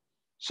now.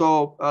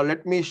 So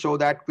let me show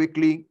that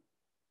quickly,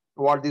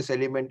 what this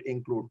element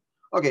include.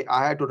 Okay,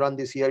 I had to run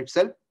this here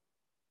itself.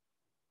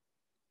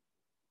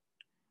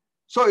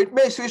 So it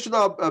may switch to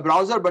the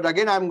browser, but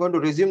again, I'm going to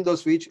resume the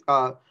switch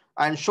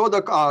and show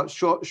the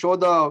show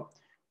the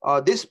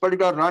this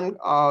particular run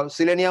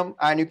Selenium,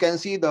 and you can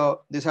see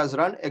this has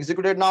run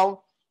executed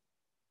now.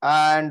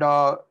 And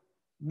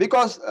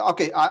because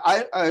okay,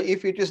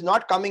 if it is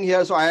not coming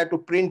here, so I had to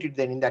print it.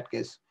 Then in that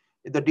case,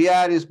 the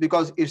dir is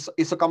because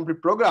it's a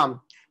complete program,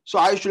 so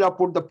I should have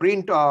put the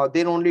print.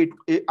 Then only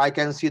I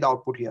can see the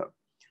output here.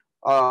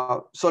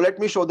 So let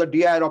me show the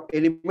dir of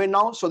element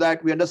now, so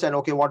that we understand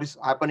okay what is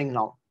happening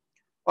now.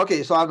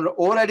 Okay, so I'm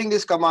overriding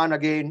this command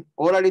again,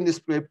 overriding this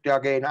script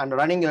again, and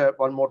running it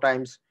one more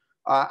times.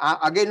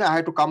 Again, I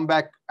had to come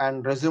back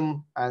and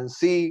resume and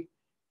see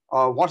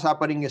what's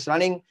happening is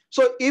running.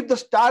 So if the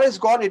star is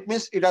gone, it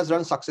means it has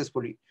run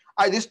successfully.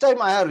 This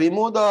time I have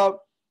removed the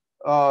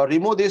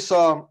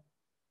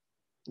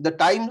the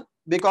time,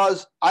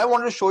 because I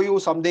want to show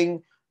you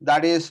something,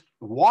 that is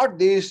what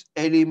this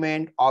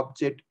element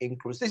object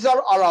includes. These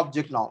are all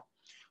object now.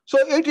 So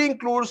it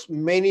includes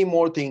many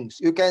more things.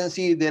 You can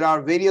see there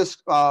are various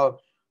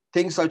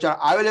things which are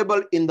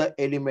available in the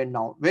element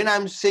now. When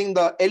I'm saying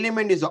the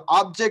element is an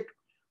object,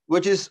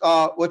 which is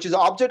the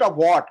object of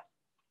what?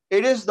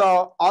 It is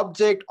the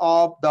object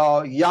of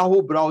the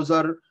Yahoo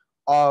browser.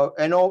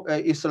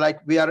 It's like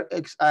we are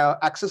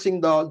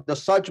accessing the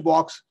search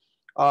box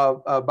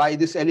by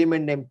this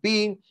element named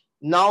P.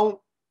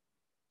 Now,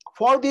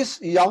 for this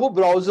Yahoo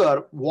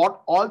browser,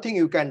 what all thing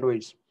you can do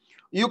is,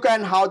 you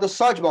can have the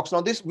search box.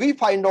 Now this, we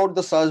find out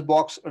the search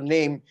box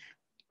name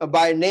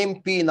by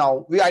name P.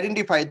 Now we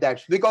identify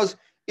that, because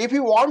if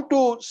you want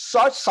to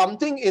search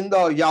something in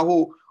the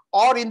Yahoo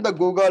or in the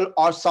Google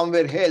or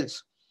somewhere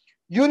else,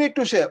 you need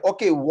to say,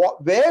 okay,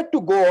 where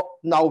to go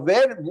now,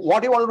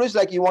 what you want to do is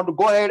like, you want to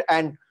go ahead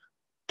and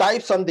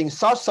type something,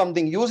 search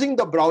something using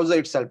the browser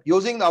itself,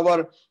 using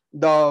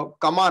the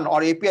command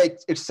or API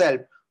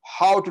itself,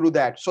 how to do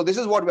that. So this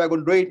is what we are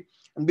going to do it.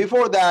 And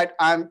before that,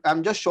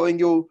 I'm just showing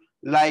you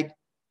like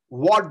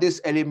what this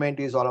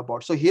element is all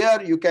about. So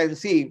here you can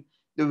see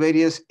the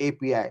various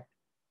API.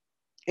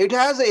 It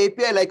has an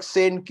API like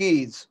send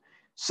keys,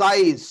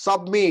 size,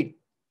 submit,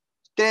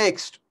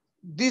 text.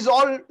 These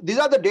are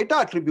the data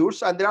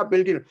attributes, and they are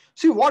built in.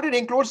 See what it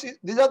includes.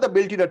 These are the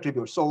built-in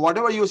attributes. So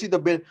whatever you see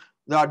the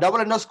double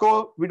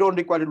underscore, we don't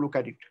require to look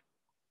at it.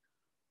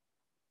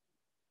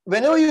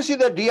 Whenever you see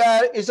the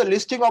dir, is a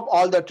listing of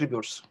all the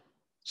attributes.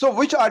 So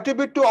which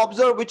attribute to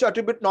observe, which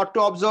attribute not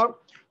to observe.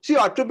 See,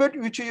 attribute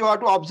which you have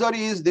to observe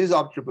is these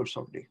attributes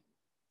only.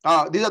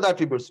 These are the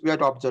attributes we have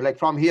to observe, like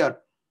from here.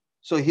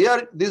 So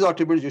here, these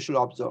attributes you should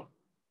observe.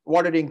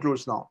 What it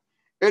includes now.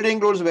 It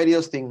includes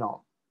various things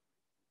now.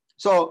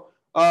 So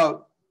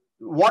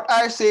what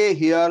I say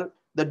here,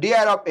 the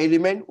dir of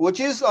element,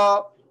 which is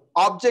a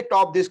object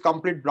of this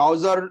complete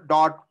browser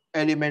dot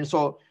element.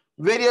 So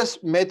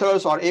various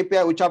methods or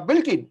API which are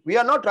built in. We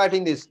are not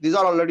writing this. These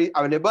are already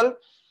available.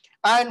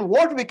 And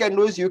what we can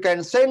do is, you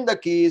can send the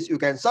keys, you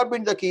can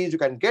submit the keys, you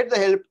can get the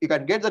help, you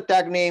can get the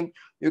tag name,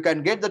 you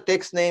can get the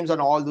text names and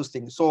all those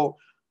things. So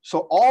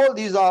all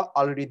these are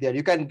already there.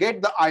 You can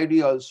get the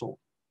ID also.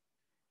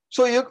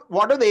 So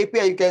what are the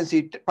API? You can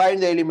see,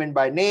 find the element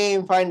by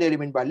name, find the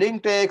element by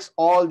link text.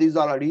 All these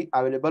are already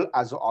available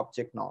as an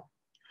object now.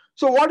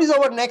 So what is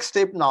our next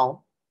step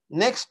now?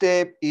 Next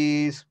step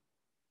is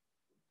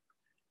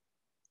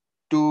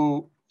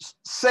to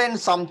send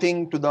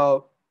something to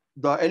the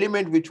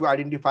element which we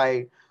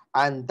identify,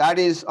 and that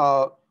is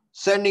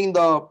sending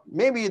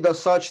maybe the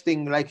search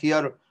thing. Like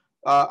here,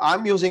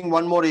 I'm using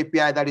one more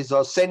API, that is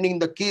sending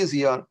the keys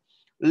here.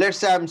 Let's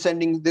say I'm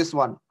sending this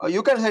one.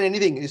 You can send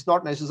anything. It's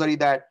not necessary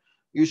that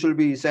you should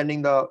be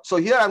sending so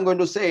here I'm going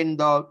to send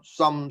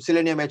some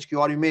Selenium HQ,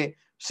 or you may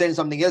send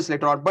something else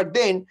later on. But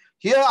then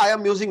here I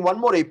am using one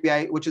more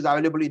API which is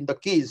available in the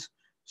keys.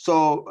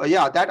 So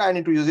yeah, that I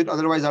need to use it.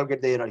 Otherwise I'll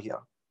get the error here.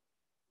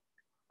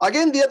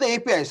 Again, they are the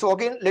API. So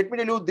again, let me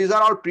tell you, these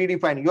are all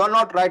predefined. You are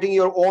not writing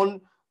your own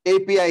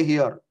API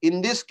here.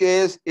 In this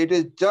case, it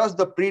is just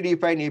the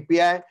predefined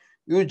API.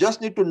 You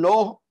just need to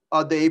know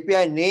the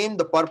API name,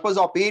 the purpose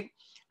of it.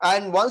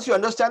 And once you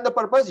understand the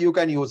purpose, you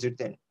can use it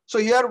then. So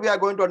here we are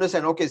going to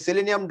understand, okay,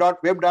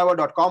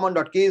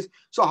 selenium.webdriver.common.keys.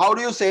 So how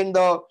do you send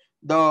the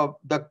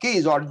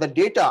keys or the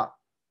data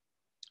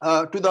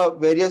to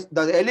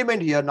the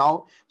element here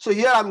now? So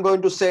here I'm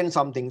going to send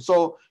something.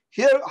 So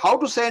here, how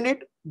to send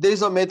it? There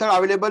is a method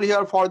available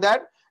here for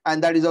that,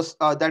 and that is a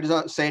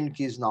send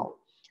keys now.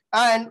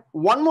 And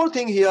one more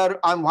thing here,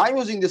 why I'm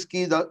using this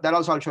key, that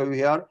also I'll show you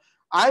here.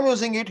 I'm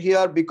using it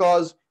here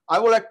because I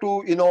would like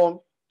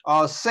to,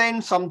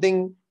 send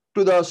something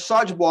to the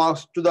search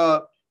box, to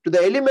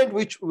the element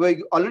which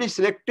we already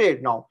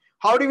selected. Now,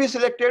 how do we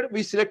select it?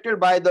 We selected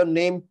by the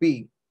name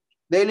P,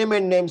 the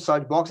element name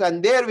search box,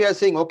 and there we are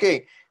saying,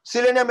 okay,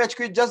 Selenium HQ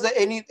is just the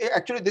any.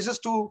 Actually, this is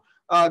to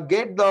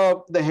get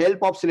the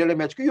help of Selenium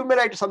HQ. You may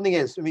write something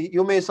else.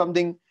 You may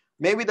something,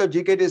 maybe the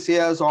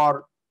GKTCS,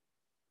 or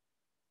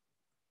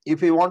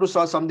if you want to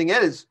search something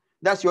else,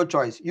 that's your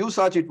choice. You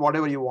search it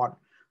whatever you want.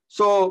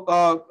 So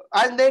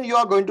and then you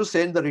are going to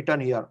send the return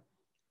here.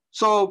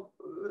 So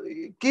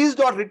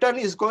keys.return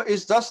is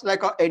just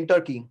like a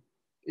enter key.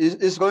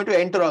 Is going to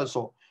enter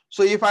also.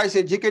 So if I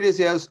say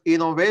GKTCS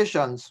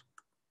innovations,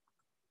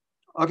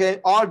 okay,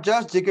 or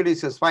just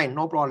GKTCS, fine,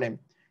 no problem.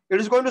 It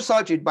is going to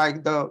search it by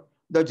the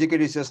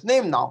GKTCS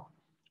name now.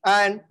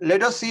 And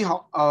let us see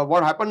how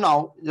what happened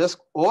now. Just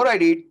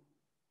override it.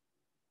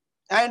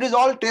 And it is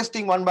all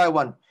testing one by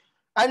one.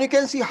 And you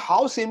can see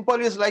how simple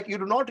it is. Like, you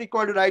do not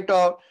require to write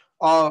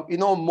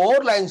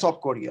more lines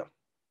of code here.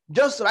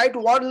 Just write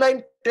one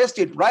line, test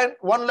it, write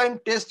one line,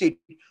 test it,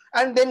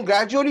 and then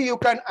gradually you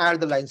can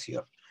add the lines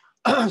here.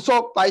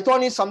 So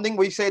Python is something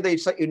we say that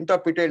it's an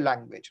interpreted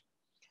language.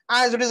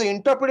 As it is an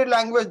interpreted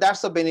language,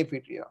 that's the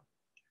benefit here.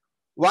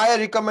 Why I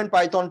recommend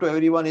Python to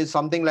everyone is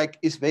something like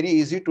it's very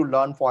easy to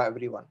learn for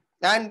everyone.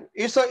 And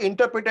it's an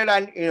interpreted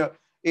and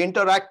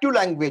interactive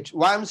language.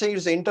 Why I'm saying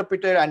it's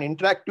interpreted and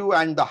interactive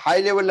and the high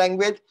level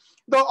language.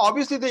 Though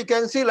obviously you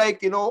can see,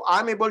 like,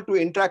 I'm able to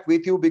interact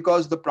with you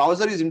because the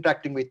browser is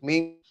interacting with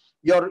me.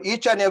 Your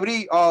each and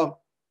every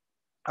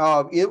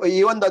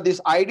even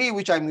this ID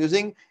which I'm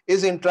using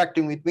is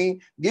interacting with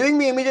me, giving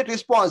me immediate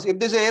response. If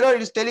there's an error,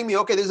 it is telling me,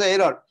 okay, there's an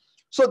error.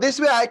 So this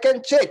way I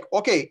can check,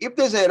 okay, if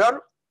there's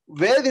error,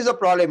 where there's a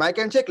problem, I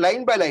can check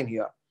line by line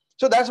here.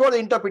 So that's what the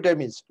interpreter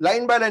means,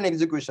 line by line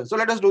execution. So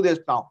let us do this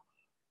now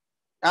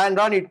and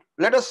run it.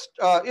 Let us,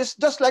 it's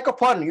just like a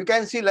fun. You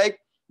can see, like,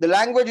 the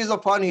language is a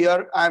fun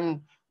here. And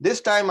this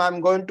time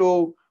I'm going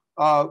to,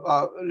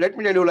 let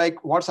me tell you,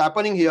 like, what's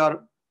happening here.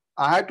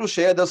 I had to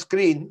share the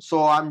screen.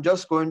 So I'm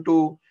just going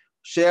to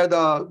share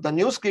the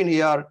new screen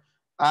here.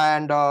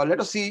 And let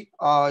us see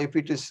if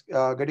it is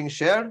getting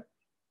shared.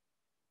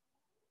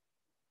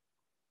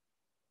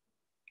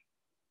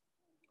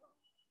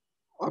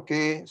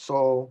 Okay,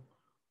 so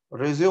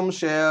resume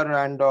share,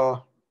 and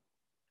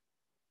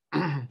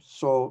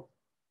so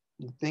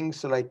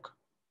things like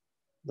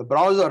the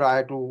browser I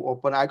had to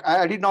open.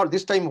 I did not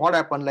this time. What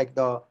happened? Like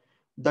the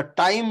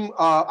time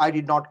I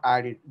did not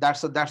add it.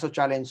 That's a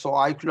challenge. So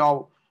I could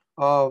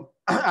have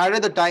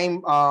added the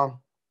time,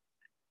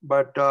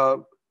 but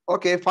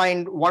okay,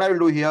 fine. What I will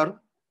do here,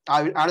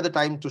 I will add the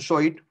time to show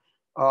it.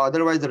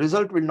 Otherwise, the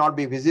result will not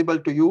be visible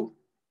to you.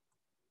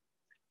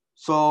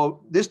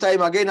 So this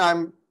time again,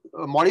 I'm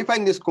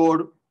modifying this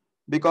code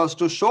because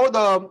to show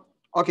the,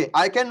 okay,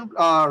 I can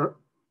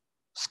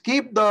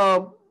skip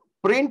the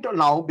print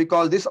now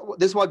because this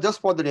was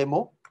just for the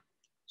demo.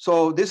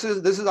 So this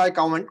is I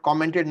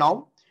commented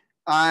now,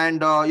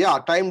 and yeah,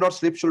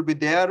 time.slip should be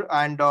there,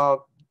 and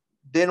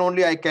then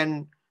only I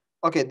can,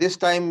 okay, this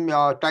time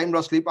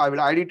time.slip I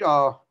will add it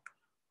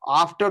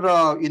after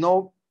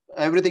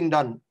everything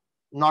done,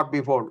 not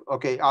before.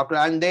 Okay, after,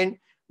 and then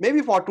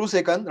maybe for 2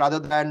 seconds rather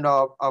than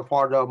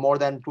for more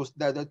than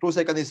 2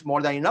 seconds is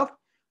more than enough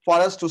for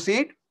us to see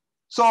it.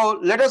 So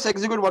let us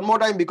execute one more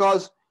time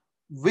because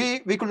we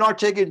could not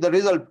check it, the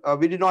result.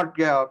 We did not,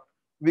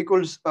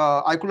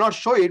 I could not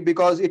show it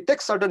because it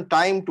takes certain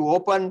time to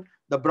open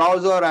the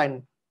browser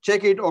and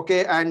check it.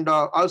 Okay, and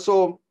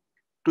also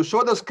to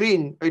show the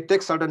screen, it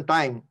takes certain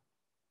time.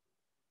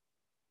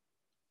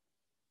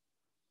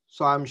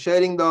 So I'm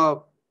sharing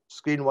the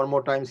screen one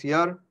more times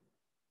here.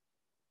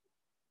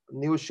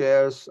 New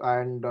shares,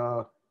 and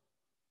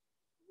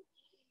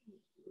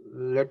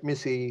let me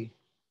see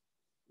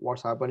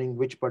what's happening,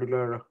 which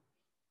particular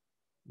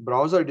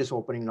browser it is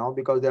opening now,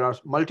 because there are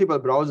multiple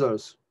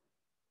browsers.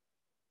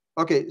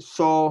 Okay,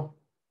 so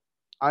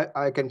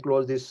I can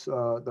close this,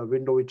 the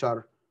window which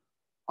are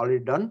already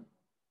done.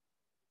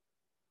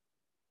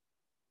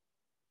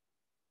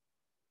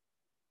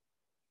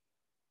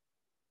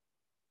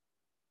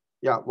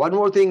 Yeah, one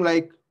more thing,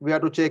 like we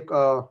have to check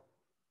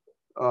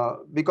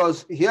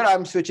because here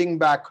I'm switching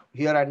back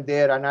here and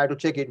there, and I have to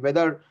check it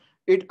whether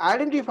it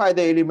identify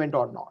the element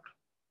or not,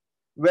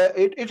 where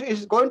it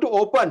is going to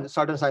open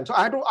certain signs. So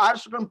I have to add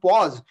certain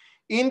pause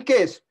in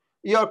case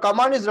your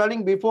command is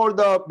running before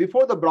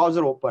the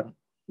browser open.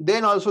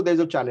 Then also there's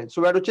a challenge.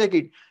 So we have to check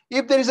it.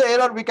 If there is an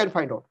error, we can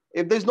find out.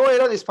 If there's no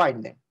error, it's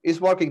fine then.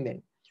 It's working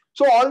then.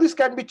 So all this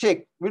can be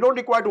checked. We don't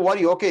require to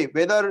worry, okay,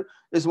 whether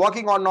it's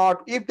working or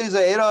not. If there's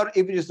an error,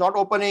 if it is not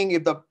opening,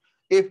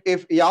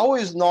 if Yahoo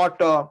is not,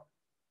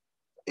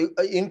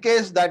 in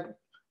case that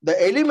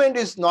the element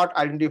is not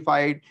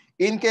identified,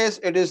 in case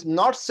it is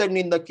not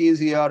sending the keys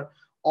here,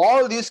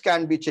 all these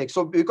can be checked.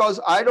 So because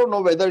I don't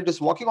know whether it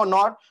is working or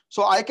not,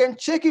 so I can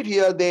check it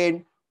here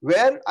then,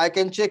 where I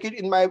can check it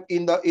in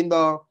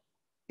the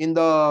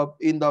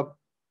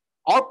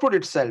output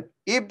itself.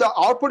 If the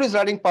output is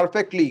running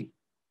perfectly,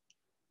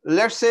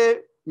 let's say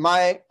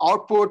my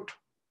output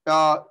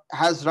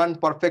has run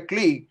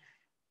perfectly,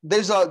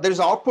 there's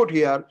output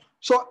here.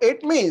 So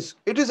it means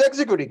it is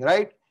executing,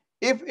 right?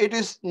 If it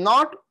is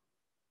not,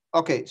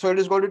 okay, so it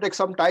is going to take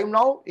some time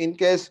now. In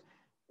case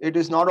it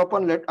is not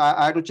open,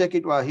 I have to check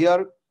it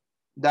here,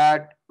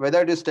 that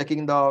whether it is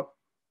taking the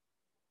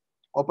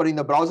opening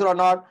the browser or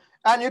not.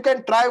 And you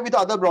can try with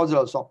other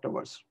browsers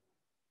afterwards.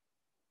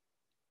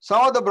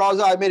 Some of the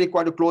browser I may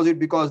require to close it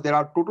because there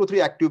are 2 to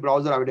 3 active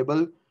browser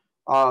available.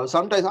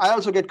 Sometimes I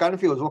also get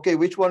confused. Okay,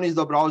 which one is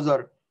the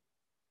browser?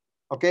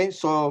 Okay,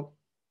 so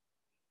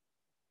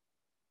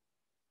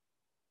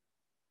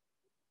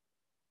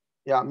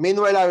yeah.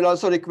 Meanwhile, I will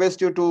also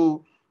request you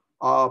to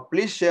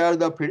please share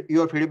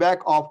your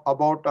feedback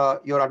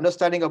about your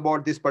understanding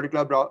about this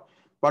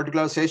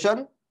particular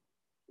session.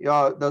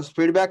 Yeah, the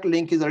feedback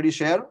link is already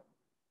shared.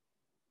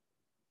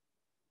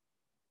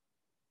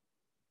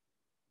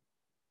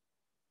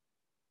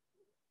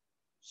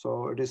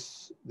 So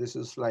this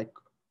is like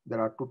there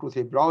are 2 to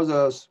 3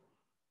 browsers.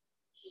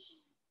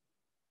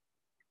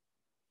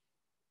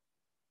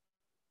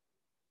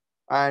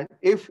 And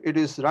if it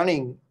is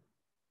running,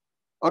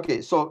 okay,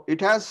 so it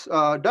has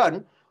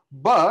done,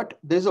 but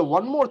there's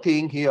one more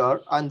thing here,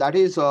 and that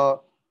is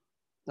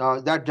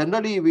that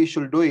generally we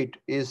should do it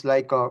is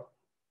like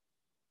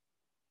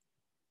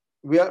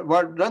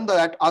what run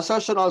that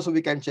assertion also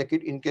we can check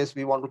it in case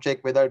we want to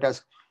check whether it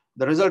has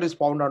the result is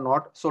found or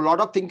not. So a lot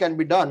of things can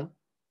be done.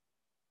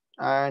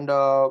 And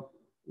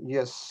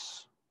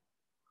yes,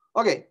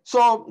 okay,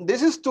 so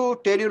this is to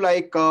tell you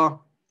like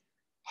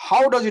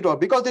how does it work,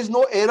 because there's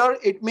no error,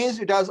 it means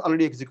it has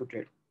already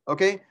executed.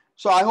 Okay,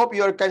 so I hope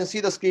you can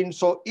see the screen.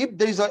 So if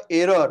there is an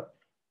error,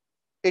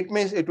 it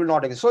means it will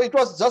not exist. So it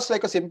was just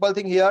like a simple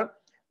thing here,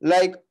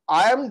 like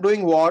I am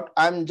doing what,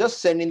 I'm just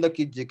sending the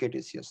key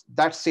GKTCS,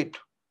 that's it,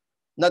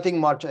 nothing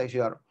much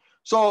here.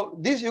 So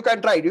this you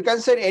can try, you can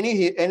send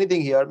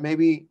anything here.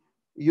 Maybe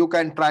you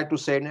can try to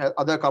send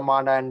other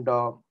command, and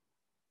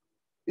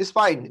it's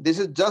fine. This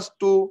is just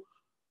to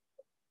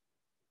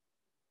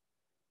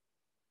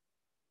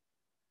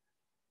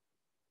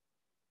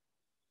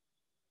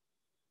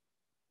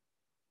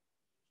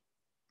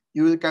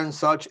you can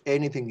search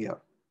anything here.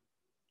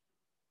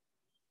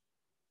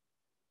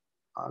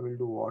 I will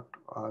do what,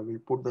 I will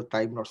put the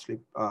time not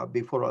sleep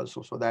before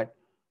also, so that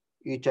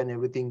each and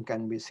everything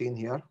can be seen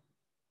here,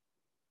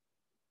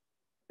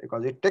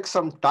 because it takes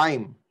some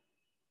time.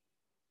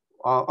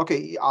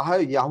 Okay, I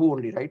have Yahoo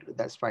only, right?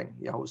 That's fine,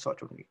 Yahoo search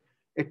only.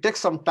 It takes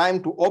some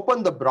time to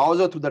open the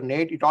browser to the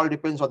net. It all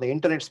depends on the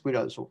internet speed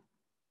also.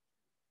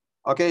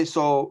 Okay,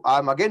 so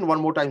I'm again one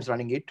more times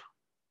running it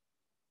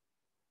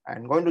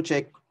and going to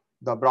check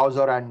the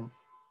browser and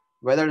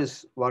whether it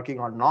is working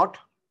or not.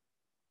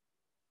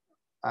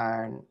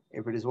 And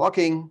if it is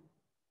working,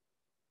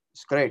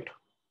 it's great.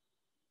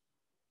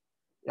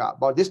 Yeah,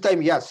 but this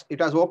time, yes, it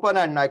has opened,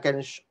 and I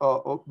can,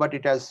 but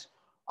it has,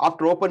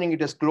 after opening, it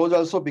has closed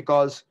also,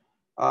 because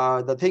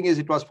the thing is,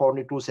 it was for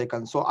only 2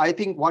 seconds. So I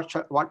think what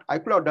I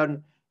could have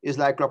done is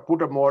like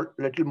put a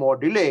little more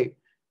delay.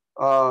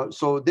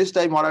 So this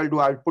time what I'll do,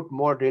 I'll put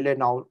more delay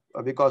now,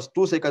 because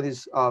 2 seconds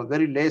is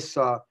very less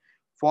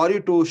for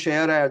you to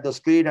share the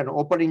screen and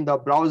opening the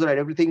browser and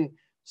everything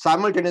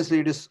simultaneously.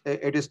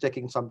 It is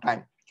taking some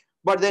time.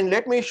 But then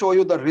let me show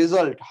you the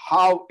result,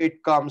 how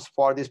it comes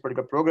for this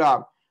particular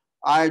program.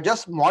 I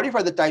just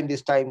modify the time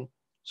this time,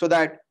 so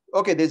that,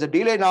 okay, there's a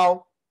delay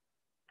now.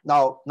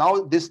 Now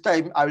this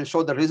time I will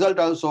show the result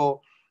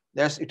also.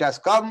 Yes, it has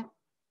come,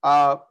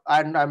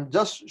 and I'm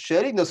just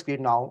sharing the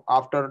screen now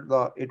after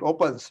it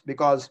opens,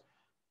 because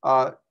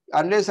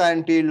unless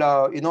and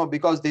until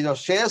because there's a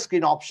share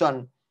screen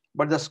option,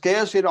 but the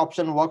share screen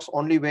option works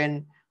only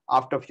when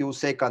after a few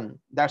seconds.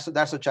 That's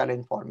a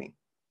challenge for me.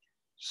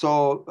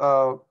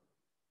 So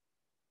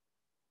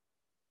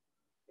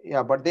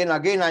yeah, but then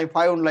again I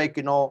found like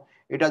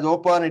it has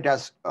opened, it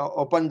has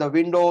opened the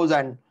windows,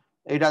 and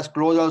it has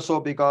closed also,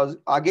 because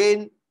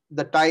again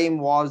the time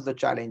was the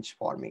challenge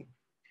for me.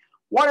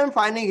 What I'm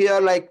finding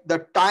here, like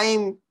the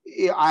time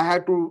I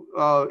had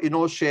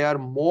to share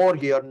more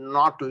here,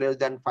 not less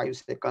than 5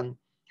 seconds,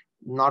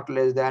 not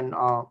less than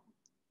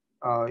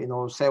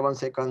 7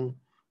 seconds.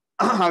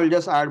 I will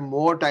just add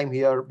more time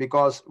here,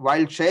 because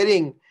while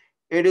sharing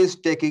it is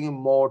taking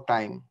more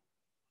time.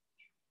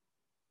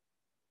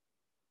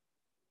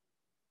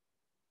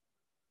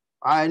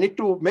 I need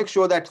to make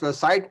sure that the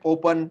site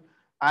open,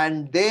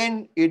 and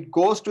then it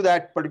goes to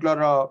that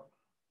particular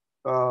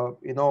I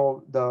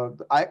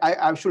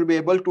should be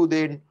able to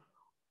then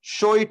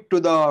show it to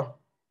the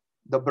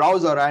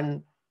browser,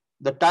 and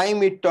the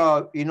time it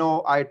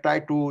I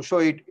try to show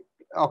it.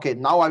 Okay,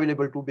 now I will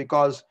able to,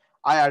 because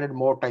I added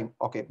more time.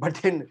 Okay, but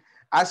then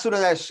as soon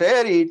as I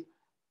share it,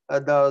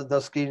 the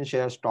screen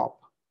share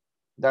stop.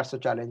 That's the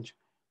challenge.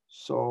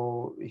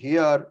 So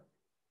here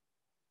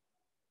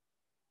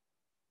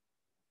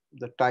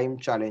the time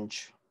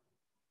challenge.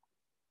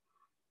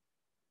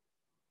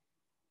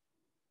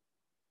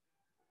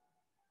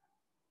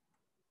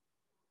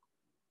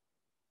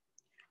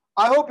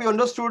 I hope you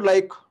understood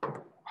like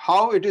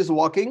how it is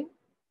working.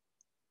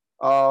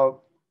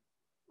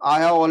 I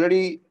have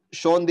already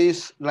shown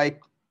this,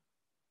 like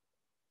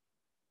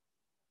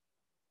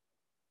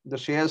the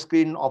share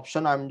screen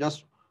option. I'm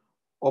just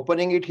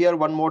opening it here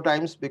one more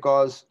times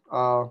because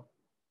the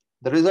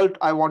result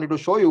I wanted to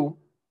show you.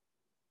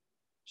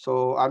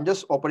 So I'm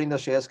just opening the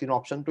share screen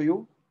option to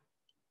you.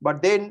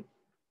 But then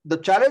the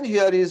challenge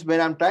here is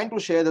when I'm trying to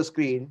share the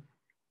screen,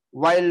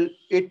 while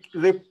it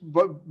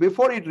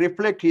before it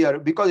reflect here,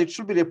 because it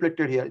should be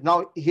reflected here.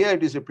 Now here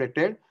it is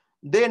reflected.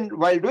 Then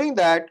while doing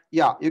that,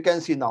 yeah, you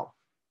can see now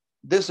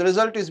this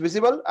result is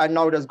visible and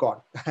now it has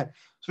gone.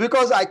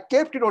 Because I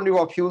kept it only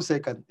for a few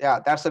seconds. Yeah,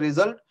 that's the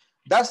result.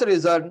 That's the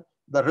reason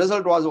the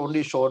result was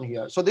only shown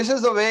here. So this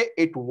is the way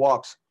it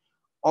works.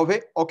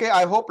 Okay,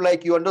 I hope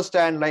like you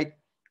understand like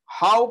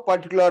how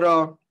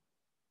particular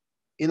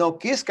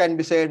keys can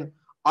be said.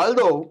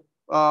 Although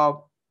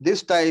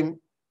this time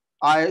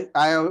I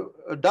have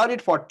done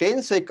it for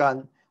 10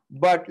 seconds,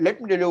 but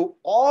let me tell you,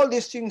 all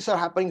these things are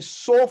happening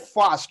so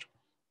fast.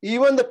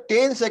 Even the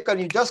 10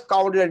 seconds, you just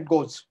count it and it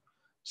goes.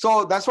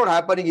 So that's what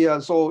happening here.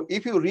 So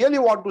if you really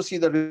want to see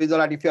the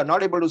result and if you are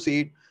not able to see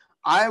it,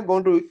 I am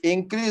going to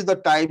increase the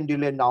time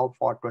delay now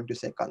for 20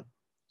 seconds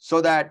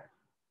so that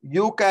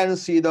you can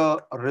see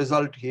the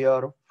result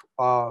here.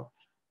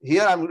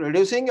 Here I'm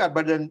reducing,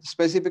 but then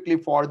specifically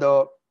for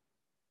the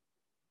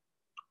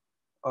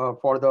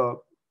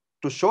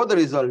to show the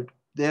result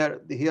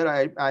there,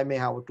 here I may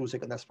have 2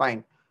 seconds, that's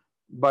fine.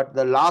 But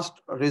the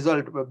last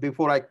result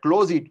before I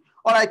close it,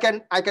 or I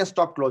can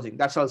stop closing.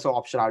 That's also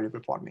option available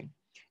for me.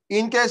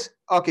 In case,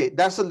 okay,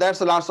 that's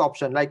the last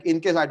option. Like in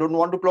case I don't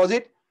want to close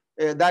it,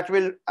 that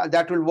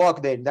will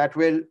work then. That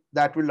will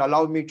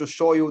allow me to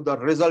show you the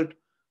result,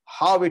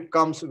 how it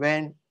comes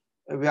when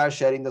we are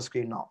sharing the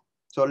screen now.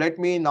 So let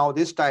me now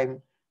this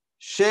time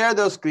share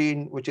the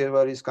screen,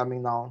 whichever is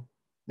coming now.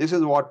 This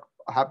is what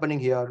happening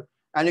here,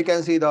 and you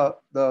can see the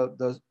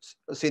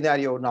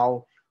scenario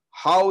now,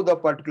 how the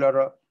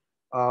particular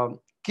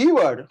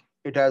keyword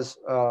it has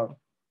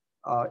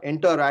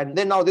enter, and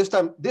then now this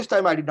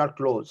time I did not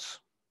close.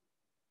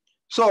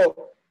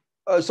 So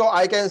so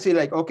I can see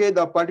like, okay,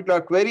 the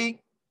particular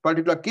query,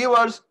 particular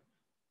keywords,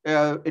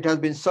 it has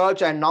been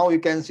searched, and now you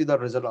can see the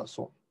result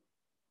also.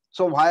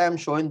 So why I'm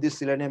showing this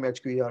Selenium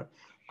HQ here?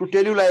 To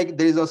tell you like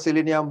there is a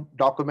Selenium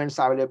documents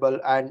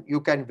available and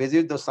you can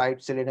visit the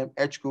site Selenium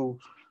HQ,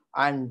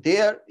 and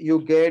there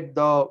you get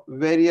the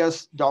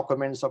various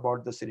documents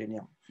about the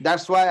Selenium.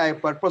 That's why I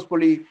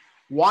purposefully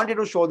wanted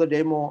to show the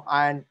demo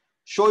and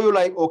show you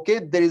like, okay,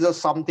 there is a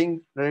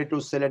something related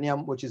to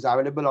Selenium which is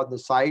available on the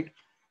site,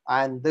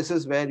 and this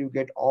is where you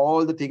get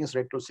all the things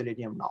related to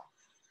Selenium now.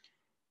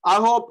 I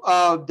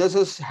hope this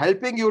is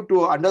helping you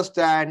to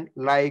understand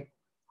like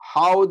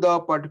how the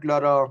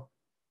particular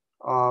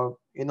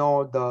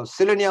the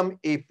Selenium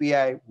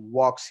API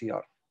works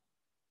here.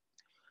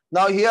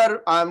 Now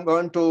here I'm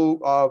going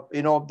to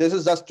this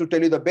is just to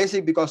tell you the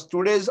basic, because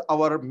today's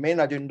our main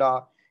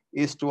agenda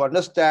is to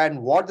understand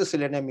what the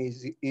Selenium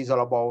is all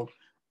about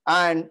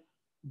and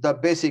the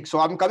basics. So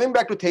I'm coming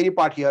back to theory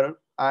part here,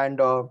 and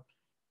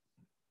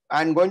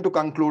I'm going to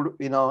conclude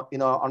in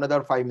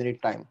another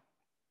 5-minute time.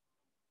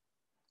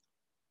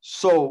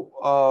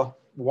 So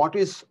what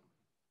is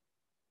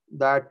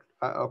that?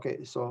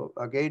 Okay, so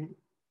again,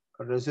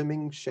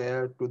 resuming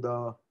share to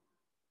the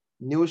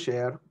new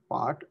share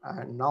part,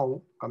 and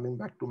now coming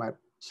back to my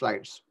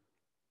slides.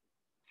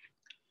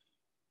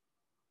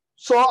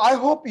 So I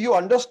hope you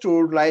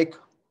understood like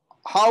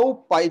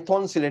how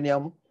Python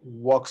Selenium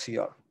works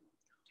here.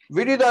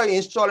 We did the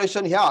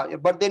installation here,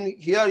 but then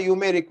here you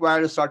may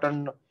require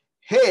certain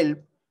help.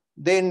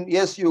 Then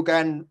yes,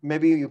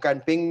 maybe you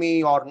can ping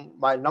me or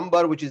my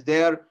number which is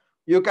there.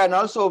 You can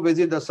also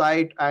visit the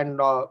site and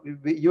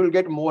you'll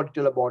get more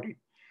detail about it.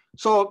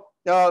 So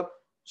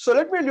so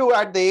let me do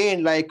at the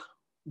end like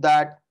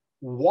that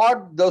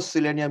what the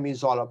Selenium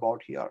is all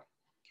about here.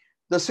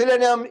 The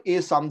Selenium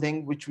is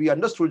something which we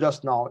understood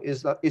just now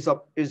is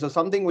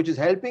something which is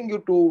helping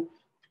you to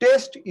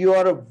test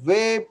your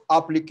web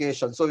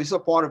application. So it's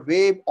for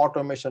web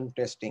automation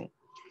testing,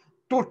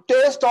 to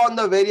test on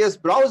the various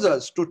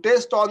browsers, to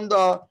test on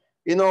the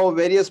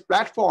various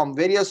platform,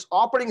 various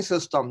operating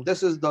system.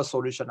 This is the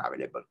solution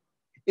available.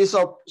 It's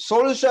a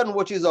solution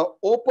which is an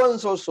open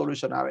source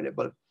solution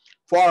available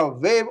for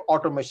web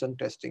automation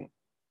testing.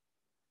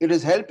 It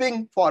is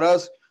helping for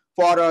us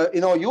for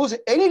use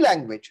any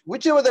language,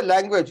 whichever the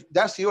language,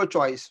 that's your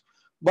choice.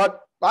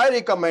 But I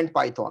recommend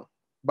Python.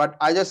 But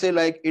I just say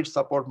like it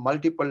support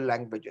multiple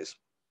languages.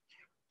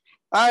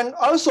 And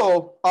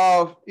also,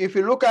 if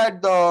you look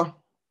at the,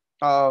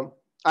 I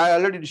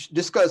already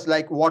discussed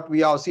like what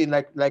we have seen,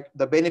 like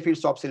the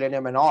benefits of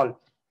Selenium and all.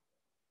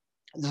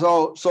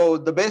 So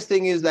the best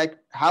thing is like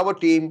have a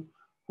team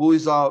who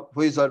is a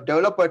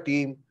developer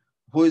team,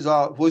 who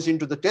is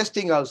into the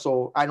testing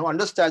also, and who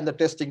understand the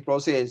testing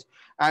process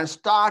and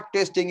start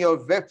testing your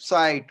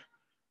website.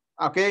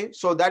 Okay,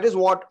 so that is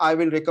what I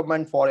will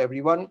recommend for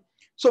everyone.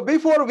 So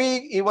before we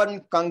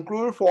even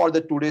conclude for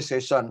the today's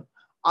session,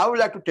 I would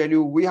like to tell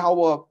you we have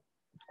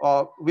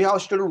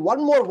still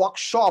one more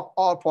workshop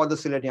for the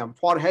Selenium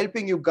for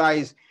helping you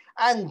guys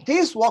And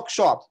this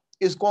workshop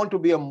is going to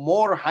be a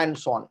more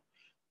hands-on,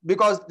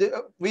 because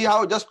we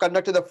have just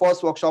conducted the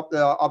first workshop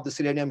of the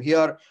Selenium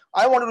here.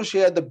 I wanted to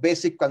share the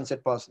basic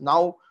concept first.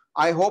 Now,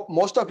 I hope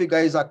most of you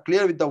guys are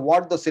clear with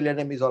what the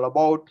Selenium is all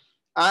about.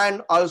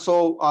 And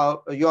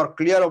also you're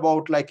clear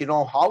about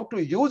how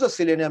to use a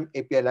Selenium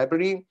API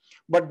library.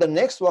 But the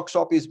next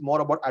workshop is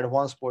more about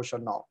advanced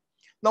portion now.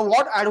 Now,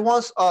 what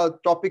advanced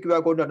topic we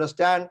are going to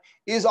understand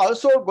is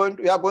also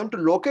we are going to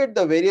locate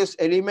the various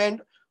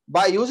element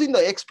by using the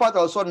XPath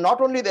also.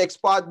 Not only the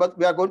XPath, but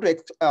we are going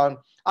to,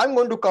 I'm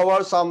going to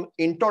cover some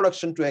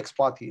introduction to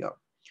XPath here.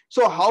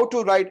 So how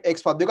to write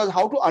XPath, because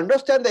how to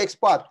understand the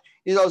XPath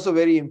is also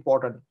very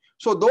important.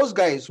 So those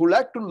guys who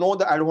like to know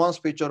the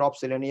advanced feature of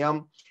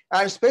Selenium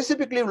and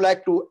specifically would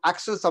like to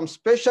access some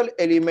special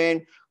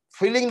element,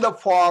 filling the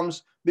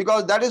forms,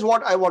 because that is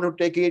what I want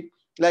to take it.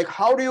 Like,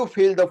 how do you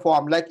fill the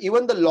form? Like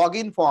even the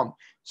login form,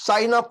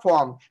 sign up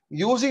form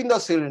using the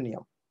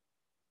Selenium.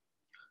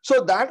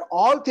 So that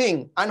all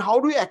thing, and how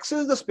do you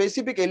access the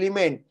specific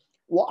element?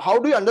 How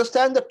do you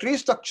understand the tree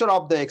structure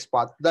of the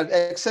XPath, the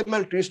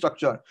XML tree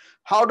structure?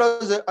 How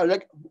does it,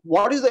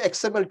 what is the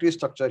XML tree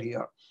structure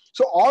here?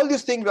 So all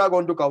these things we are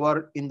going to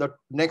cover in the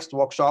next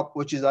workshop,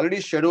 which is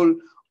already scheduled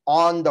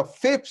on the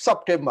 5th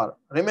September.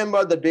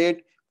 Remember the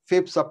date,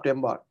 5th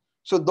September.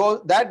 So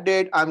that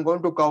date, I'm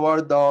going to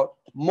cover the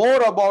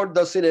more about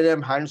the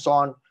Selenium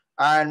hands-on.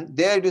 And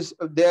there it is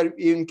there,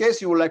 in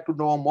case you would like to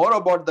know more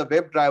about the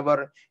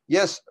WebDriver,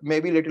 yes,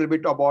 maybe a little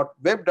bit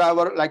about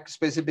WebDriver, like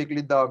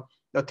specifically the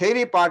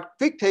theory part,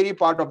 quick theory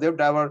part of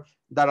WebDriver,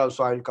 that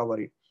also I will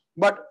cover it.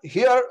 But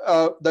here,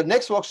 the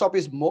next workshop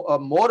is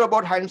more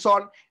about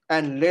hands-on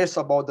and less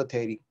about the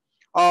theory.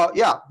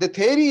 Yeah, the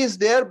theory is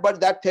there,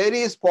 but that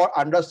theory is for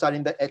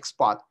understanding the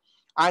XPath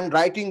and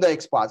writing the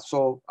XPath.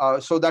 So,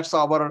 so that's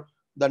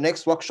the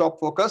next workshop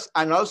focus,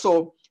 and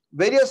also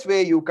various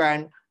way you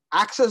can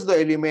access the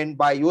element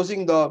by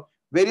using the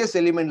various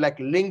element like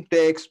link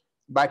text,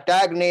 by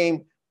tag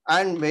name,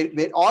 and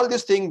all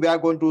these things we are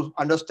going to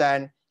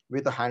understand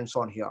with the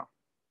hands-on here.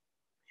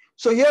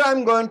 So here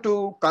I'm going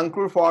to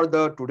conclude for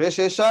the today's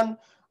session.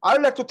 I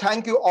would like to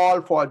thank you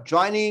all for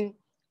joining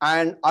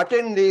and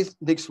attend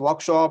this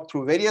workshop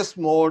through various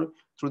mode,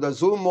 through the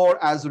Zoom mode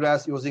as well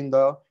as using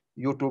the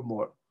YouTube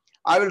mode.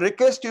 I will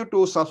request you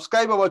to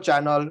subscribe our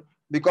channel,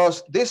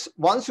 because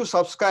once you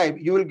subscribe,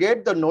 you will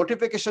get the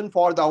notification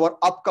for our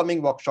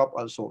upcoming workshop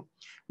also.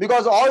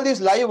 Because all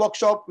these live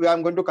workshop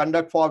I'm going to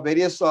conduct for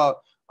various the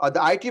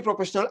IT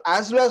professional,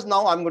 as well as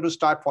now I'm going to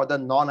start for the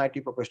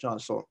non-IT professional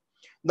also.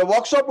 The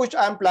workshop which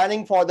I'm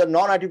planning for the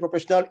non-IT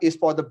professional is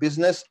for the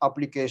business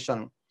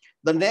application.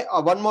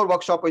 One more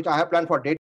workshop which I have planned for data